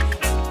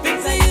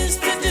things I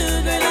used to do,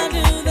 girl, I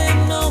do them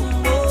no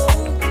more.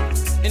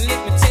 And let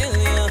me tell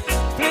you,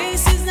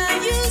 places I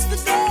used to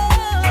go, I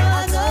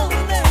go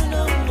there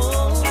no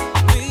more.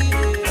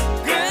 Baby,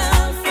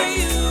 girl, for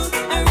you,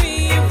 I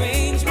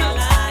rearrange my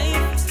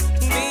life.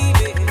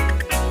 Baby,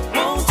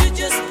 won't you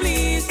just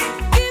please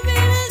give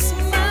it a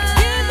smile?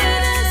 Give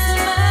it a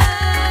smile.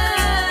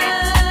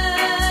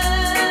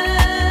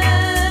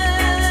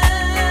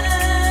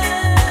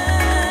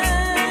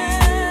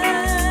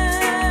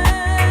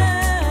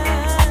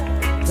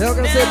 They're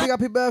gonna say big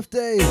happy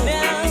birthday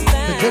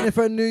to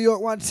Jennifer in New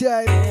York one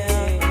time.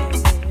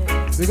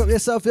 Big up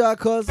yourself, yeah,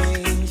 cuz.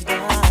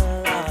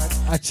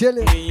 I chill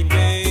it.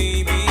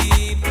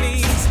 Baby,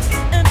 please,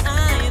 am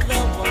I the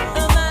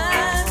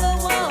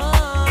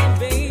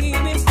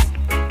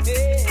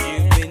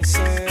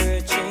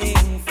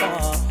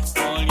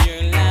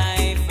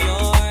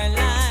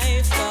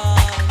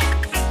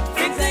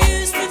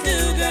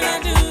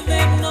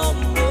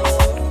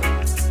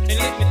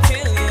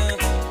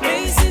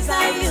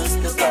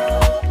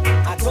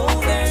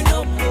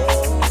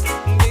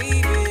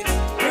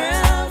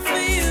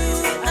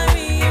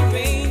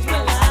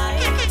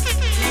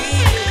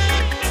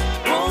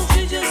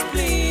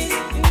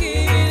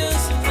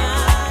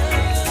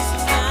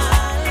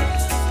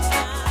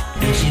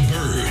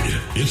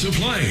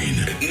supplying.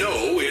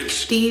 No,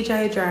 it's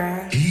DJ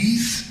Dre.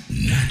 He's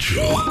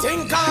natural.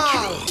 Think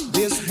all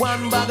this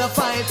one bag of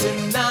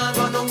fighting not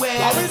gonna wear.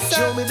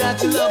 Show me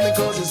that you love me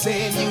cause you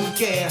saying you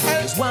care.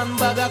 This one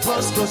bag of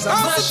cause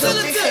I'm mash up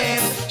your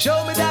head.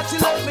 Show me that you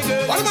love me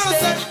girl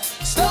instead.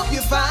 Stop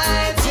your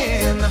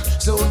fighting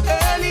so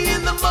early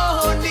in the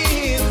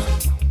morning.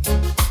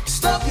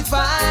 Stop your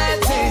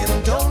fighting.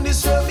 Don't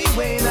disturb me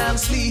when I'm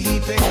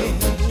sleeping.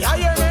 Yeah,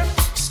 you hear me?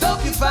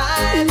 Stop your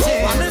fighting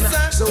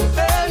so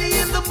early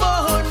in the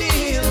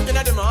morning.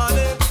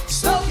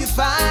 Stop your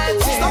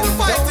fighting. Stop your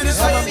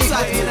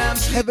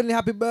fighting. Heavenly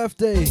happy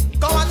birthday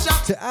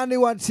to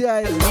anyone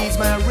here. Needs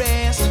my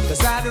rest,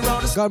 cause I don't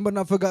want to. God, but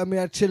not forgot me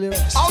at chilling.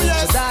 Oh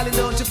yes. So darling,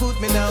 don't you put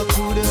me down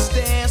through the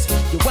stairs.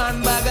 You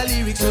one bag of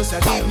lyrics just to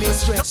give me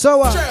stress.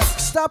 So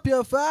stop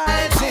your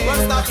fighting.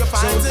 Stop your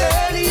fighting. So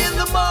early in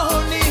the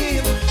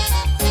morning.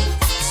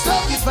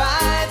 Stop your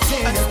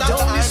fighting.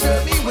 Don't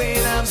disturb me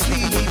when I'm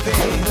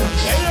sleeping.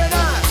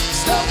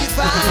 Stop your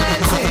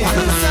fighting.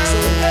 So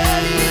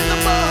early in the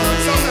morning.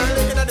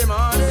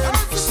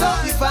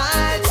 Stop your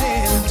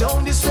fighting.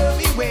 Don't disturb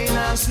me when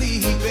I'm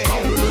sleeping.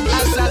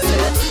 As I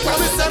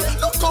said,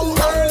 look how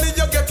early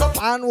you get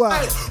up. And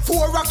what?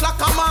 4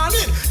 o'clock a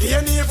morning, you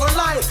ain't even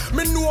lie.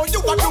 Me know you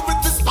a do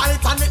it with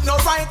spite and it no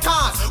right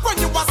cause. When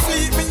you was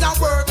sleep in your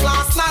work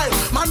last night,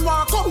 man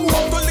walk up home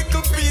to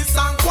little peace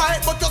and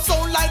quiet, but you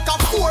sound like a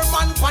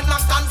 4-man on a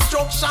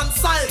construction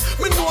site.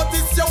 Me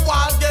notice your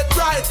wall get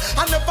right.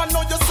 I never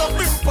know you so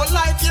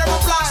impolite. Here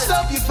reply.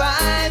 Stop your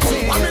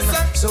fighting.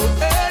 So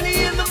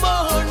early in the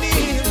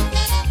morning.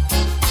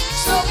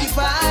 Stop your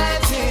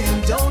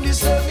fighting. Don't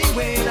disturb me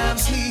when I'm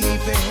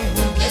sleeping.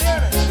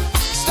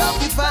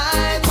 Stop your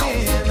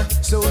fighting.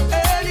 So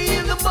early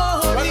in the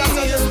morning.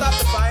 Stop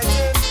the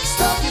fighting.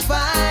 Stop your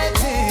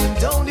fighting.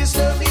 Don't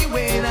disturb me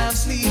when I'm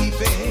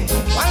sleeping.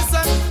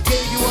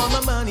 Gave you all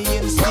my money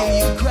and still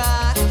you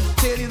cry.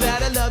 Tell you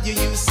that I love you,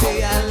 you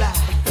say I lie.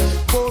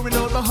 Pouring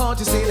out my heart,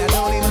 you say that I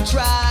don't even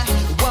try.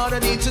 What I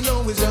need to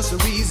know is just the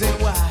reason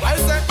why. Why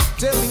is that?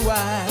 Tell me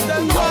why.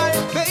 Tell me why.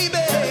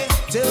 Baby,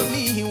 tell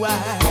me why.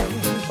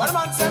 What am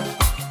I saying?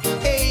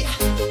 Hey.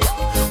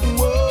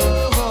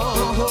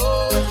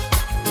 Whoa.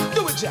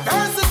 Do it, Jack.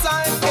 There's the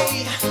time.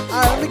 Hey.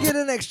 Alright, let me get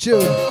the next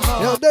tune.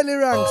 Yo, Delhi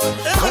Ranks.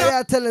 What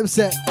you tell him,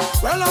 say?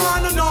 Well, I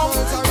wanna know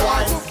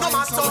why. No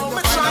matter how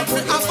me try to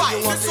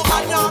avoid this, so I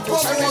can't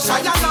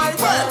promotion and I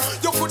well.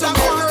 You could have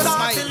gone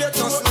down till you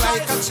just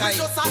like a child.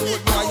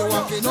 Good boy, you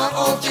have to know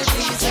how to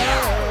please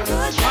her.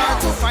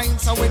 Hard to find,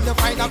 so when you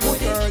find a good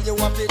girl, you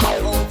have to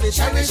know how to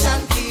cherish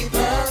and keep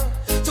her.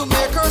 To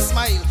make her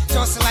smile,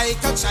 just like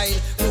a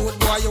child. Good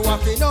boy, you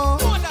have to know.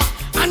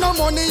 And no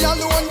money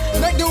alone,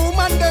 make the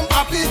woman them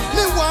happy.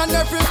 Me want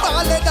every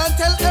ballad and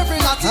tell every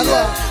natty.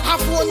 A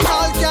phone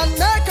call can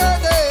make her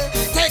day.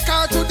 Take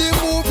her to the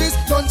movies,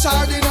 lunch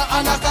or dinner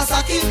and a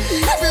Kazaki.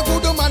 Every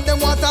good man them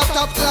want a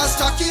top class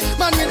jockey.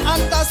 Man with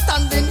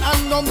understanding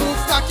and no move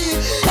tacky.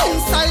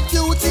 Inside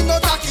beauty no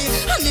tacky,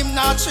 and him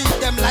not treat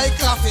them like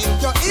laughing.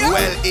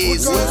 Well,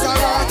 easy. Good girls are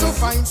hard to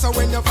find, so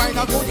when you find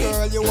a good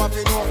girl, you have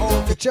to know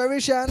how to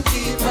cherish and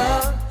keep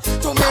her.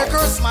 To make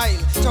her smile,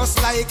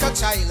 just like a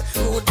child.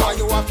 Good boy,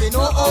 you have to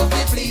know how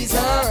to please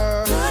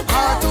her.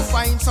 Hard to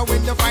find, so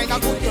when you find a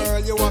good girl,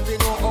 you have to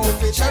know how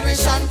to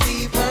cherish and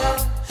keep her.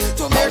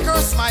 To make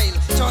her smile,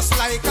 just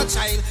like a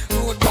child.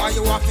 Good boy,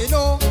 you have to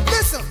know.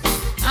 Listen.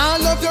 I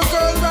love your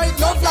girl, right?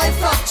 Love like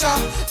fracture.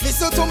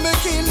 Listen to me,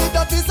 Keely,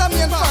 that is a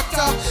main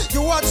factor.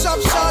 You watch up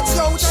shots,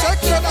 yo,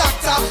 check your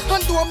doctor.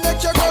 And don't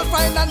make your girl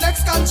find the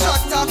next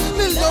contractor.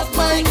 Me love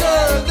my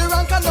girl, the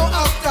rank and no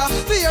actor.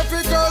 For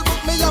every girl book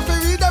me, have to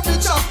read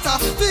every chapter.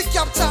 We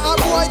capture a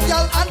boy,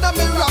 girl, under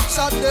me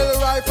rapture. They'll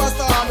ride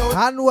faster,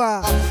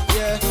 Hanwa.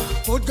 Yeah,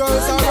 good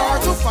girls are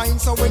hard to find,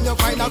 so when you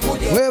find a good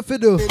girl, where if you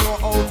do? You know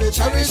how to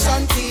cherish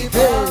and keep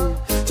her.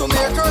 To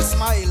make her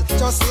smile,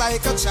 just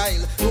like a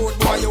child. Good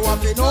boy, you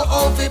have to know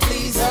how to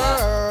please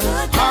her.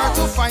 Hard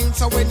to find,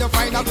 so when you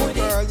find a good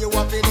girl, you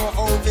have to know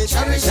how to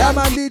cherish. Yeah,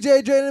 man,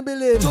 DJ Dre in the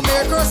building. To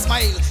make her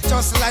smile,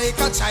 just like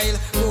a child.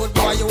 Good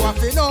boy, you have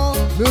to know.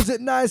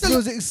 Music nice,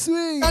 music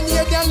sweet. And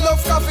you can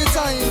love coffee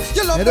time.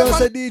 You love the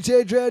also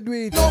DJ Dre do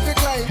it. Love it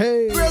like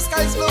hey. Gray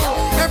skies blue,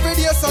 every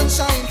day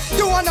sunshine.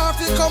 You and her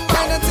feel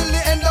combine until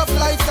the end of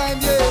lifetime,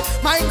 yeah.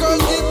 My girl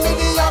give me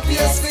the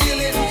happiest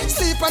feeling.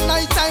 Sleep at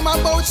night time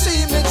about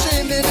she me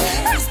dreaming.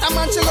 Rest a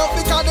man she love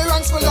because the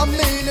ranks full of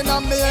meaning.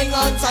 And me hang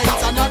on tight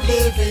and not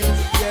living,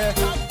 yeah.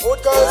 Good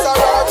girls are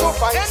hard to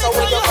find, so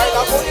when you find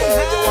a good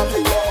girl, you want to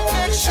go.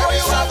 Make sure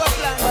you have a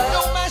plan,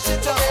 don't mash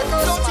it up,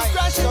 don't you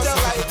crash it up.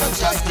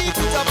 Just keep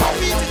it up,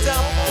 beat it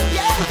up,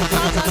 yeah.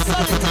 Cause I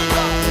saw it up.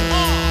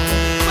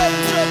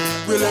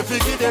 We'll have to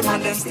give them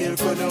and them still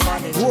couldn't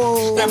manage.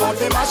 Whoa. Them out,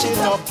 they mash it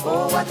up.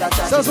 Oh, what a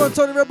tragedy. So that's what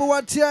Tony Rebel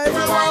want to hear.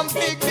 Everyone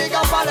big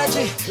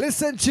apology.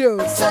 Listen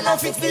to so now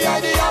fix the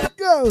idea.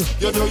 Go.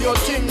 You do your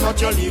thing, but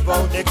you leave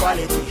out the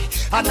quality.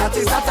 And that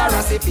is not a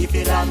recipe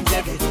for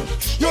longevity.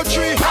 You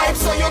tree hype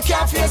so you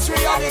can't face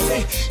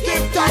reality.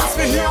 Give thanks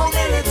for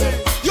humility.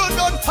 You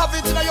don't have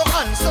it in your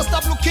hands, so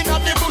stop looking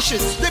at the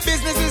bushes. The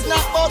business is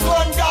not about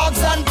one guy.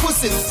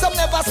 masses. Some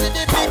never see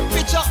the big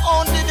picture,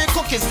 only the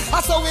cookies.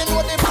 That's how we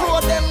know the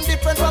pro them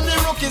different from the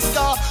rookies.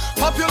 Car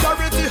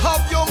popularity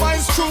have your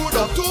mind screwed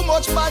up. Too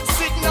much bad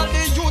signal,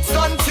 the youth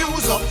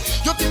confused up.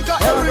 You think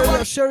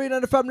everyone Shereen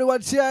and the family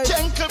once here.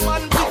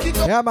 Gentleman pick it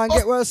up. Yeah man,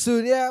 get well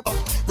soon, yeah.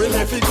 Well,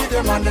 if you give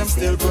them and them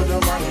still put them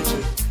manage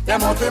it.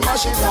 Them out to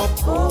mash it up.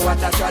 Oh, what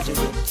a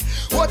tragedy.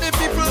 What the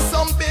people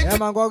some big. Yeah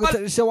man, go and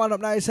take the show one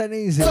up nice and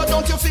easy. So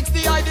don't you fix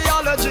the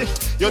ideology.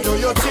 You do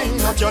your thing,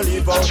 not you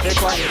leave out the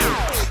quality.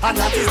 And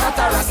that is not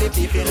a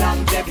recipe for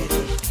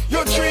longevity.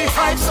 You tree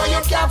hype so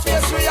you can't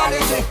face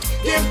reality.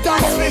 Give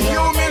thanks for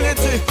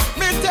humility.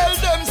 Me tell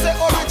them say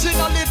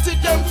originality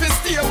them fi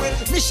stay with.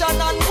 Mission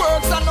and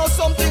works and know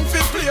something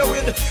fi play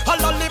with. A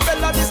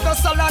Bella this no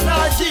Salah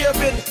nor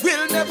David.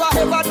 We'll never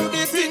ever do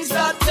the things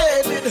that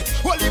they did.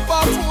 Only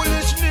for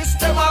foolishness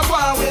them a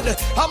go with.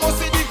 I must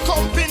see the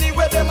company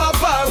where them a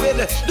bar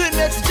with. The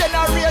next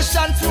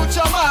generation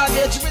future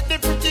mortgage. With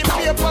the pretty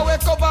paper we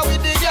cover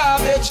with the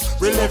garbage.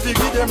 We'll let you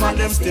give them and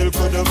them still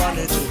could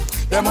manage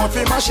it. Them out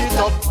fi mash it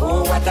up.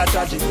 Oh, what a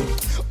tragedy.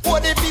 For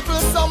the people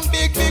some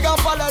big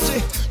apology.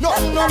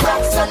 Nothing no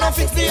wrong, so no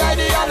fix the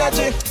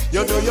ideology.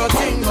 You do your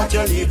thing, but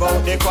you leave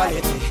out the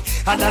quality.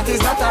 And that is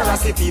not a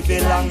recipe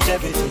for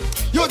longevity.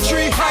 You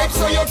tree hype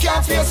so you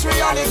can't face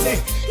reality.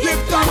 Give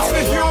thanks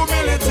for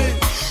humility.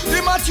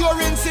 Immature,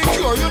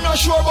 insecure, you not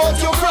sure about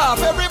your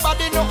craft.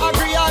 Everybody no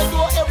agree, I do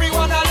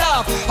everyone a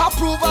laugh.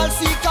 Approval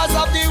seekers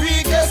of the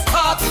weakest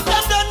heart.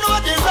 Them don't know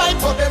the right,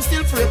 but them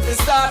still afraid to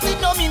start. It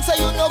no mean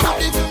say you no good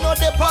if you know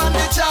they on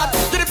the chart.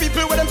 To the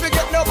people where them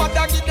forget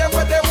nobody, give them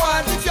what they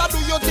want. If you do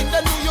your thing,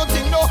 then do your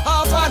thing, no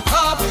half and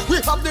half.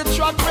 We have the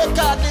track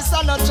record, this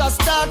are not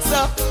just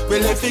answer.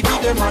 Well, if you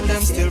give them and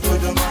them still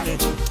for the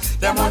manage.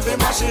 Them want to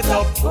mash it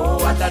up, oh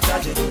what a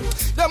tragedy.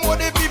 Them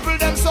want the people,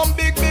 them some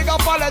big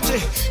apology.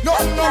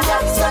 Nothing no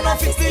wrong, so no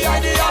fix the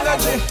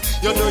ideology.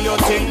 You do your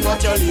thing, but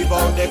you leave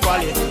out the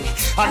quality.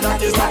 And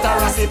that is not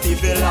a recipe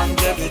for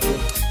longevity.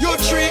 You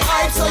tree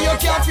hype, so you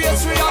can't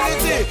face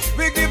reality.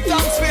 We give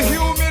thanks for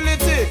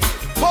humility.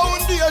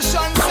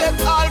 Foundation set,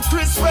 all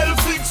Chris well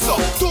fix up.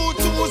 2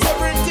 2s,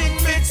 everything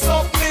mix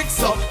up.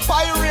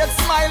 Pirates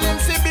smiling,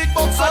 see big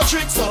bucks and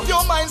tricks up.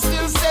 Your mind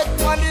still set,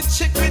 on the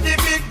chick with the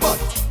big butt.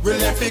 We'll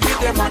let you give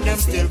them and them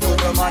still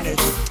could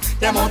manage.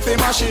 Them out to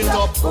mash it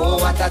up, oh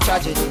what a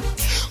tragedy.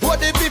 What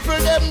the people,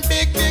 them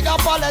big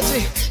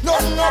apology.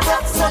 Nothing no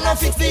wrong, so no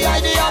fix the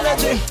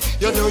ideology.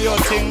 You do your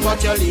thing,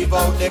 but you leave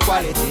out the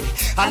quality.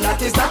 And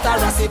that is not a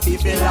recipe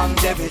for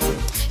longevity.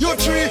 You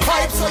tree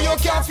hype, so you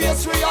can't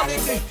face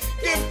reality.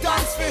 Give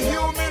thanks for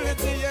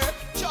humility, yeah.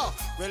 Sure.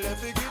 We'll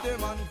let you give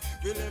them and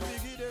we'll let you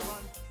give them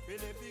and we'll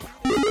let you give them.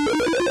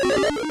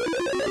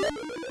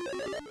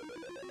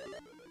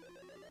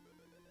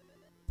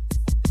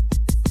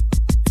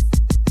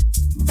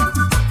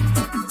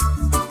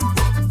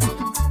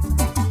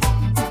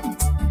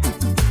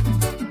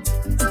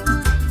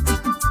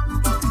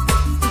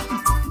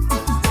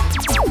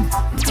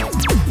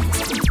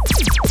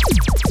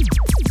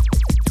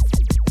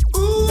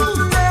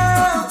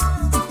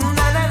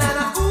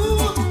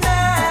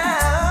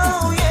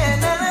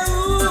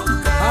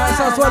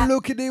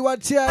 Look at the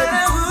watch here. Yeah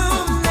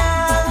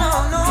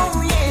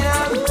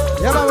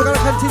man, we're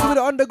gonna continue with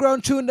the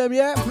underground tune them,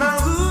 yeah?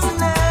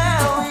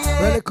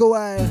 Really cool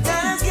while.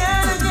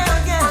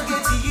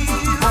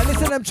 Alright,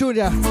 listen them tune,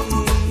 yeah.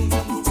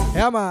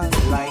 Yeah man.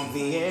 Like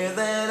the air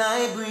that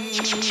I breathe,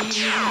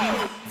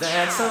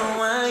 that's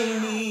how I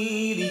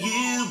need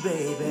you,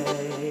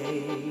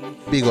 baby.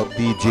 Big up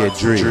DJ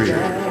DRE.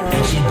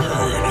 It's a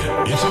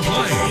bird. It's a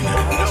plane.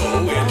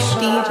 No, it's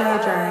DJ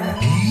DRE.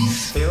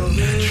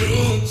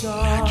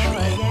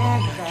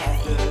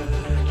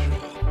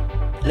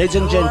 Ladies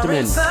and gentlemen,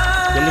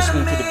 you're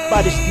listening to the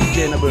baddest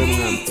DJ in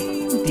Birmingham,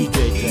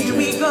 DJ DRE. Here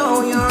we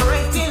go, you're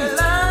acting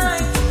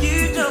like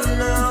you don't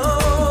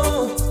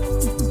know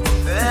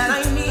that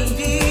I need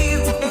you,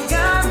 and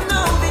God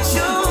knows that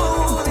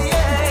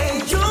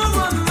you're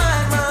on my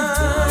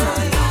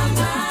mind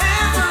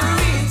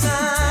every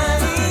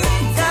time.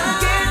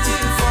 Gotta get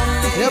you from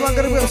me. Yeah man,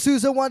 gonna be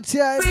Susan one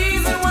time.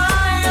 Reason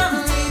why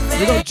I'm leaving.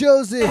 We got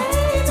Josie,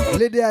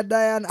 Lydia,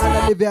 Diane,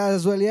 and Olivia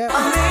as well, yeah?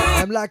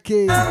 I'm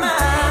lucky.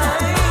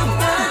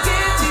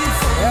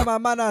 Yeah, my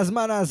manners.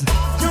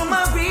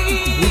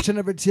 Each and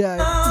every time.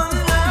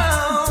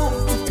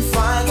 If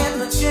I get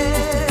the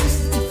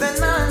chance,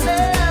 then I'll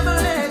never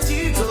let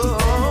you go.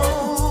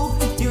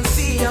 You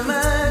see how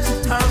much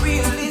I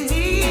really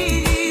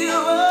need you.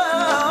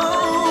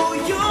 Oh,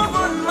 you're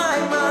on my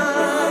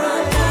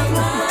mind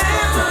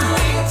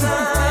every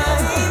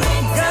time.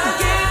 Gotta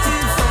get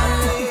you from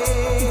me.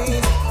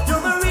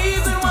 You're the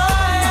reason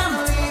why I'm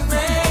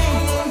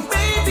leaving,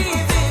 baby.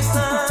 This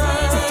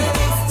time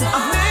I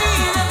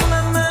made up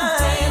my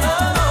mind.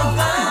 Oh,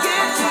 gotta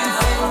get you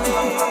from me.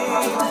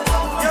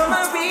 You're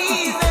my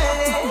reason.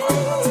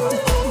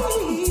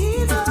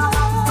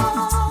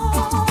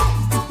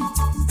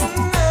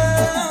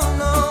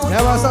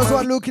 Yeah, man, sounds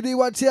one look at the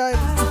one time.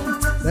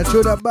 That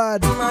show that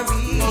bad.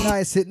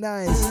 Nice, it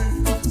nice.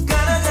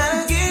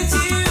 Gotta get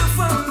you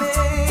from me.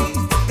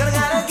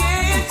 Gotta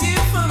get you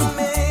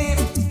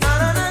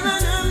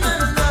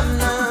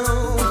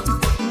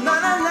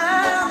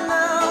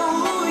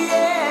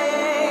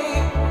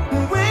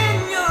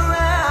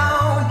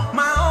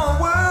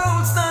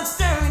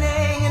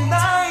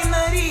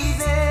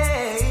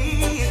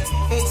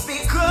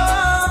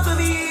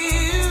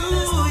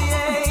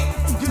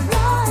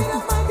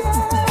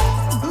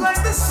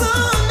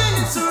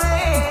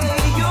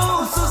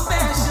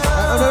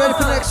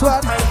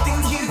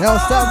Yo,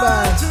 stand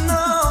by. To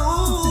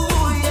know,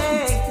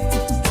 yeah.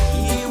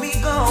 Here we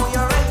go.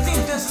 You're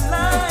acting just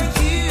like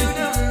you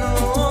don't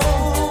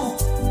know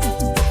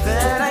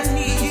that I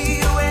need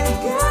you and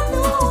got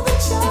no other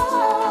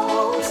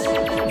choice.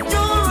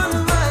 You're on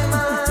my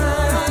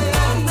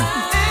mind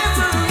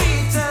every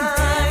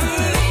time.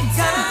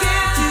 Gotta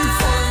get you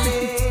for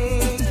me.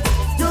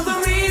 You're the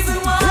reason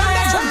why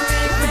I'm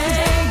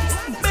living.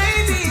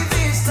 Baby,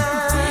 this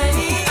time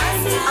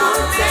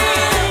I'll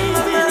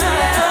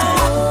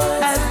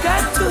I've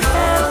got to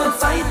have a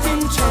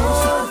fighting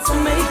chance to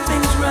make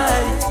things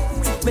right,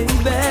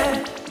 baby.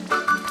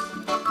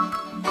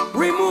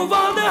 Remove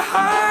all the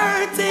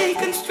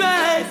heartache and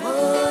strife,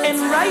 and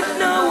right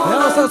now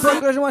Yeah, so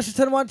congratulations,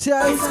 Washington, one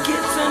time.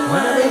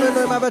 Whenever you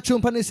know my bad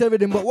tune, punish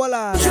everything, but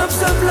voila.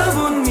 drops of love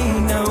on me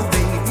now,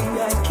 baby.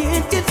 I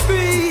can't get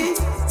free.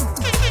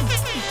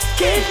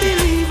 Can't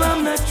believe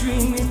I'm not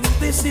dreaming.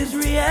 This is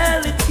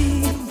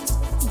reality.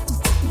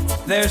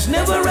 There's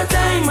never a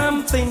time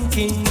I'm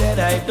thinking that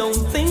I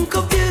don't think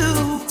of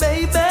you,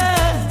 baby.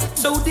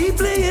 So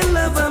deeply in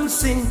love I'm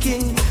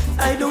sinking,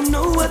 I don't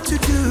know what to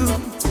do.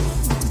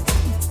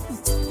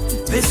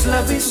 This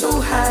love is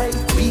so high,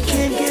 we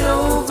can't get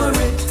over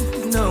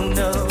it, no,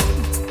 no.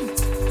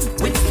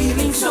 With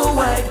feelings so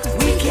wide,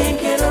 we can't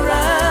get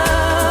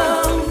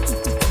around.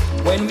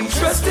 When we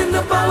trust in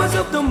the powers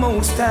of the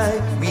Most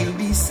High, we'll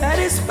be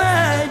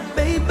satisfied,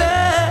 baby.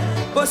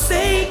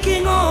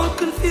 Forsaking all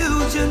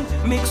confusion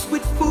mixed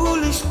with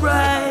foolish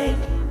pride.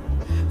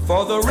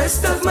 For the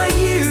rest of my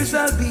years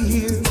I'll be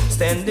here,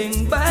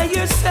 standing by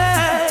your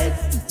side,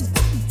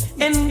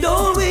 and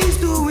always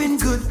doing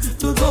good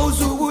to those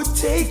who would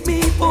take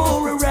me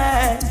for a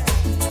ride.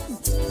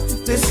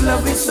 This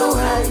love is so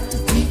high,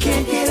 we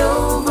can't get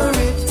over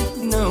it,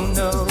 no,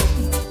 no.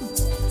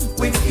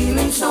 With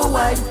feelings so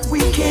wide,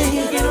 we can't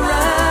get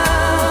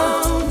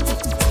around.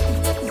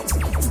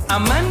 A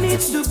man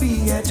needs to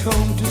be at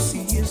home to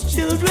see his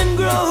children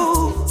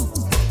grow,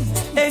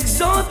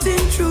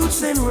 exalting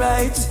truths and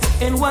rights,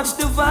 and watch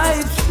the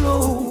vibes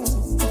flow.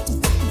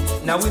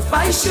 Now if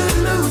I should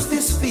lose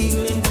this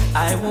feeling,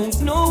 I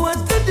won't know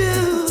what to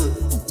do,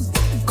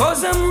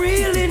 'cause I'm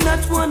really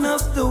not one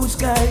of those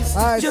guys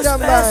just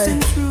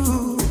passing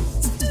through.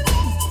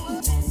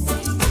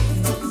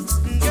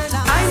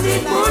 I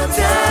need more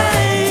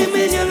time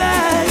in your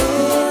life.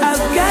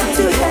 I've got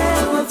to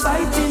have a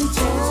fighting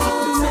chance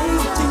to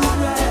make things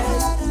right.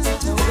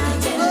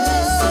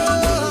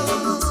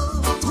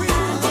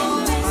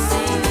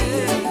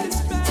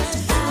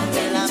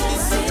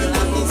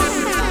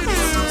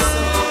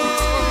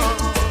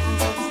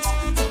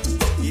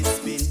 It's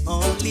been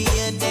only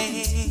a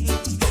day,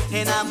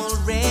 and I'm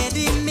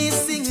already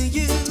missing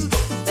you.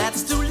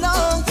 That's too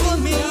long for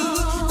me.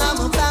 I'm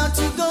about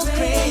to go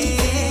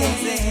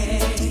crazy.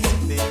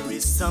 There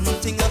is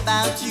something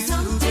about you,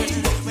 girl.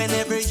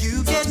 Whenever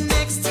you get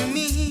next to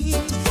me,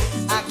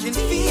 I can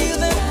feel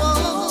that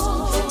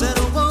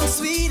warm,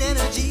 sweet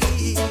energy.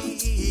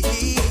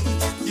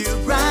 You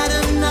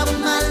brighten up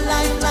my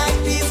life like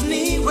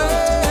Disney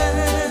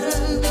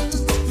World,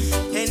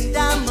 and I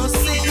must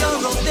say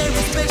you're a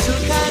very special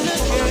kind of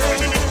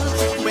girl.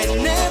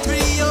 Whenever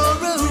you're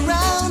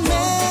around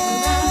me,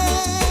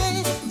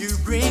 you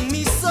bring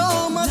me so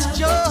much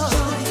joy,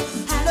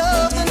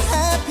 love and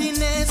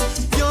happiness.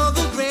 You're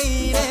the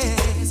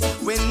greatest.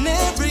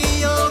 Whenever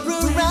you're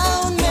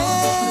around me,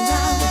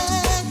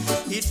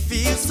 it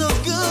feels so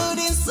good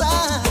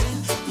inside.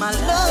 My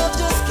love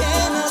just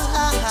cannot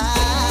hide.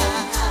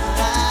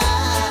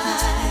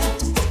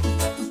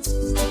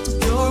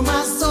 You're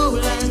my soul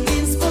and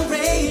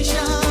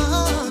inspiration,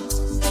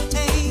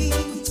 hey.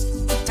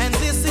 And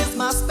this is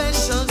my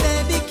special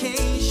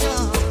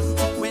dedication.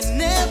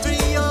 Whenever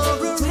you're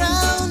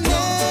around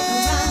me,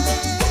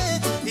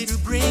 it'll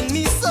bring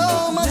me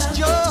so much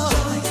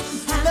joy,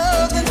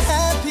 love and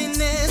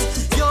happiness.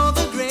 You're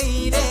the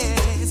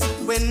greatest.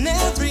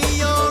 Whenever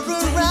you're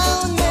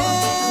around me,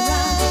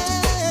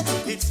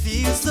 it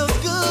feels so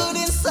good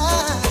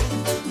inside.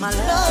 My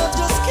love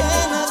just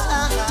cannot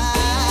hide.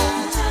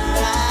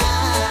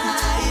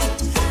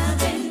 I've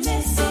been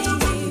missing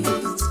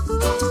you.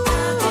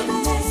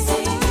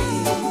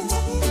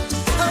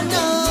 Oh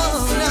no,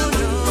 no,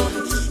 no,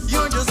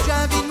 you're just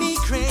driving me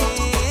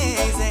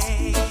crazy.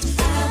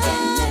 I've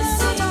been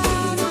missing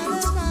you.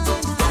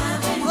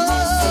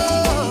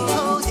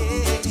 Oh,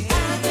 yeah.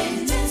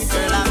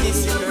 Girl, I miss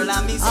you, girl, I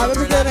miss you. I will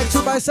be getting next to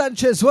by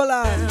Sanchez,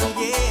 voila.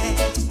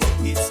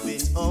 Yeah, it's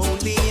been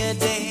only a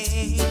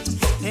day,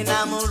 and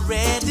I'm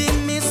already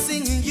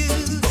missing you.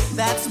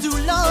 That's too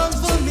long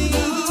for me.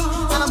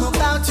 I'm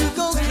about to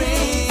go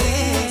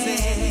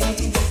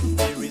crazy.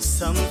 There is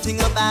something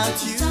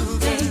about you,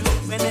 girl.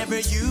 Whenever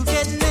you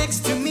get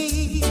next to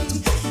me,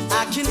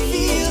 I can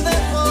feel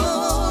that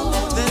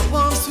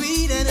warm,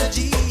 sweet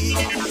energy.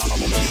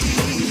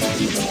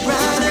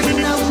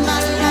 Brighten up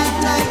my life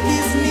like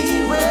Disney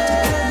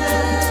World,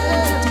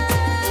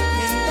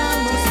 and I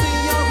must say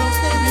you're a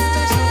very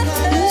special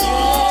kind of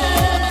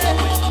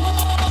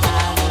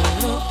By the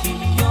look in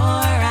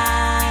your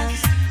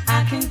eyes, I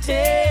can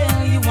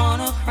tell you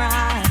wanna cry.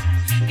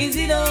 is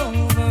it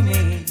over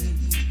me?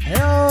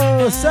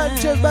 Yo,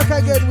 Sanchez back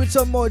again with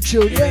some more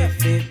tune, yeah.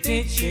 If it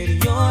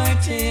pictured your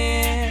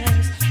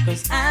tears,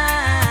 'cause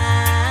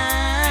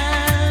I'm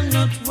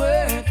not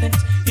worth it,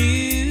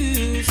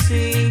 you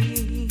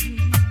see.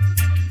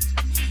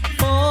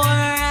 For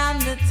I'm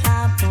the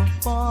type of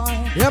boy.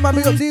 Yeah, man,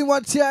 big up team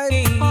one time.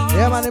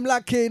 Yeah, man, I'm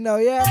lucky now,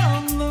 yeah.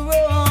 On the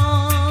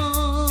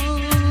road,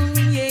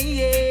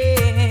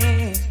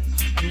 yeah.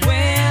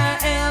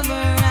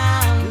 Wherever I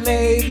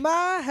lay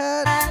my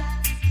head,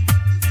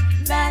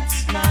 that's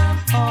my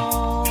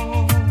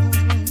home.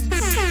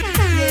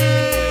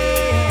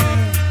 Yeah.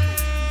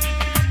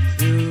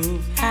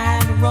 You've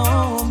had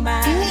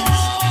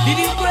romance. Did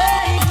you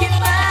break your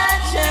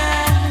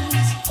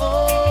chance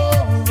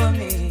over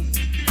me,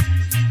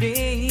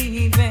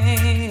 baby?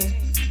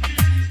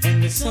 And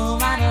it's so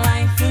I'd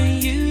like for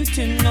you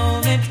to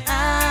know that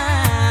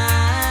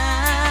I'm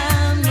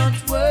not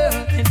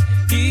worth it,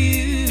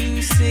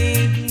 you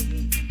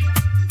see.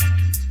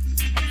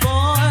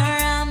 For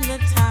I'm the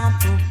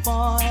type of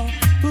boy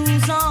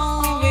who's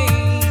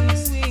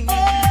always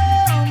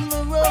on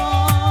the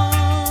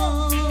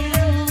road,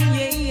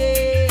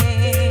 yeah.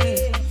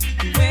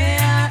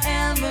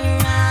 Wherever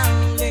I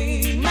lay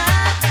my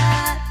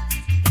hat,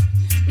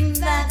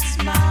 that's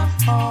my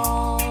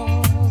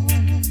home,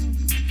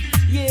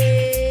 yeah.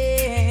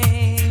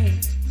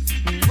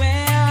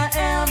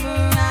 Wherever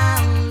I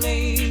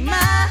lay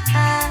my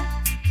hat,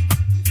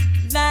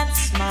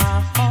 that's my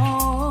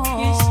home.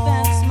 Yes,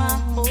 that's my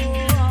home.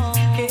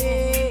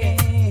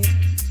 Hey.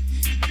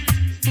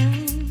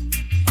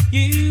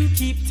 You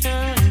keep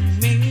telling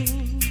me,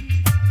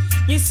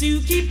 yes,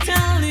 you keep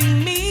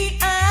telling me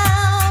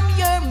I'm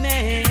your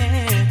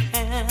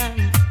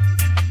man,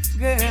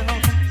 girl.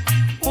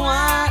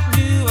 What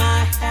do I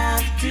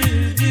have to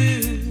do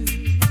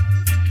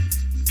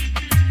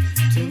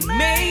to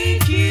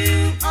make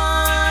you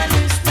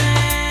understand?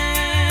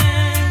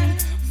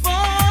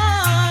 For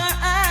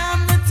I'm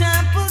the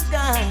type of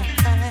guy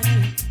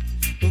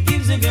who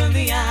gives a girl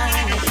the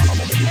eye.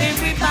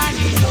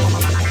 Everybody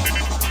knows.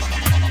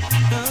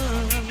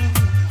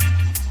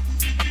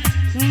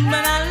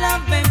 But I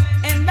love them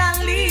and I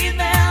leave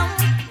them,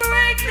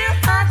 break their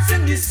hearts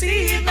and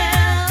deceive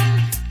them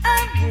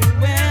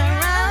everywhere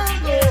I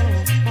go.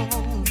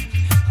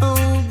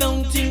 Oh,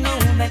 don't you know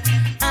that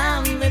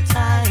I'm the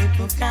type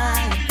of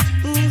guy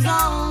who's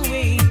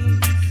always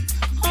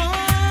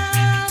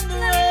on the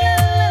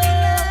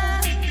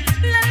road?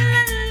 La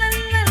la la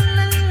la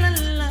la la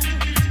la.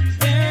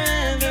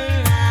 Wherever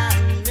I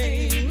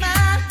lay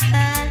my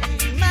hat,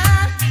 my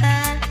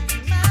hat,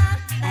 my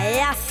hat.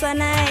 Yes, so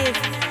nice.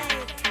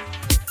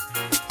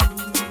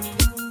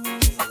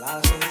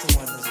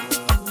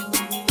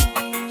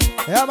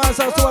 Yeah, man,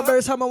 so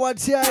Berry Summer,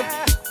 what's here?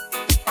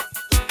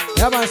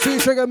 Yeah, man,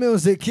 sweet trigger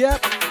music, yeah?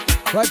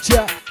 Watch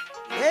ya.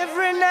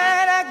 Every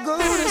night I go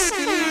to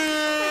sleep,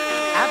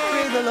 I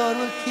pray the Lord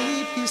will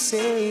keep you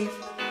safe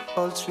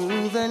all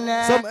through the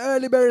night. Some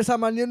early Berry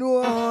Summer, you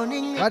know.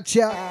 Watch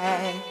ya.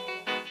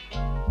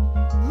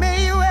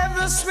 May you have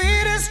the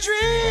sweetest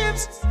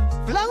dreams,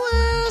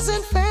 flowers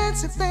and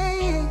fancy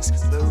things.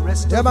 The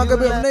rest Yeah, of man, your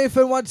gonna be life.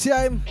 Nathan, what's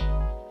time?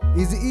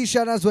 Easy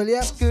Ishan as well,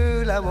 yeah?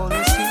 Girl, I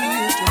wanna see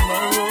you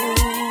tomorrow.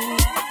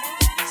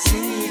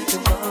 See you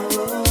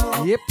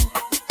tomorrow. Yep.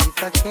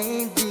 If I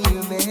can't be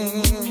your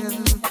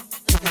man,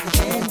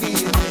 can't be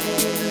your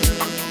man.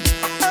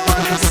 I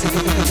wanna see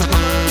you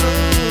tomorrow.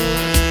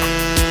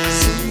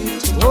 See you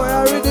tomorrow. Boy, I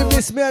already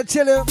miss me, I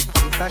tell you.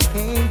 If I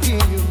can't be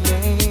your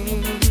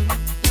man,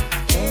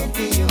 can't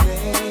be your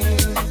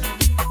man.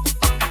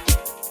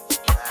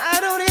 I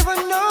don't even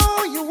know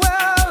you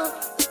well,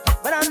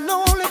 but I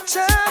know only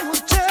time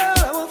will tell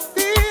how I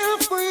feel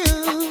for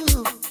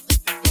you.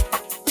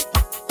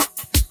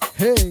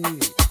 Hey.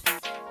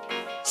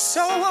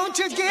 So won't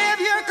you give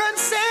your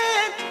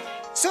consent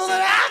so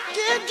that I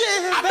can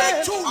give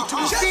back to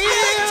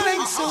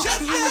feeling so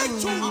true.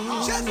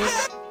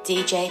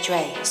 DJ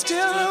Dre.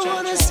 Still I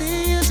wanna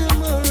see you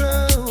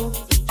tomorrow.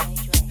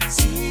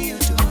 See you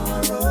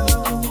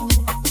tomorrow.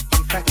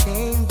 If I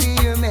can't be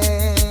your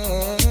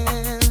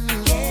man,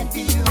 can't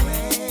be your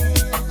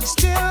man.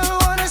 Still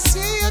wanna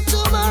see you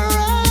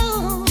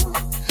tomorrow.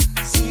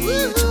 See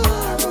you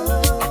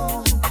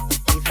tomorrow.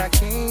 If I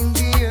can't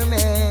be your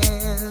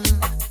man,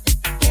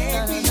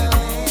 can't be your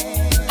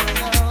man.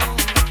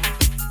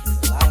 There's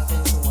a lot of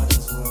things in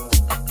this world.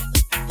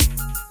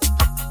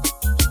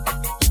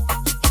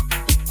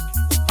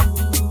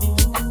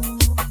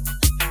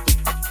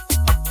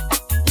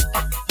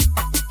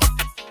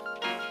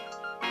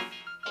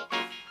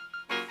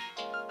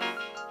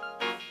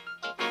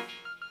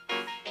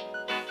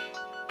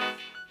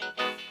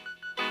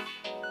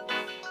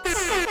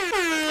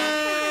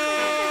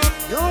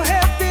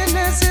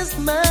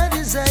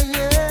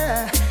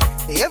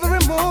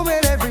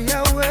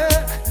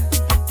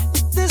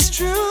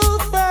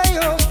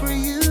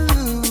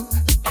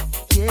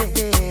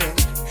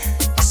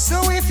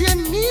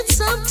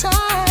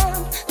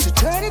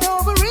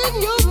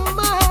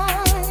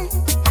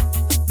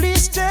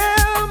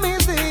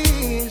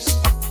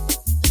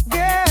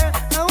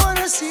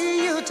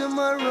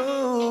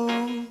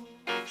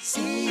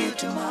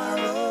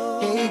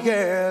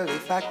 girl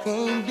if I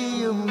can't be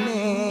your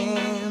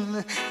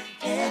man.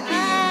 And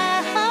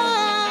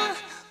I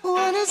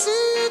wanna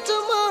see you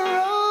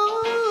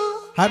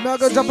tomorrow. I'm not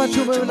gonna jump on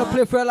tune. We're gonna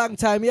play for a long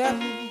time, yeah?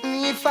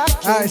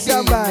 Alright,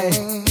 stand by.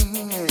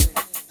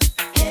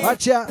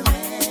 Watch out.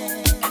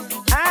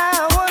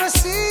 I wanna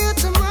see you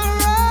tomorrow.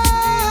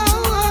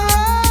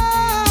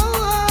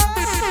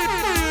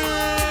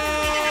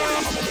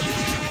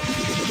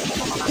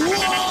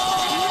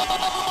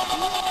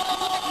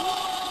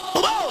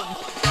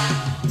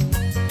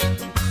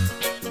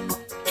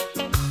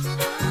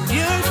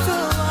 You're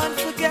so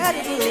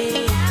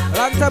unforgettable.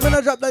 Long time when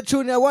I drop that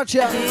tune here, watch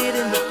out.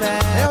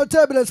 Hey, yo,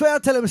 Turbulence, what you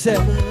tell him, say?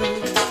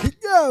 It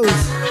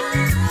goes.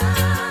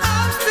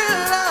 I'm still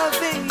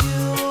loving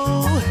you,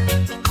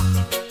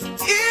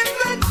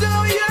 even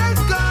though you're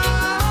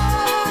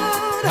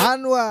gone.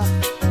 And what?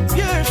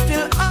 You're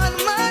still on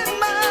my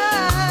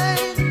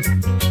mind.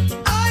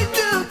 I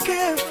do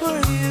care for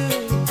you.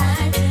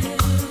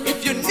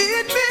 If you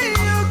need me,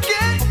 you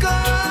can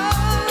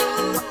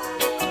call.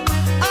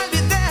 I'll be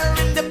there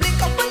in the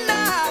blink of an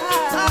eye.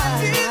 I'll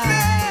be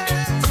there.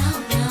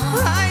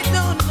 I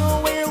don't know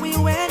where we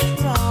went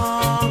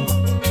wrong.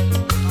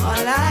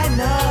 All I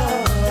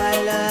know, I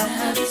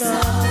love you so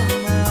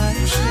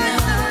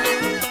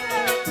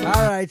much.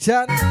 Alright,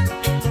 Chan.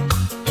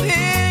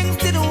 Things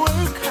didn't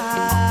work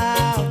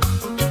out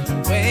the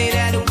way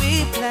that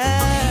we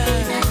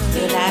planned.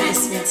 You're now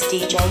listening to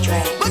DJ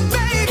Dre. But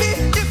baby,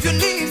 if you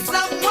need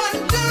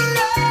someone to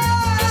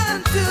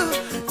run to,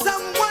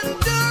 someone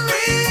to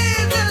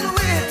reason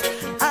with,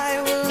 I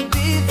will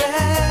be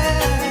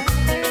there.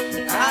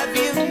 I've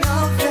you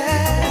know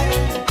that.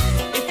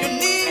 If you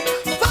need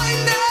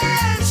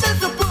financial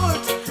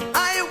support, I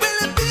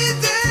will be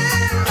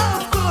there.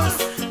 Of course,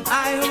 I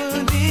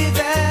will be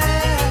there.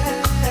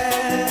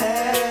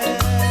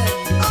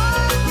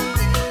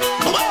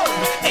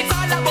 It's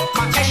all about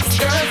my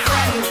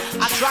ex-girlfriend.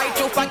 I try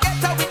to forget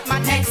her with my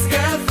next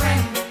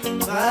girlfriend,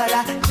 but I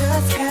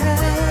just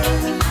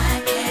can't.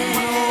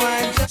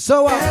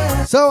 So what? I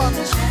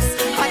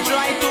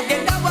try to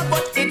get over,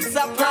 but it's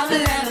a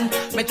problem.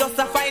 Me just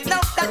to find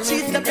out that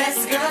she's the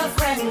best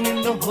girlfriend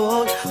in the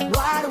whole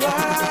wide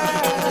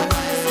world.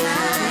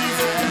 She's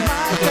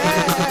my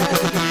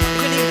girl.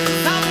 You need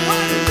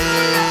someone to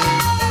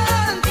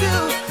run to,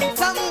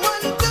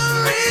 someone to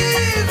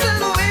reason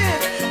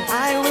with. I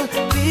will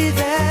be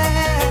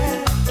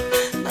there.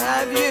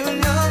 Have you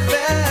know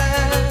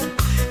that?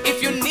 If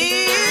you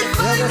need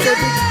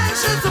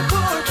financial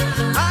support,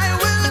 I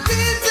will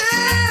be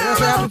Yes,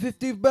 there. happy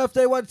 15th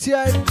birthday one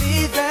time.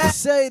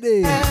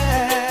 Sadie.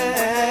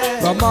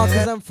 From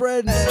Marcus and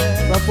friends.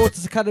 From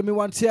Fortis Academy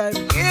one time.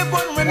 Yeah,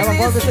 my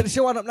brother said she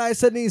went up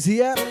nice and easy,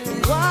 yeah?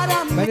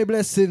 Many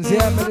blessings,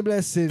 yeah, many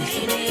blessings. I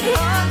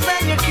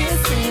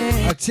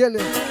tell you.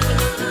 Where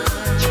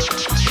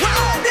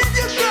did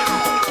you go?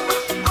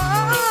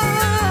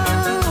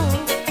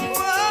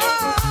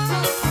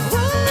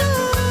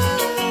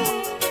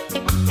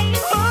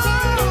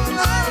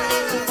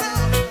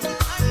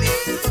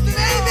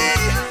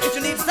 If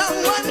you need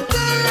someone to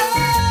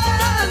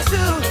run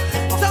to,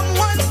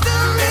 someone to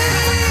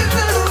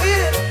reason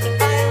with,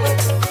 I will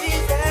be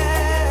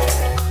there.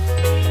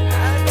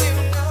 And you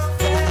know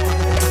that.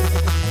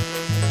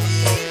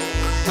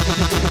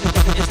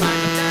 It's like a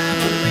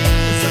diamond ring,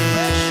 it's a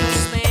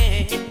precious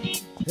thing.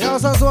 Yeah, I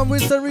was one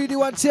Winston Reedy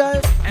one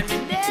time. And we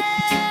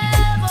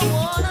never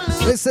wanna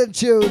lose. Listen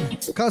tune,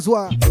 cause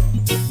what?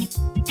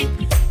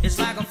 It's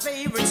like a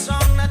favorite song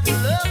that you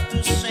love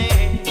to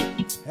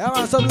sing. Yeah,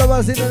 man, some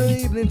lovers in the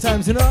evening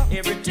times, you know?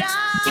 Every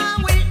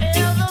time we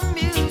hear the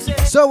music.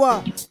 So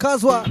what?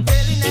 Cause what?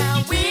 Baby,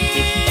 now we're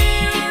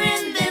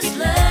in this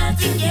love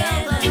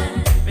together.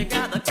 We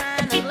got the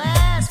kind that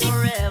lasts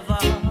forever.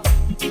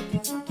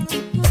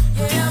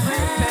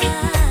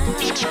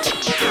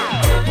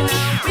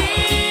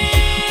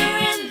 We're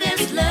in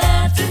this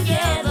love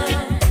together.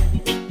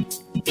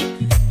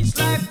 It's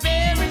like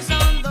berries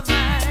on the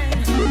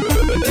vine.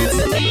 It's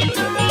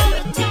sweeter all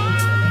the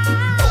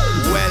time.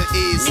 Well,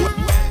 easy.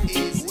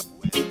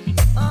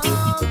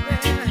 Oh,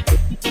 baby.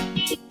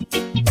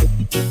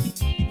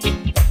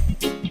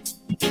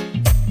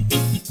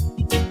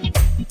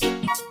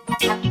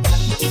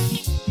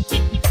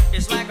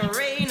 It's like a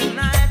rainy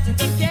night in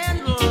the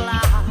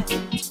candlelight.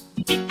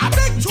 I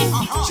beg to,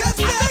 just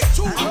beg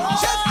to,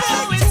 just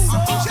beg to,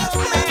 just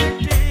beg.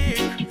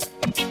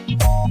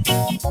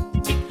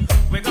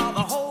 We got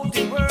the whole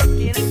thing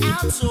working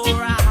out so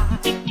right.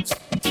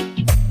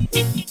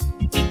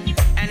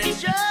 And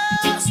it's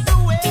just the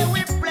way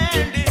we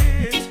planned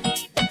it.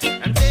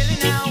 I'm telling you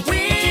now,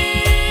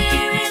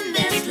 we're in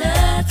this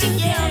love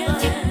together.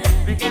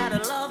 We gotta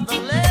love the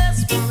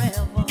less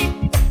forever.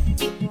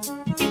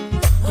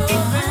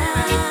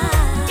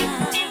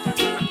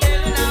 I'm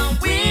telling you now,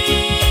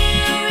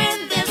 we're in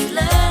this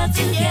love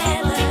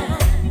together.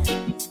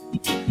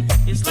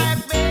 It's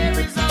like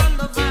berries on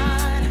the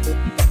vine.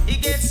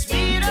 It gets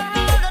sweeter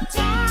all the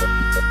time.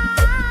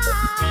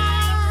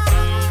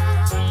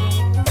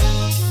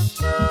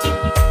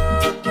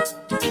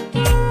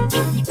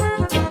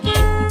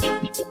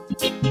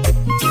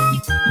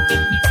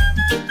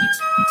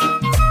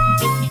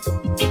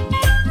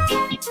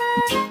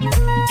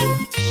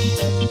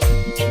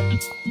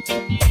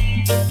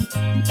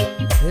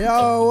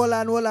 hold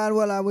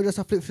on. We just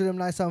have to flip through them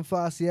nice and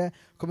fast, yeah?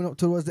 Coming up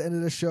towards the end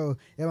of the show.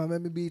 Yeah, man,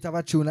 let me beat have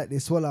a tune like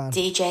this. Hold on.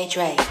 DJ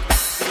Dre.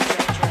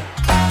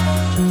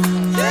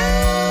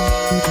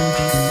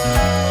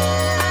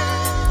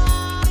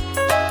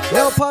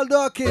 Yo, Paul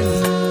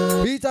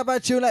Dawkins, beat up a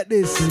tune like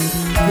this.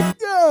 It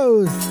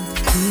goes.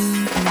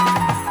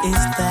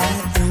 Is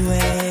that the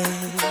way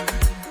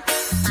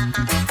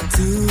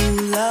to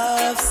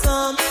love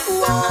someone?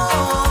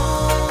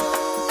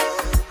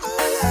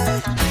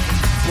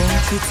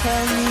 Won't you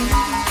tell me,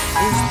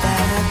 is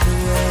that the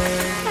way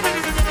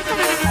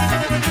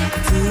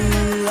to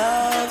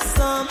love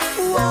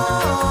someone?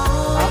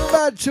 A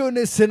bad tune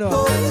is, you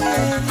know.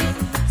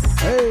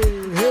 Hey.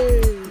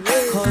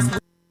 Cause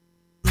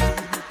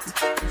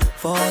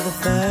for the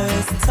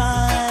first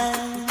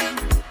time,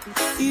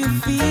 you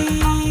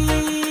feel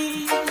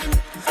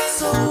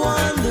so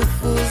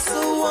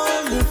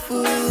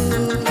wonderful,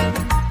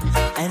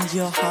 and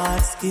your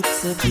heart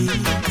skips a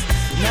beat.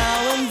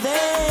 Now and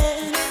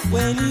then,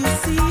 when you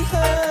see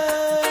her,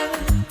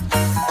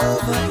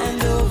 over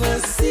and over,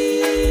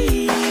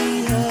 see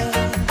her,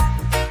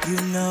 you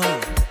know,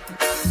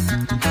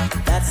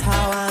 that's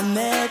how I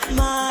met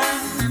my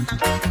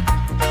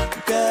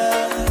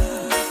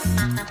girl.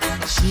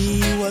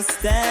 She was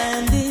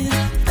standing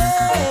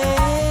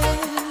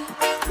there,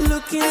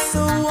 looking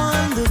so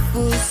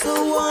wonderful,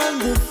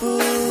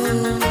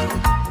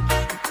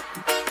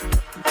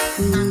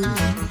 Ooh.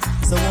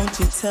 So won't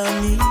you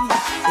tell me,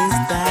 is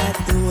that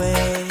the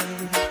way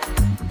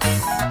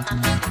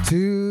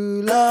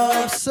to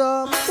love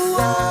someone?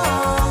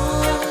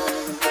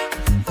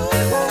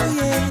 Oh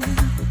yeah.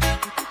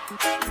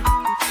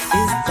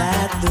 Is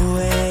that the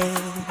way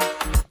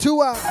to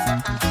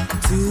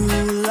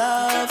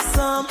love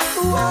someone?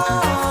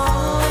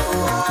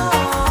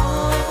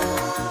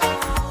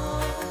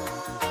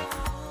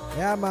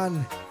 Yeah,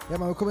 man,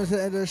 we're coming to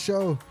the end of the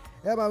show.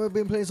 Yeah, man, we've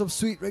been playing some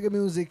sweet reggae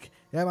music.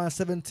 Yeah, man,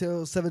 7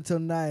 till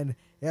 9.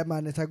 Yeah,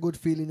 man, it's a good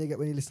feeling you get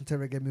when you listen to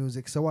reggae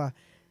music. So,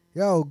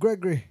 yo,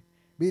 Gregory,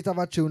 beat of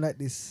a tune like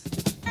this.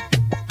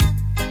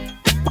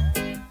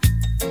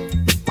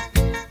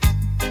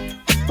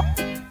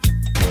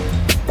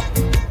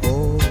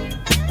 Oh,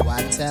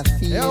 what a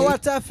feeling. Yo,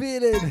 what a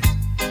feeling.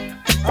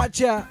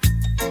 Watcha.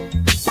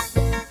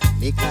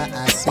 Liquor,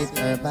 acid,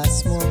 herb, and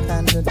smoke,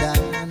 and the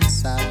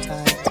dance are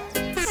tight.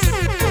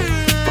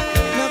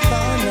 No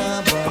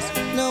carnivals,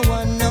 no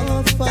one,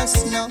 no fuss,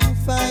 no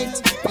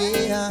fight,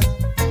 yeah.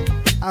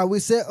 I will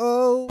say,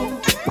 oh,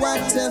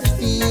 what a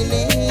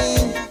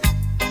feeling.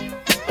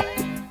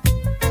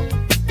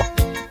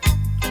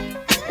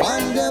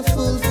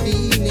 Wonderful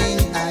feeling,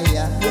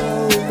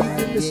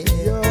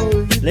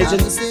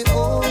 Legend. I will say,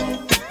 oh,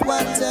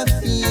 what a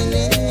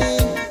feeling.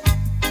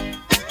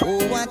 Oh,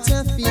 what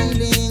a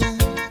feeling.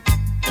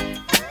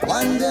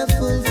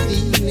 Wonderful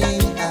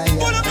feeling,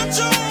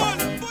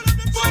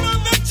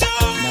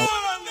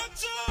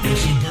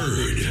 It's a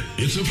bird.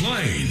 It's a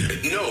plane.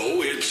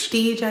 No, it's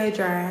DJ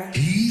Dre.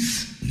 He's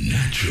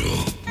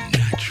natural.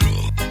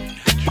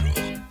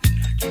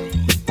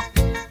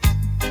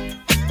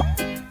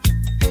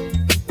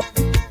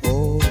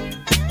 Oh,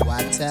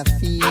 what a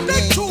feeling.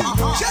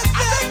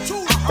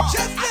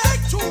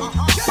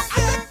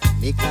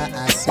 Liquor,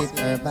 acid,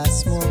 herb, and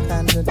smoke,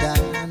 and the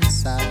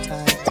dance are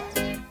tight.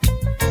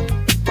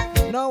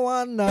 No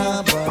one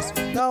now.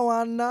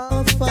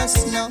 No fuss,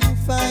 no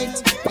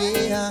fight,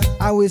 yeah.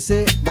 I will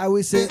say,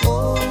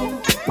 oh,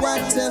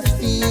 what a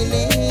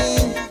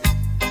feeling.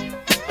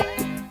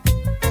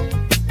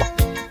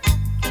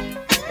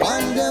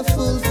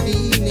 Wonderful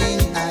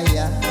feeling,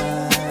 yeah.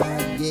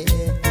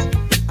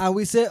 I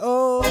will say,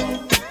 oh,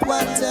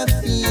 what a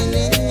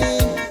feeling.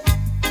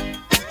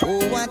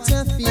 Oh, what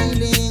a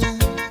feeling.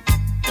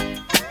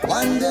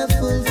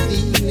 Wonderful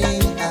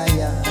feeling,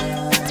 yeah.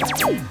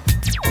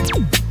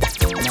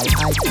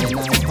 Now I can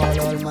recall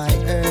all my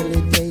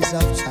early days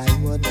of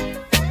childhood.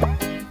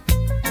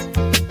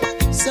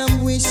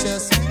 Some wish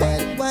us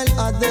bad while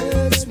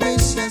others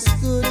wish us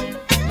good,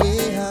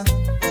 yeah.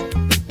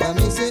 But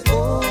me say,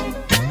 oh,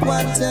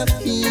 what a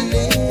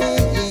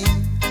feeling.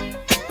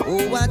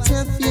 Oh, what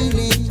a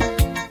feeling.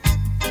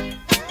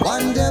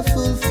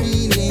 Wonderful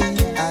feeling,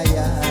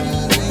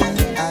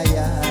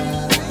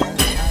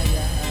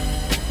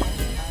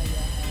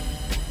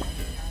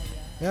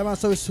 yeah, man,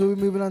 so we're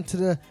moving on to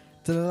the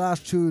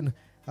last tune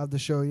of the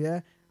show,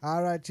 yeah?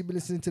 Alright, you be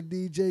listening to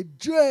DJ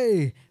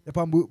Dre, the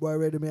Pan Boot Boy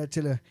Radio, me I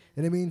tell you.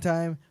 In the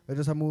meantime, we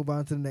just move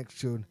on to the next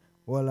tune.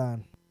 Hold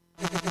on.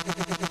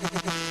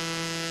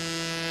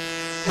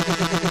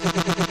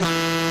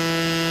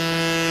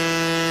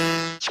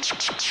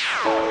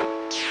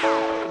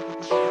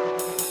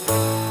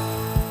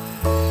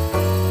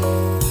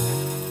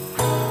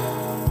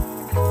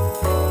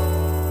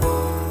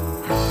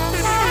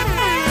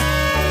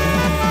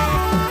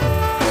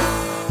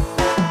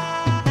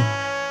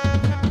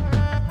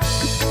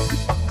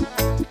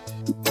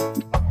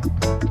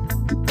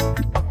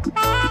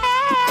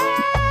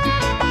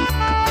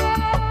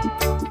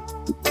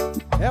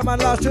 Yeah, man,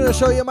 last tune to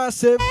show you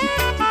massive.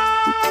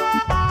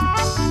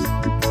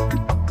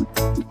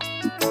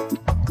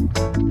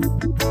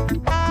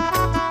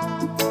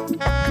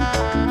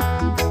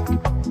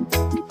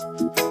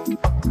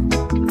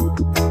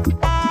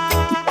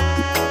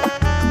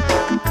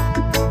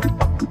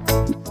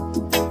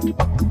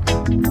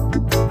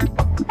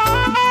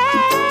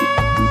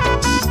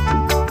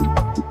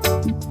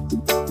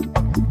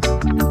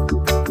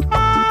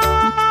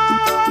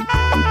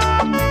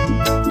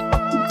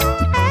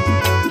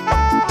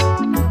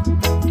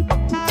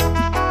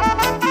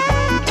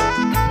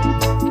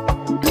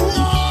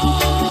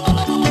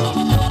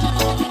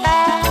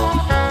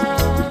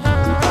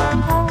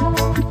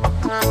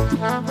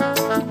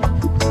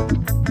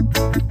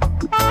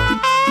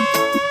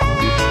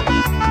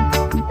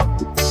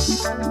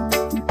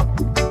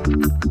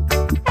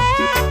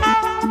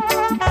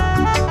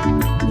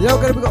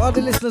 all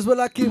the listeners will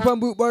I keep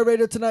on Boot Boy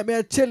Radio tonight, may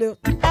I chill you.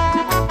 Yeah,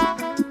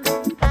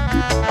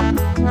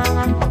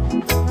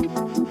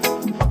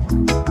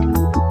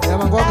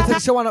 man, go on to the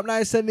show on up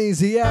nice and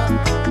easy, yeah.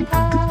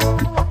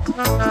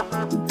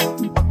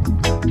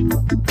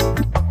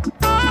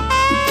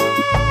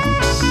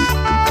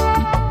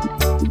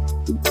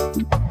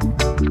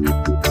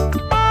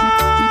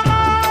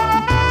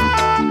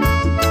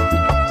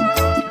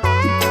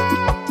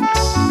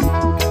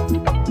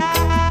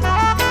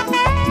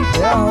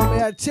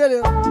 May I tell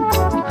you?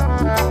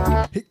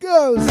 It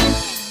goes.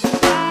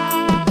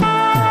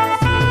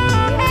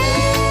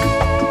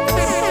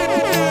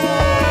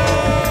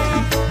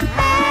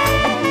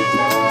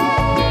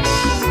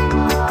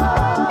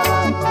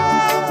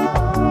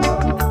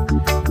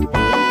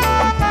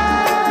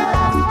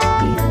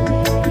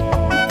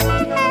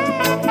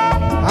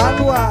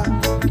 And what?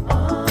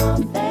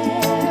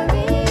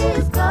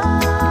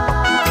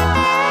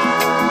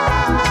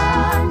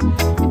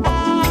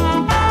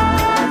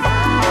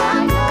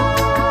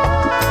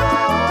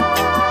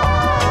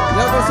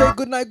 Say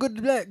good night,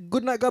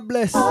 good night, God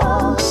bless.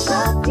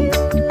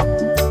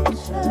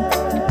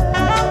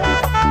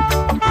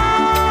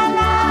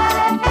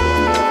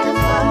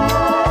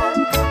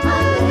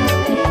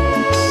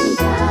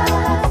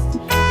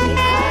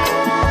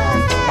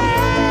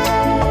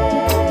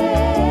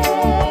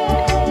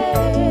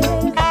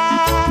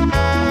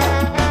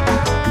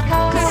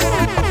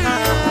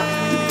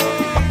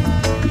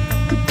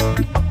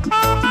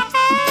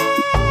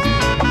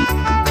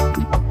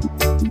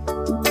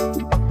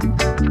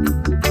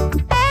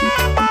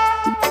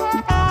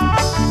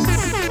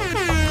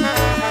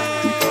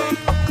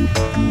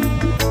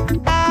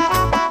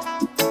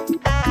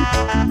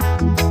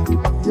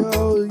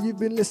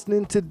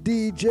 Listening to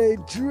DJ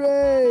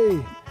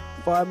Dre.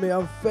 Find me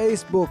on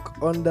Facebook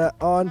under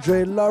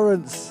Andray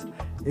Lawrence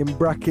in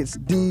brackets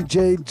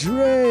DJ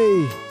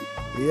Dre.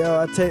 Yo,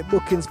 I take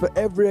bookings for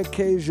every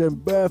occasion,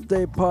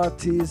 birthday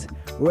parties,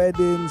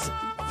 weddings,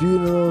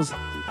 funerals,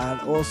 and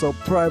also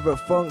private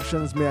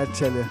functions, may I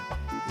tell you.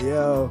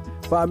 Yo,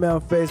 find me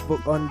on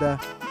Facebook under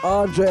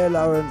Andray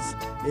Lawrence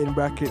in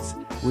brackets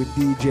with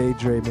DJ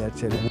Dre, may I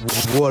tell you.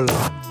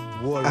 Voila.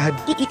 I had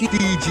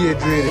DJ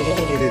Dre.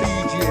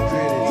 DJ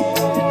Dre.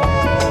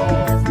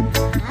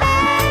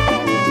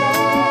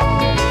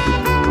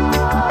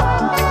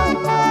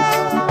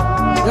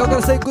 You're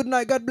gonna say good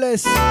night, God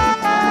bless.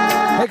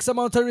 X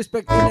amount of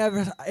respect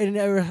in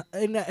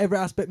every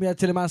aspect, me I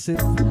tell you massive.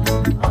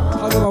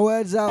 I'll get my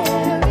words out.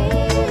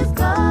 You've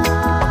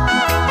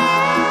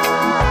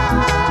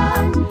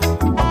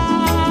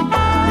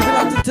been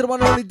acting to the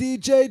one and only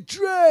DJ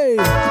Dre.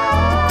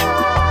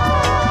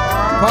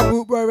 From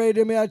Boot Boy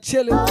Radio, me I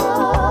chill it.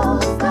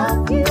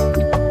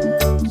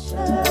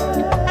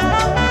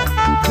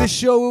 This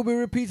show will be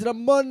repeated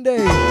on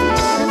Monday,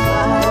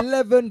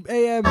 11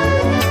 a.m.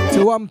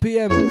 to 1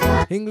 p.m.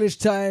 English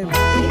time.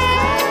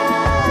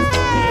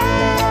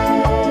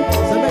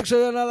 So make sure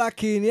you're not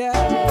lacking, yeah? So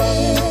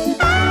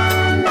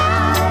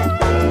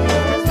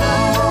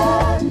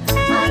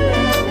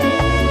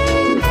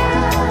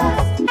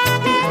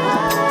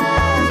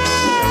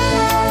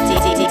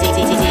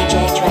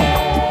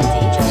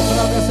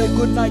I'm gonna say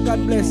good night,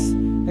 God bless.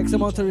 X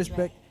amount of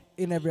respect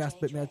in every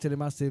aspect, me I tell you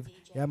massive.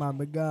 Yeah man,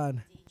 be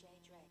gone.